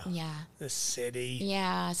one. Yeah. the city?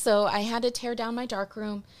 Yeah. So I had to tear down my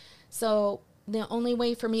darkroom. So the only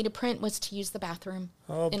way for me to print was to use the bathroom.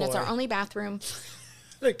 Oh, and it's our boy. only bathroom.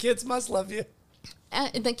 The kids must love you.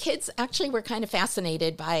 The kids actually were kind of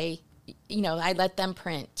fascinated by, I let them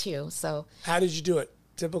print too. So How did you do it?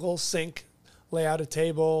 Typical sink, lay out a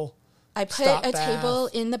table. I put Stop a bath. table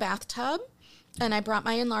in the bathtub, and I brought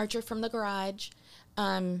my enlarger from the garage.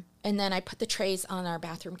 And then I put the trays on our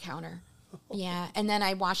bathroom counter. Yeah. And then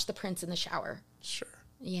I washed the prints in the shower. Sure.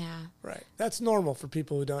 Yeah. Right. That's normal for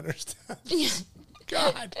people who don't understand.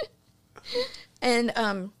 God. And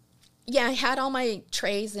yeah, I had all my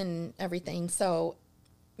trays and everything. So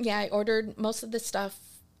yeah, I ordered most of the stuff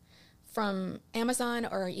from Amazon,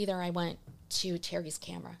 or either I went to Terry's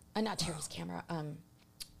Camera. Not Terry's Camera.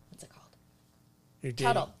 What's it called? You're dating.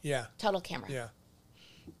 Tuttle. Yeah. Tuttle Camera. Yeah.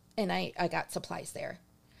 And I got supplies there.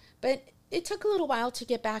 But it took a little while to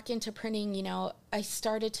get back into printing. I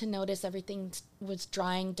started to notice everything was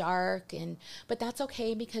drying dark, but that's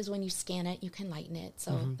okay because when you scan it, you can lighten it.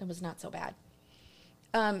 So it was not so bad.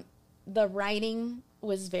 The writing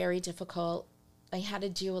was very difficult. I had to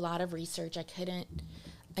do a lot of research. I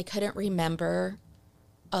couldn't remember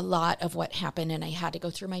a lot of what happened, and I had to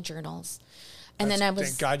go through my journals. And then I was,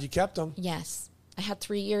 Thank God you kept them. yes, I had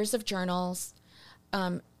 3 years of journals.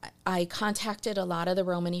 I contacted a lot of the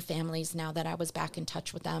Romany families now that I was back in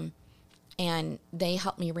touch with them, and they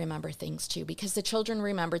helped me remember things too, because the children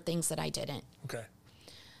remembered things that I didn't. Okay.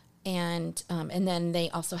 And then they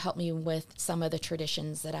also helped me with some of the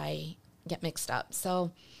traditions that I get mixed up.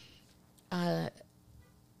 So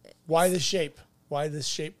Why the shape? Why this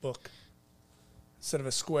shape book? Instead of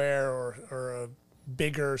a square or a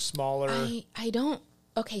bigger, smaller. I don't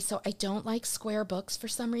like square books for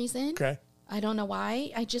some reason. Okay. I don't know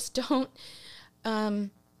why. I just don't.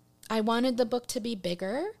 I wanted the book to be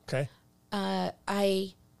bigger. Okay.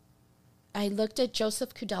 I looked at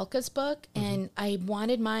Joseph Kudelka's book, and I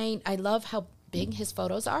wanted mine. I love how big his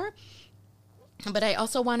photos are, but I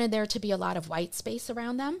also wanted there to be a lot of white space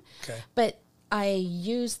around them. Okay. But I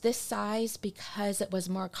used this size because it was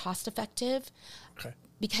more cost effective, Okay.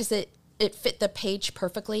 because it fit the page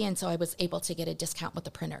perfectly, and so I was able to get a discount with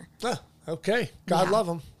the printer. Ah, okay. God Yeah. love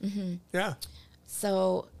them. Mm-hmm. Yeah.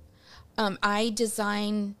 So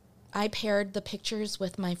I paired the pictures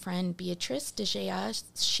with my friend Beatrice de Gea.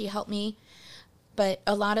 She helped me, but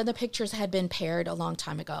a lot of the pictures had been paired a long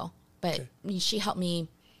time ago. But she helped me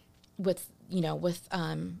with the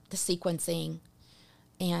sequencing.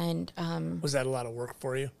 And Was that a lot of work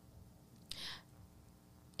for you?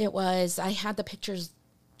 it was, I had the pictures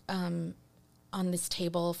on this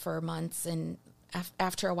table for months, and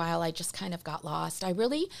after a while, I just kind of got lost. I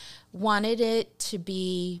really wanted it to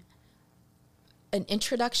be an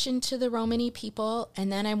introduction to the Romany people,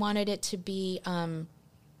 and then I wanted it to be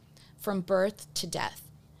from birth to death.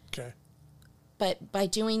 Okay. But by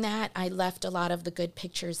doing that, I left a lot of the good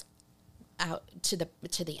pictures out to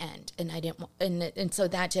the end, and I didn't, and so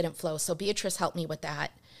that didn't flow. So Beatrice helped me with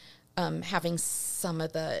that, having some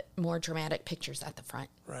of the more dramatic pictures at the front.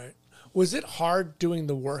 Right. Was it hard doing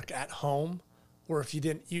the work at home, or if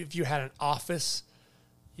you had an office,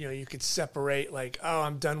 you could separate, like, oh,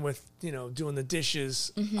 I'm done with doing the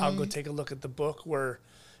dishes. I'll go take a look at the book. Where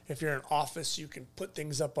if you're in an office, you can put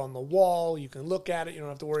things up on the wall. You can look at it. You don't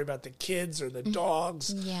have to worry about the kids or the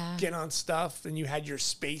dogs Yeah. getting on stuff. And you had your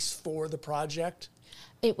space for the project.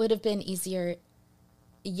 It would have been easier,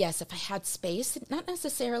 yes, if I had space, not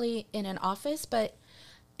necessarily in an office, but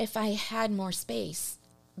if I had more space,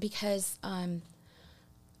 because I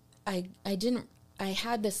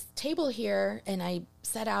had this table here and I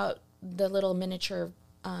set out the little miniature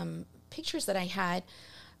pictures that I had,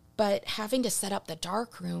 but having to set up the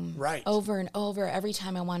darkroom Right. over and over every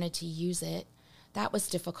time I wanted to use it, that was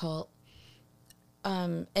difficult.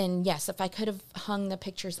 And yes, if I could have hung the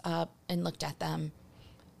pictures up and looked at them,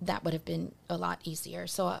 that would have been a lot easier.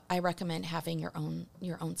 So I recommend having your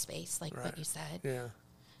own space, like Right. what you said. Yeah.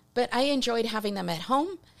 But I enjoyed having them at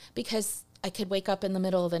home because I could wake up in the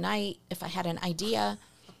middle of the night if I had an idea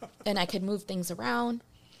and I could move things around.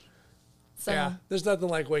 So Yeah. There's nothing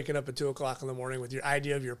like waking up at 2:00 in the morning with your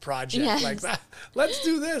idea of your project. Yes. Like that. Let's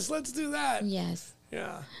do this. Let's do that. yes.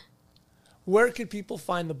 Yeah. Where could people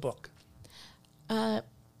find the book?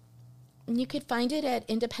 You could find it at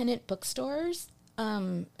independent bookstores,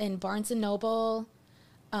 in Barnes & Noble,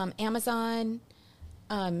 Amazon.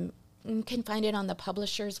 You can find it on the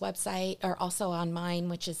publisher's website or also on mine,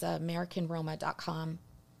 which is AmericanRoma.com.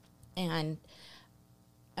 And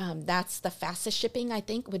that's the fastest shipping, I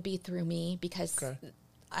think, would be through me because Okay.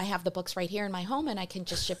 I have the books right here in my home and I can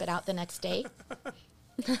just ship it out the next day.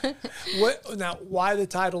 Why the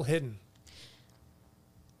title Hidden?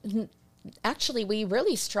 Actually, we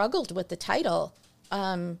really struggled with the title.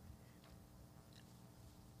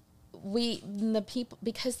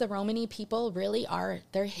 Because the Romani people really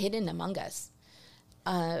they're hidden among us.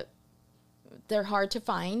 They're hard to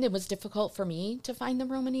find. It was difficult for me to find the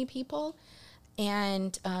Romani people.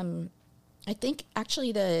 And I think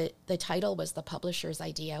actually the title was the publisher's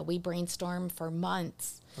idea. We brainstormed for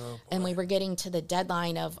months and we were getting to the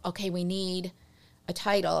deadline of, okay, we need a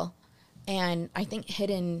title. And I think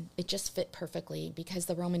Hidden, it just fit perfectly because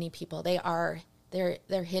the Romani people, they're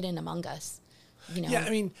hidden among us. You know? Yeah, I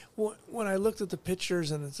mean, when I looked at the pictures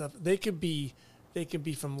and stuff, they could be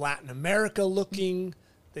from Latin America looking.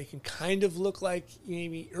 They can kind of look like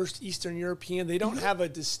maybe Eastern European. They don't have a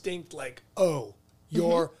distinct like, oh,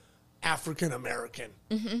 you're African American.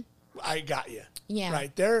 I got you. Yeah.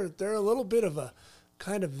 Right. They're a little bit of a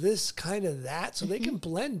kind of this, kind of that, so they can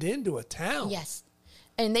blend into a town. Yes.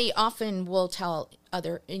 And they often will tell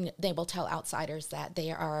outsiders that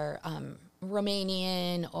they are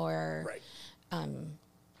Romanian or, Right.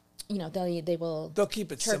 they'll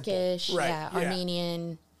keep it Turkish, simple. Right. yeah,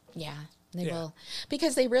 Armenian, they Yeah. will,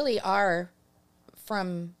 because they really are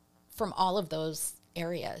from all of those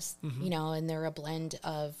areas, and they're a blend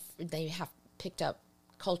of, they have picked up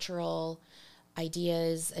cultural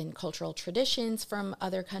ideas and cultural traditions from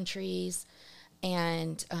other countries,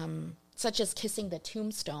 and such as kissing the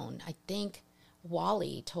tombstone. I think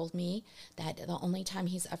Wally told me that the only time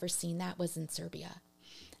he's ever seen that was in Serbia.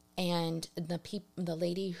 And the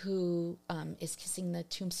lady who is kissing the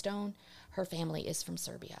tombstone, her family is from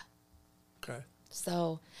Serbia. Okay.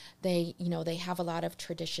 So they have a lot of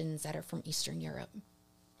traditions that are from Eastern Europe.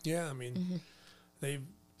 Yeah, I mean, they've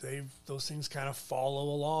those things kind of follow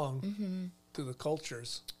along through the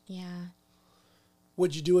cultures. Yeah,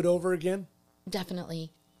 Would you do it over again?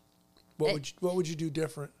 definitely. What would you do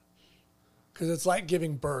different? Because it's like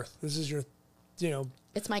giving birth. This is your,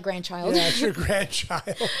 It's my grandchild. yeah, it's your grandchild.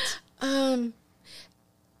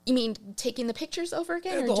 You mean taking the pictures over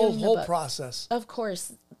again, Yeah, or the doing whole book? process. Of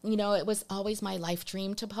course, it was always my life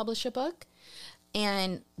dream to publish a book,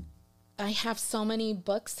 and I have so many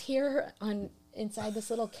books here inside this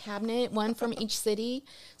little cabinet, one from each city.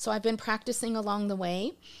 So I've been practicing along the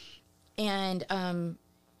way, and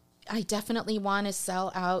I definitely want to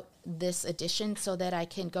sell out this edition so that I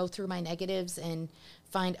can go through my negatives and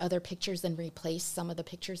find other pictures and replace some of the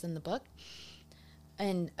pictures in the book.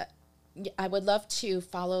 And I would love to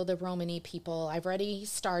follow the Romani people. I've already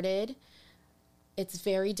started. It's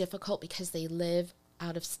very difficult because they live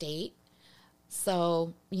out of state.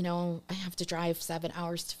 So, I have to drive 7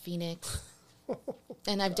 hours to Phoenix.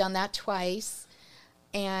 And I've done that twice.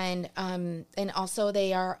 And also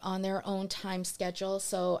they are on their own time schedule.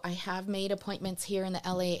 So I have made appointments here in the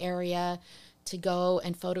LA area to go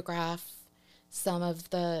and photograph some of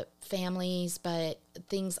the families, but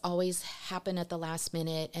things always happen at the last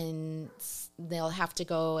minute and they'll have to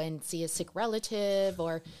go and see a sick relative,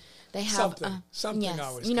 or they have something yes,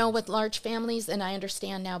 always with large families. And I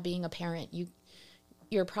understand now, being a parent,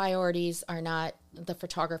 your priorities are not the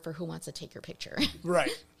photographer who wants to take your picture.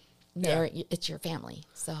 Right. It's your family.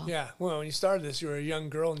 So Yeah. Well, when you started this, you were a young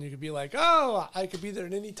girl and you could be like, oh, I could be there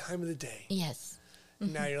at any time of the day. yes.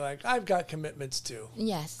 Now you're like, I've got commitments too.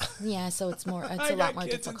 Yes. Yeah. So it's more, it's I a lot got more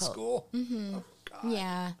kids difficult. in school. Oh, God.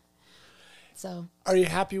 Yeah. So, Are you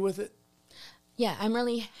happy with it? yeah, I'm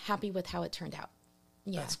really happy with how it turned out.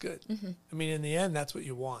 Yeah. That's good. I mean, in the end, that's what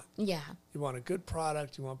you want. Yeah. You want a good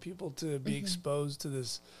product. You want people to be exposed to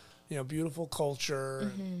this, beautiful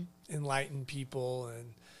culture, and enlighten people.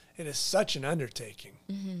 And it is such an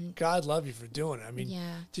undertaking. God love you for doing it. I mean,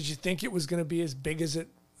 Yeah. did you think it was going to be as big as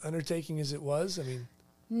undertaking as it was? I mean,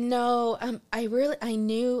 No, I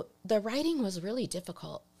knew the writing was really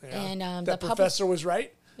difficult. yeah. And That professor was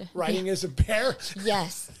right. Writing is a bear.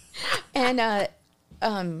 Yes. And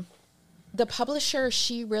the publisher,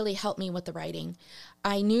 she really helped me with the writing.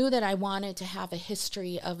 I knew that I wanted to have a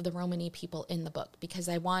history of the Romani people in the book because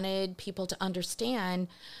I wanted people to understand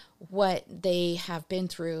what they have been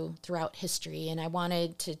through throughout history. And I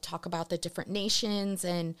wanted to talk about the different nations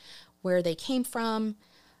and where they came from.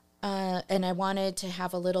 And I wanted to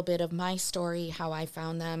have a little bit of my story, how I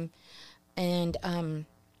found them. And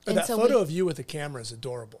That photo of you with the camera is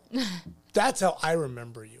adorable. That's how I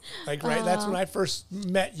remember you. Like, right? That's when I first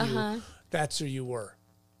met you. That's who you were.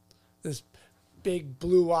 This big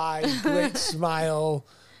blue-eyed, great smile,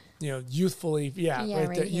 youthfully, right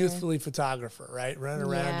right there, here. youthfully photographer, right? Running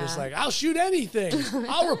around just Yeah. like, I'll shoot anything.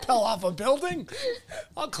 I'll rappel off a building.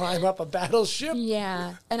 I'll climb up a battleship.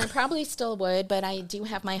 yeah, and I probably still would, but I do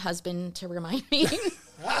have my husband to remind me.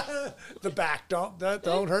 The back.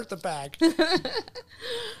 Don't hurt the back.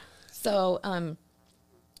 So,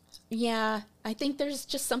 yeah, I think there's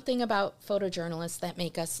just something about photojournalists that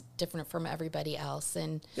make us different from everybody else.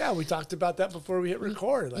 And Yeah, we talked about that before we hit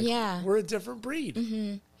record. Like, Yeah. we're a different breed.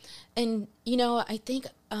 And, I think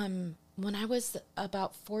when I was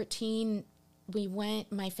about 14, we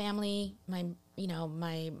went, my family, my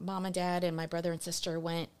mom and dad and my brother and sister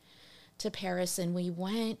went to Paris, and we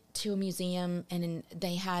went to a museum, and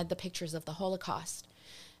they had the pictures of the Holocaust.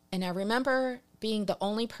 And I remember being the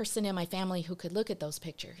only person in my family who could look at those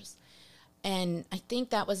pictures. And I think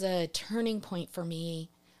that was a turning point for me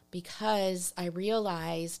because I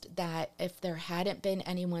realized that if there hadn't been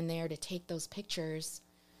anyone there to take those pictures,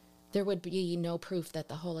 there would be no proof that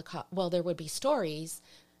the Holocaust, well, there would be stories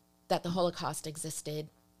that the Holocaust existed,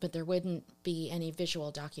 but there wouldn't be any visual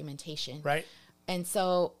documentation. Right? And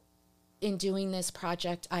so in doing this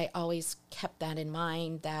project, I always kept that in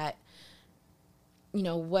mind that,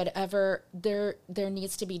 whatever, there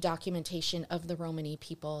needs to be documentation of the Romani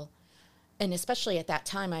people. And especially at that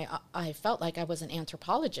time, I felt like I was an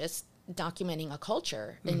anthropologist documenting a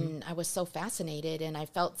culture. And I was so fascinated, and I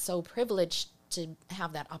felt so privileged to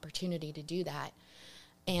have that opportunity to do that.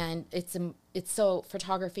 And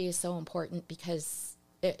photography is so important because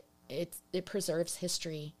it preserves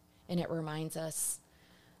history, and it reminds us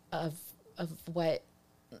of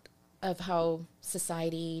how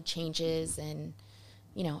society changes, and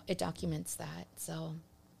it documents that. So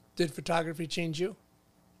Did photography change you?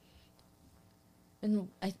 and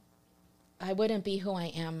I wouldn't be who I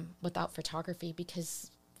am without photography,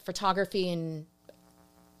 because photography and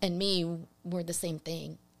me were the same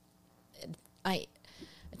thing.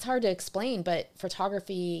 It's hard to explain, but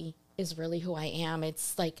photography is really who I am.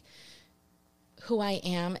 It's like who I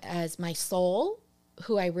am as my soul,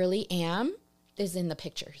 who I really am is in the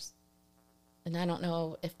pictures. And I don't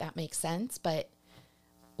know if that makes sense, but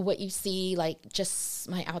what you see, like just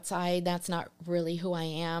my outside, that's not really who I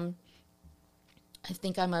am. I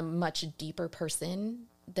think I'm a much deeper person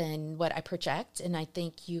than what I project, and I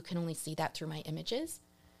think you can only see that through my images.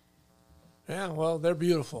 Yeah, well, they're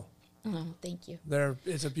beautiful. Oh, thank you.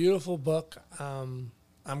 It's a beautiful book. I'm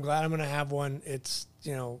glad I'm going to have one. It's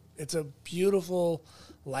a beautiful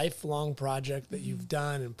lifelong project that you've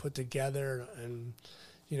done and put together. And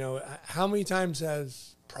how many times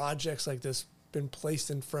has projects like this been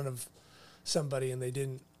placed in front of somebody and they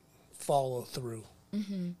didn't follow through?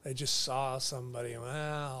 They just saw somebody and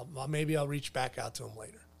well, maybe I'll reach back out to them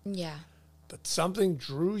later. Yeah. But something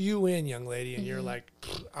drew you in, young lady, and you're like,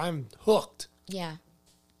 I'm hooked. Yeah.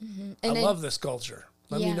 I love this culture.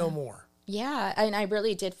 Let me Yeah. know more. Yeah, and I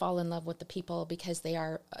really did fall in love with the people because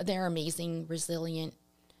they're amazing, resilient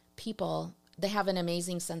people. They have an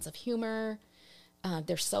amazing sense of humor.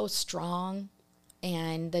 They're so strong,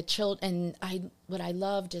 and the children. And what I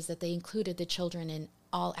loved is that they included the children in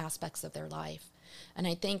all aspects of their life. And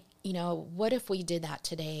I think, what if we did that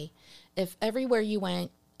today? If everywhere you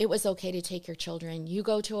went, it was okay to take your children. You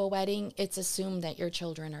go to a wedding, it's assumed that your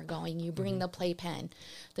children are going. You bring the playpen.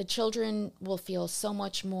 The children will feel so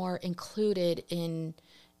much more included in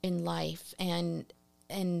life, and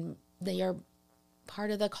they are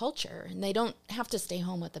part of the culture, and they don't have to stay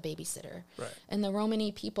home with the babysitter. Right. And the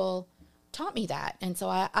Romani people taught me that. And so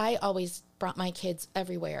I always brought my kids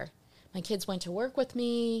everywhere. My kids went to work with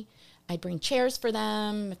me. I'd bring chairs for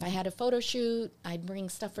them. If I had a photo shoot, I'd bring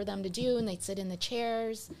stuff for them to do, and they'd sit in the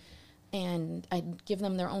chairs. And I'd give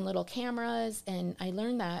them their own little cameras. And I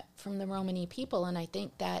learned that from the Romani people. And I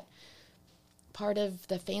think that part of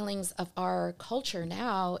the failings of our culture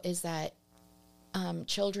now is that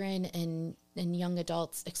children and young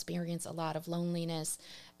adults experience a lot of loneliness,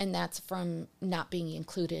 and that's from not being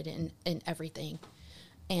included in everything.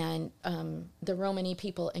 And the Romani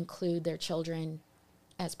people include their children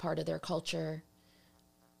as part of their culture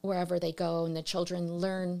wherever they go, and the children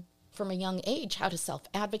learn from a young age how to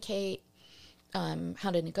self-advocate,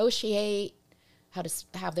 how to negotiate, how to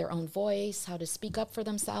have their own voice, how to speak up for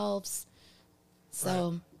themselves. So,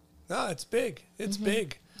 right. No, it's big. It's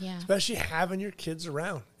big. Yeah. Especially having your kids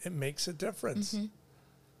around. It makes a difference.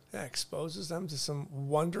 Yeah, exposes them to some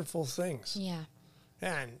wonderful things. Yeah.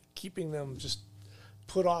 And keeping them just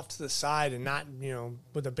put off to the side and not,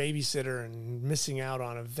 with a babysitter and missing out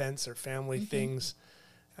on events or family things,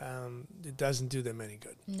 it doesn't do them any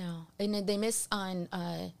good. No. And they miss on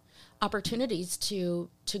opportunities to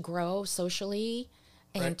grow socially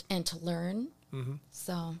and to learn.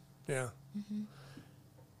 So. Yeah.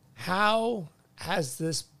 How has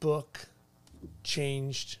this book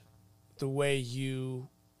changed the way you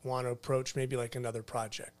want to approach maybe like another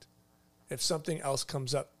project? If something else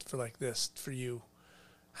comes up for like this for you,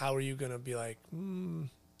 how are you going to be like,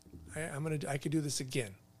 I could do this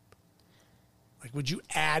again? Like, would you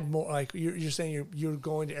add more? Like you're saying you're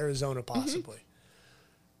going to Arizona possibly.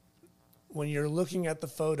 When you're looking at the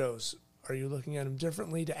photos, are you looking at them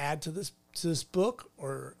differently to add to this book,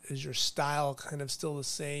 or is your style kind of still the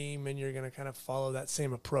same and you're going to kind of follow that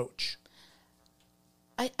same approach?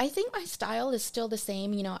 I think my style is still the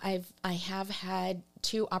same. I have had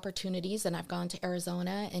 2 opportunities, and I've gone to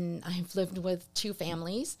Arizona, and I've lived with 2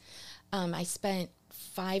 families. I spent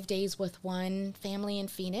 5 days with one family in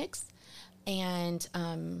Phoenix, and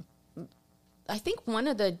I think one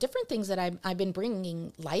of the different things that I've been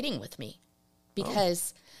bringing lighting with me,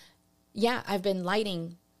 because I've been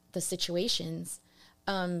lighting the situations,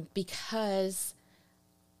 because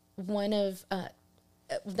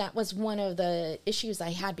that was one of the issues I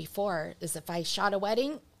had before, is if I shot a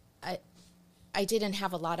wedding, I didn't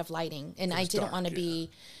have a lot of lighting, and I didn't want to be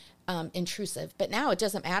intrusive. But now it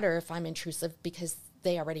doesn't matter if I'm intrusive, because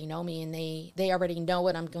they already know me, and they already know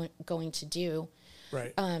what I'm going to do.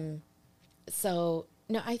 Right. So,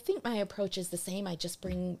 no, I think my approach is the same. I just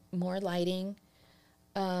bring more lighting.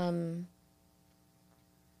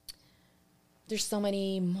 There's so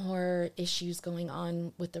many more issues going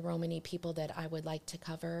on with the Romani people that I would like to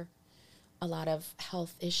cover. A lot of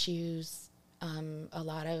health issues, a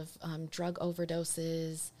lot of drug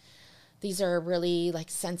overdoses. These are really like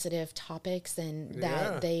sensitive topics, and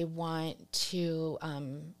that they want to,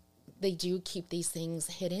 they do keep these things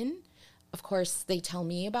hidden. Of course, they tell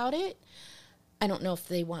me about it. I don't know if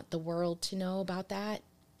they want the world to know about that.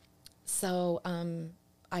 So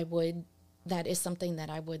that is something that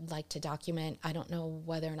I would like to document. I don't know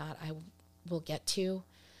whether or not I will get to,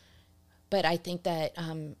 but I think that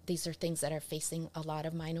these are things that are facing a lot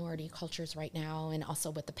of minority cultures right now, and also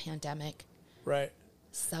with the pandemic. Right.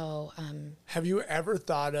 So, have you ever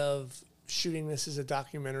thought of shooting this as a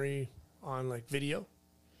documentary on like video?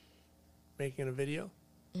 Making a video?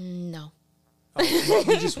 No. Oh,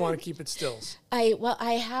 you just want to keep it stills?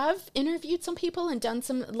 I have interviewed some people and done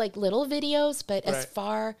some like little videos, but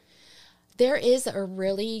there is a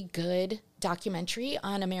really good documentary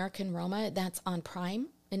on American Roma that's on Prime,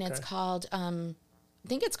 and it's called, I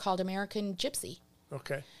think it's called American Gypsy.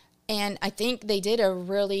 Okay. And I think they did a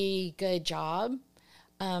really good job.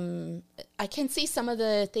 I can see some of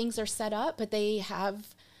the things are set up, but they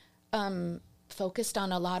have focused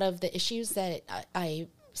on a lot of the issues that I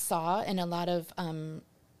saw, and a lot of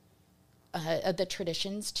the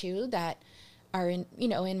traditions too that are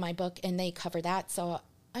in my book, and they cover that. So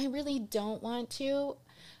I really don't want to.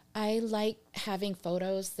 I like having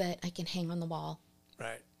photos that I can hang on the wall.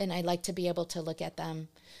 Right. And I like to be able to look at them.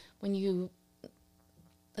 A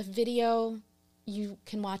video, you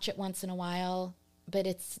can watch it once in a while, but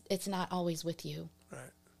it's not always with you. Right.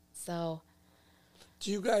 So. Do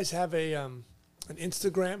you guys have an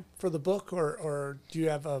Instagram for the book, or do you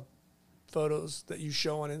have photos that you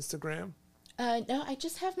show on Instagram? No, I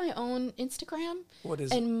just have my own Instagram. What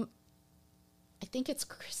is it? And I think it's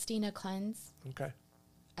Christina Cleanse. Okay.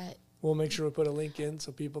 We'll make sure we put a link in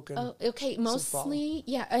so people can. Oh, okay. Mostly,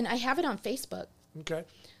 yeah, and I have it on Facebook. Okay.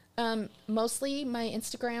 Mostly, my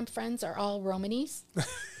Instagram friends are all Romanis.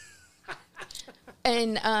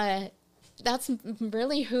 And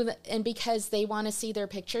really and because they want to see their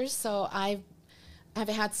pictures. So I've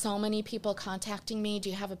had so many people contacting me. Do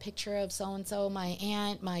you have a picture of so-and-so, my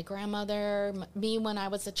aunt, my grandmother, me when I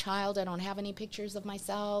was a child? I don't have any pictures of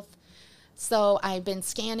myself. So I've been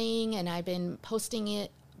scanning and I've been posting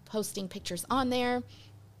pictures on there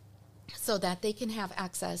so that they can have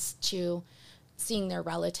access to seeing their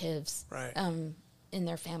relatives, right. And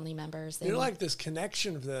their family members. You're like this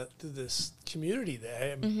connection to this community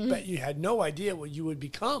there. I bet you had no idea what you would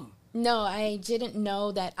become. No, I didn't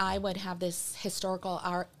know that I would have this historical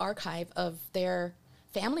archive of their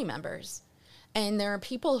family members. And there are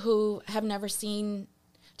people who have never seen,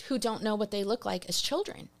 who don't know what they look like as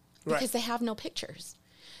children because they have no pictures.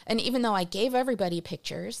 And even though I gave everybody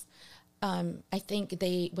pictures, I think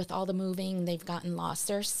with all the moving, they've gotten lost.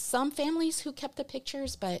 There's some families who kept the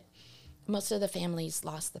pictures, but most of the families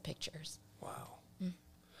lost the pictures. Wow.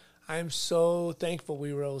 I am so thankful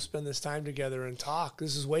we were able to spend this time together and talk.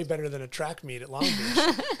 This is way better than a track meet at Long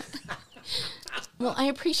Beach. Well, I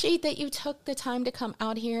appreciate that you took the time to come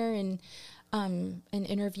out here and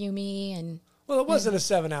interview me. Well, it wasn't a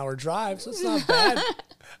 7-hour drive, so it's not bad.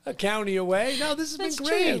 A county away. No, this has been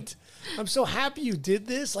great. True. I'm so happy you did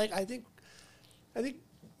this. Like, I think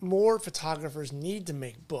more photographers need to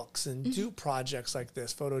make books and do projects like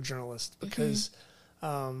this, photojournalists, because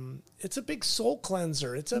it's a big soul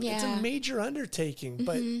cleanser. It's a major undertaking,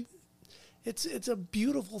 but it's a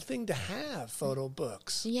beautiful thing to have, photo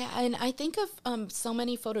books. Yeah, and I think of so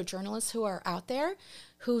many photojournalists who are out there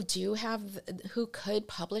who could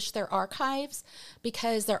publish their archives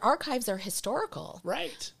because their archives are historical.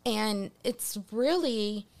 Right. And it's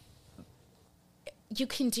really, you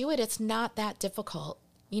can do it. It's not that difficult,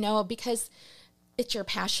 because it's your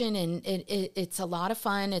passion and it's a lot of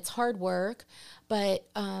fun. It's hard work, but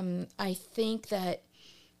I think that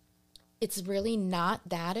it's really not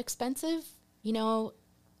that expensive.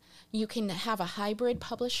 You can have a hybrid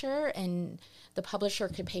publisher and the publisher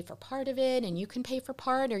could pay for part of it and you can pay for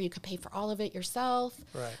part, or you could pay for all of it yourself.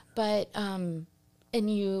 Right. But, and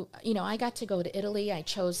I got to go to Italy. I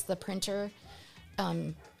chose the printer,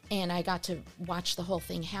 and I got to watch the whole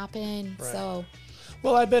thing happen. Right. So,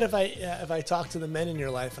 well, I bet if I talked to the men in your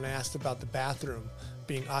life and I asked about the bathroom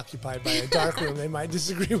being occupied by a dark room, they might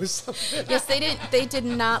disagree with something. Yes, they didn't. They did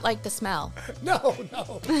not like the smell. No.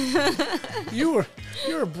 You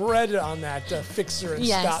were bred on that fixer and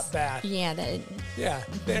stop bath. Yeah.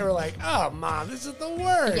 They were like, "Oh, Mom, this is the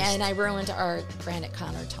worst." Yeah, and I ruined our granite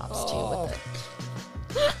countertops too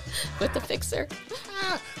with the fixer.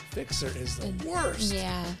 Fixer is the worst.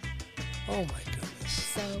 Yeah. Oh my goodness.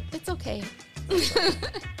 So it's okay.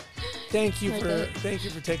 Thank you for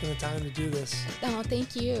taking the time to do this. Oh,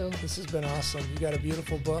 thank you. This has been awesome. You got a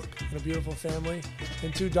beautiful book and a beautiful family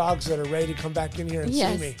and 2 dogs that are ready to come back in here and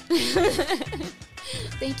see me.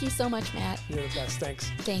 Thank you so much, Matt. You're the best.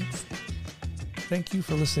 Thanks. Thanks. Thank you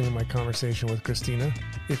for listening to my conversation with Christina.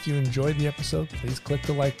 If you enjoyed the episode, please click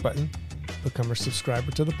the like button, become a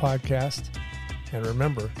subscriber to the podcast, and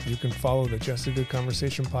remember, you can follow the Just a Good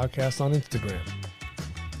Conversation podcast on Instagram.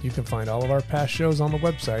 You can find all of our past shows on the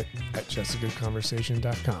website at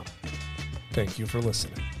justagoodconversation.com. Thank you for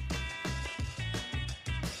listening.